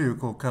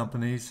pharmaceutical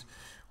companies,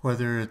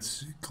 whether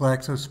it's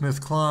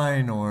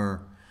GlaxoSmithKline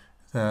or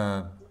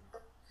the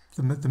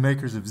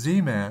makers of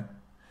ZMatt,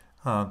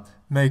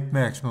 make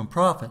maximum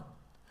profit.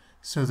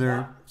 So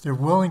they're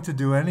willing to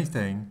do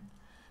anything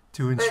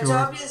to ensure. But it's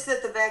obvious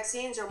that the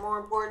vaccines are more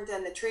important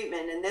than the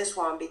treatment in this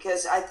one,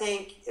 because I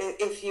think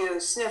if you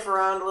sniff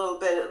around a little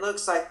bit, it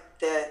looks like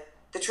the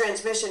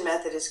transmission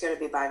method is going to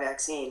be by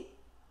vaccine.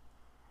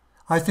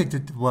 I think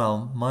that,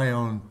 well, my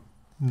own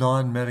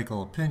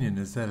non-medical opinion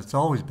is that it's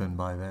always been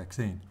by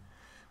vaccine.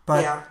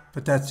 But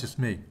that's just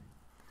me.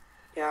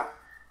 Yeah.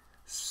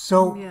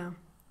 So, Yeah.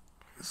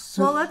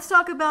 so Well, let's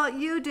talk about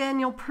you,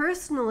 Daniel,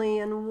 personally,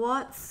 and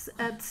what's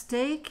at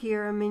stake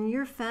here. I mean,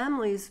 your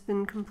family's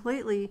been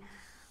completely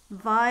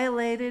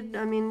violated.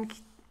 I mean,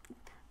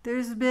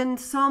 there's been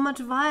so much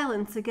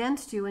violence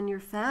against you and your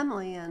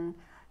family and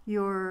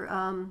your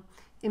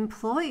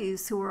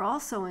employees who are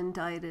also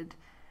indicted.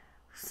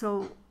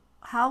 So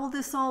how will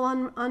this all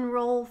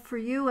unroll for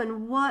you,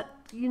 and what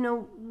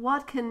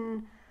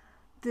can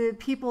the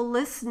people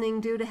listening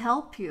do to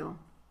help you,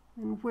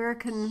 and where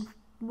can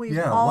we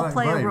all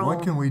play a role?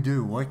 What can we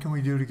do? What can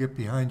we do to get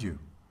behind you?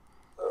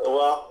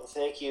 Well,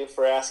 thank you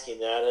for asking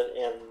that.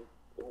 And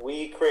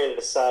we created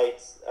a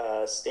site,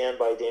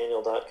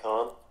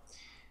 standbydaniel.com.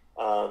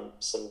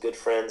 Some good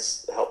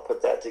friends helped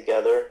put that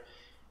together.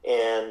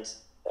 And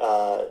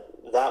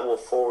that will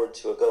forward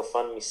to a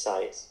GoFundMe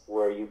site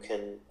where you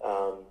can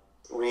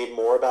read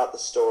more about the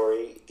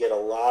story, get a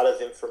lot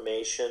of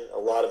information, a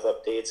lot of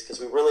updates, because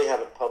we really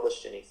haven't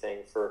published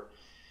anything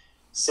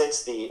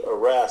since the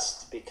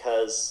arrest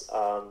because,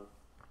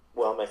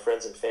 my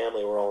friends and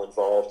family were all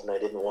involved and I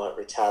didn't want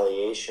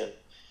retaliation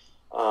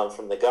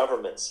from the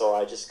government. So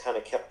I just kind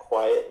of kept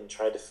quiet and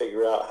tried to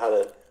figure out how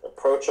to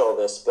approach all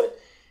this. But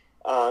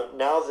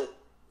now that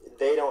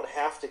they don't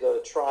have to go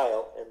to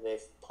trial and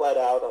they've pled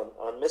out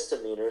on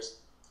misdemeanors,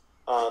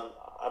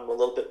 I'm a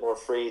little bit more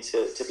free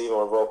to be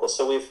more vocal.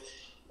 So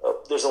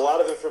there's a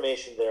lot of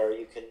information there.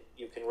 You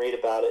can read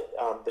about it,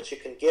 but you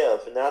can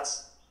give, and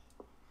that's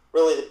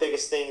really the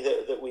biggest thing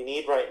that we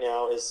need right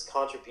now is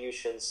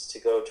contributions to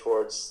go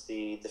towards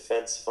the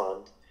defense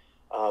fund.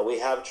 We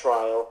have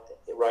trial.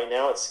 Right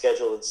now it's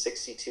scheduled in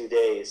 62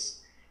 days,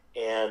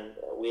 and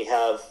we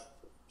have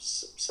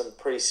some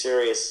pretty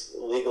serious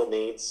legal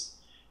needs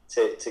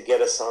to get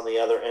us on the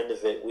other end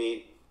of it.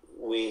 We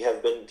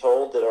have been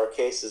told that our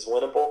case is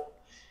winnable,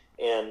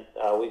 and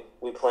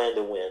we plan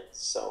to win.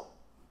 So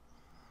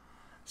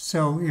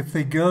if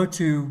they go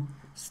to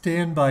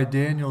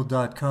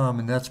standbydaniel.com,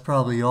 and that's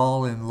probably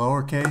all in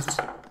lowercase?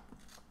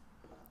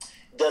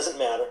 Doesn't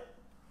matter.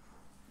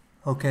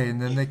 Okay, and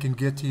then they can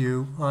get to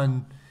you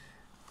on,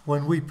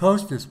 when we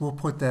post this, we'll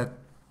put that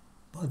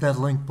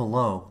link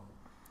below.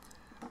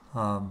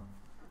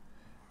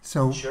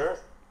 Sure.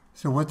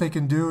 So what they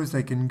can do is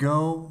they can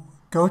go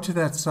to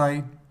that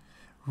site,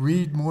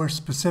 read more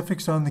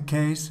specifics on the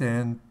case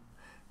and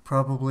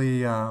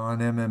probably on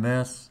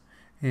MMS,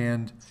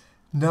 and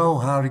know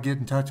how to get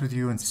in touch with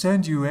you and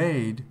send you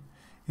aid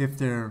if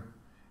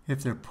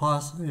it's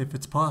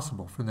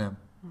possible for them.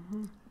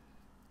 Mm-hmm.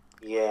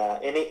 Yeah,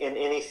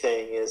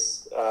 anything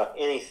is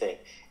anything,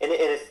 and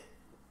if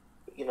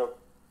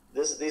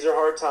these are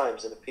hard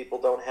times, and if people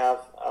don't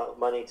have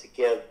money to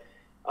give,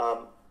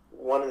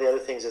 one of the other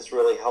things that's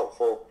really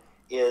helpful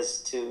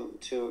is to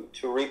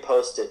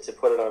repost it, to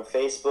put it on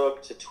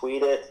Facebook, to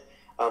tweet it.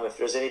 If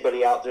there's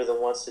anybody out there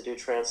that wants to do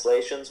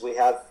translations, we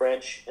have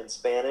French and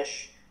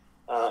Spanish.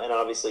 And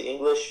obviously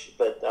English,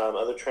 but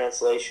other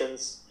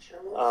translations.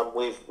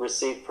 We've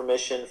received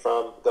permission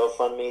from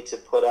GoFundMe to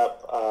put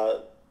up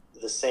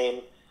the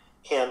same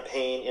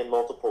campaign in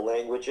multiple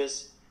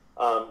languages.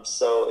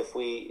 So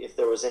if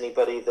there was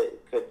anybody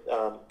that could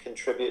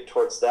contribute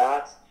towards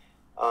that,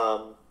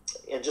 and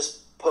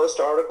just post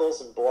articles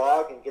and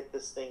blog and get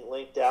this thing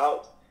linked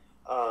out,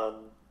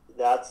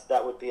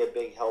 that would be a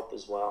big help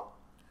as well.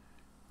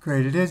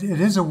 Great. It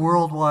is a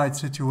worldwide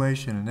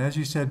situation, and as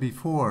you said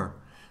before,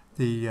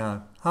 the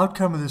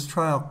outcome of this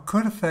trial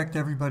could affect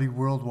everybody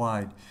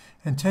worldwide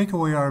and take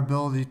away our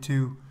ability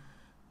to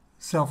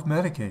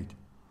self-medicate.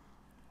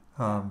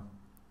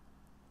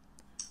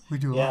 We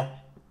do a lot.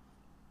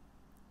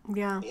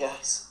 Yeah.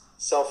 Yes.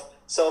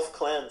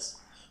 Self-cleanse.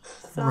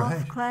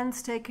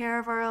 Self-cleanse, take care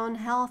of our own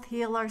health,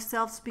 heal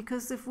ourselves,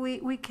 because if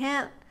we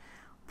can't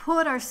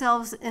put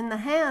ourselves in the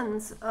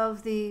hands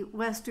of the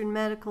Western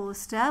medical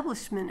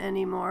establishment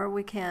anymore,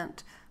 we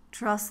can't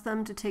trust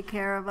them to take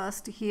care of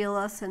us, to heal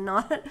us, and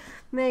not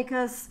make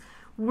us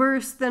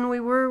worse than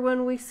we were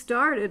when we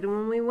started and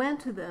when we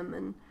went to them.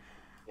 And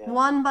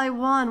one by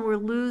one, we're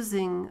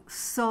losing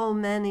so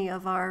many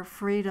of our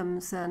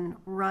freedoms and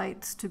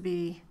rights to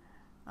be.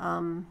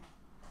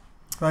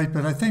 Right,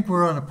 but I think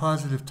we're on a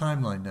positive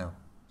timeline now.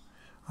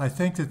 I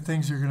think that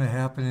things are going to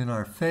happen in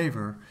our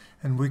favor,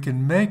 and we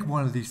can make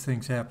one of these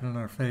things happen in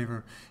our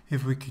favor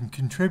if we can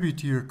contribute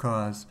to your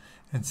cause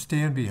and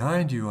stand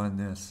behind you on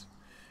this.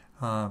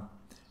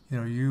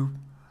 You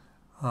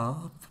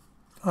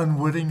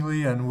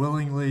unwittingly,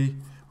 unwillingly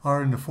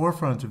are in the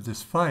forefront of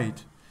this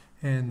fight,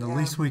 and the Yeah.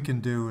 least we can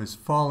do is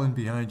fall in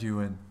behind you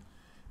and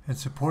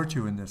support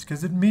you in this,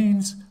 because it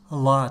means a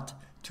lot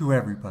to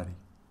everybody.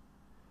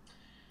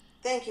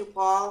 Thank you,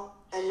 Paul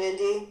and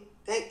Mindy.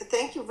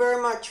 Thank you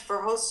very much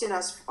for hosting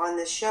us on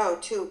this show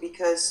too,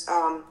 because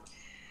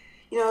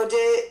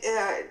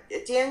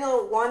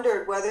Daniel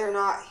wondered whether or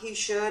not he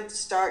should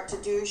start to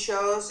do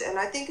shows, and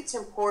I think it's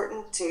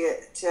important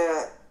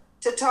to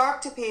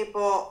talk to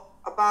people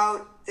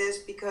about this,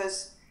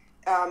 because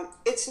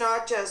it's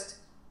not just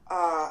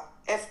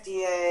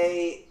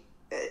FDA,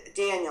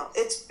 Daniel.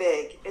 It's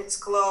big. It's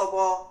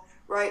global.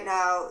 Right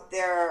now,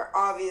 they're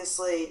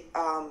obviously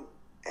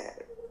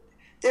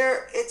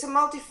it's a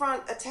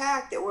multi-front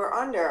attack that we're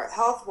under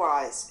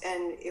health-wise,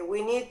 and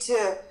we need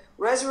to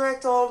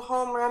resurrect old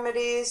home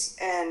remedies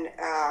and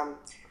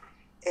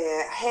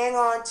hang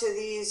on to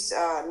these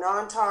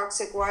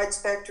non-toxic,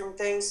 wide-spectrum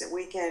things that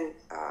we can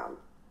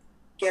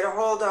get a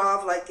hold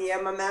of, like the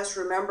MMS.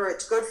 Remember,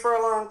 it's good for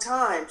a long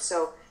time,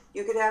 so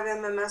you could have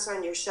MMS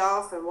on your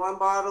shelf, and one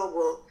bottle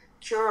will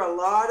cure a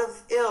lot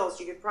of ills.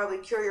 You could probably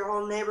cure your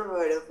whole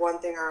neighborhood of one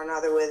thing or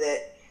another with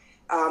it.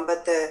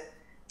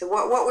 But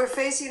what we're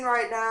facing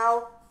right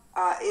now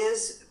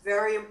is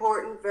very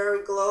important,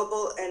 very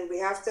global, and we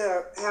have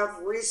to have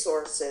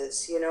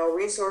resources,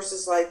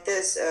 resources like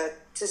this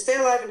to stay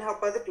alive and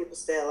help other people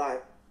stay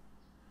alive.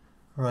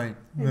 Right.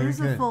 It Very is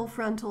good. a full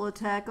frontal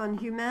attack on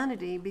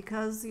humanity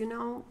because,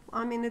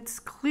 it's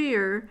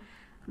clear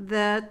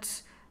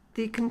that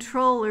the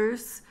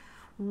controllers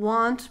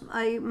want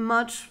a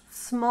much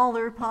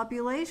smaller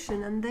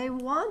population, and they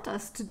want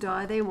us to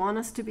die. They want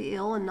us to be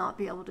ill and not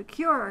be able to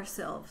cure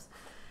ourselves.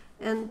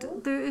 And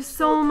there is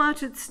so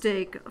much at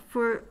stake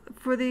for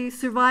the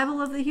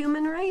survival of the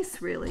human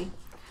race, really.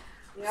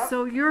 Yep.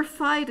 So your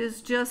fight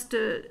is just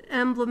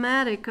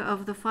emblematic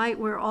of the fight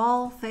we're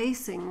all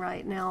facing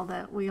right now,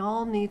 that we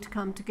all need to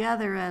come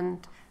together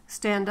and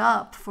stand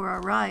up for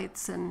our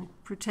rights and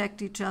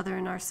protect each other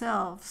and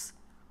ourselves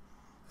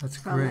That's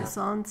from great. this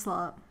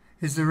onslaught.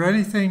 Is there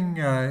anything,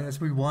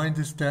 as we wind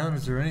this down,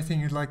 is there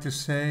anything you'd like to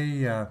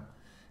say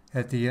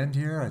at the end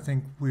here? I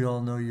think we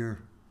all know your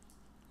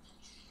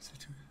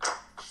situation.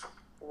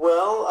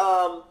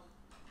 Well,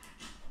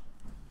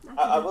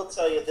 I will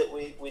tell you that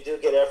we do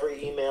get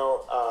every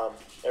email,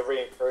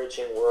 every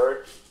encouraging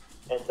word,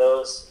 and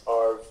those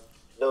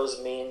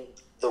mean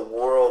the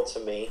world to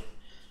me.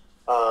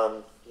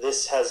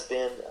 This has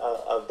been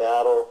a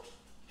battle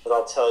that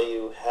I'll tell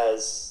you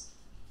has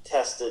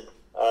tested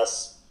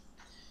us,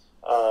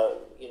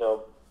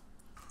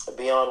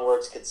 beyond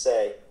words could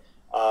say.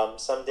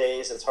 Some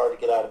days it's hard to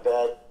get out of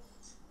bed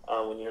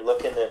when you're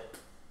looking at,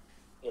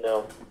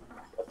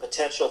 a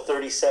potential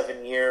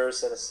 37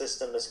 years in a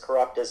system as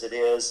corrupt as it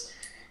is.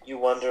 You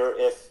wonder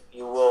if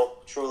you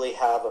will truly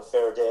have a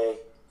fair day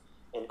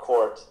in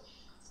court.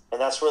 And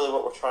that's really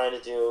what we're trying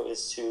to do,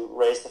 is to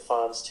raise the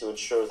funds to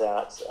ensure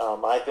that.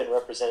 I've been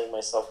representing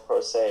myself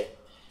pro se,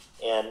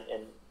 and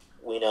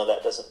we know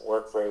that doesn't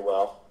work very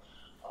well.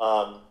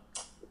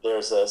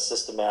 There's a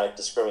systematic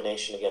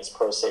discrimination against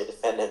pro se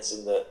defendants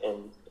in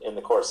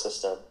the court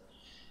system.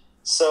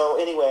 So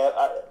anyway,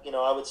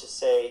 I would just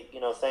say,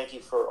 thank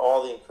you for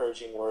all the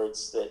encouraging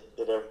words that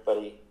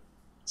everybody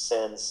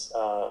sends.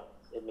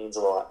 It means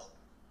a lot.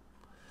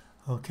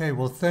 Okay,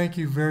 well, thank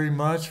you very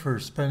much for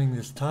spending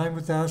this time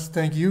with us.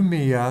 Thank you,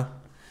 Mia,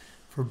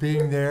 for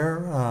being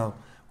there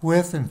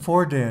with and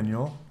for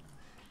Daniel.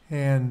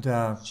 And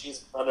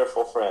She's a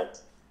wonderful friend.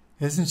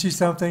 isn't she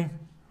something?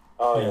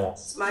 Oh, Yeah.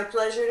 yes. It's my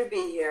pleasure to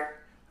be here.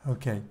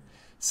 Okay,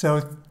 so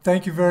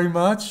thank you very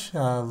much.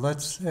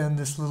 Let's end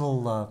this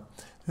little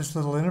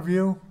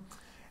interview,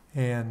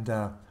 and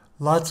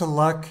lots of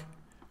luck.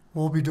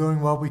 We'll be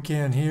doing what we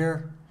can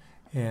here,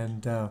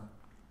 and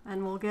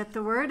we'll get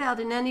the word out.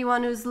 And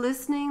anyone who's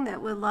listening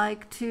that would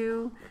like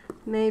to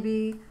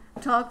maybe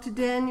talk to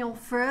Daniel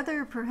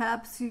further,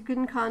 perhaps you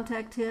can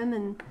contact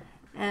him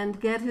and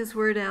get his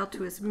word out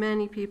to as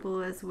many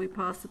people as we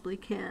possibly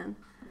can.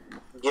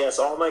 Yes,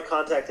 all my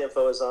contact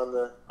info is on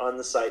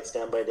the site,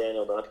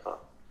 standbydaniel.com.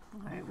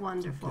 All right,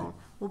 wonderful.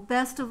 Well,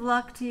 best of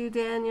luck to you,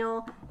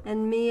 Daniel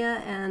and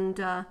Mia,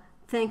 and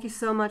thank you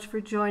so much for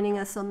joining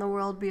us on The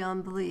World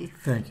Beyond Belief.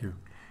 thank you.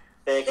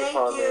 Thank you,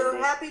 Paul. Thank you.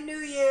 Mandy. Happy New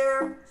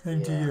Year.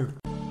 Same to you.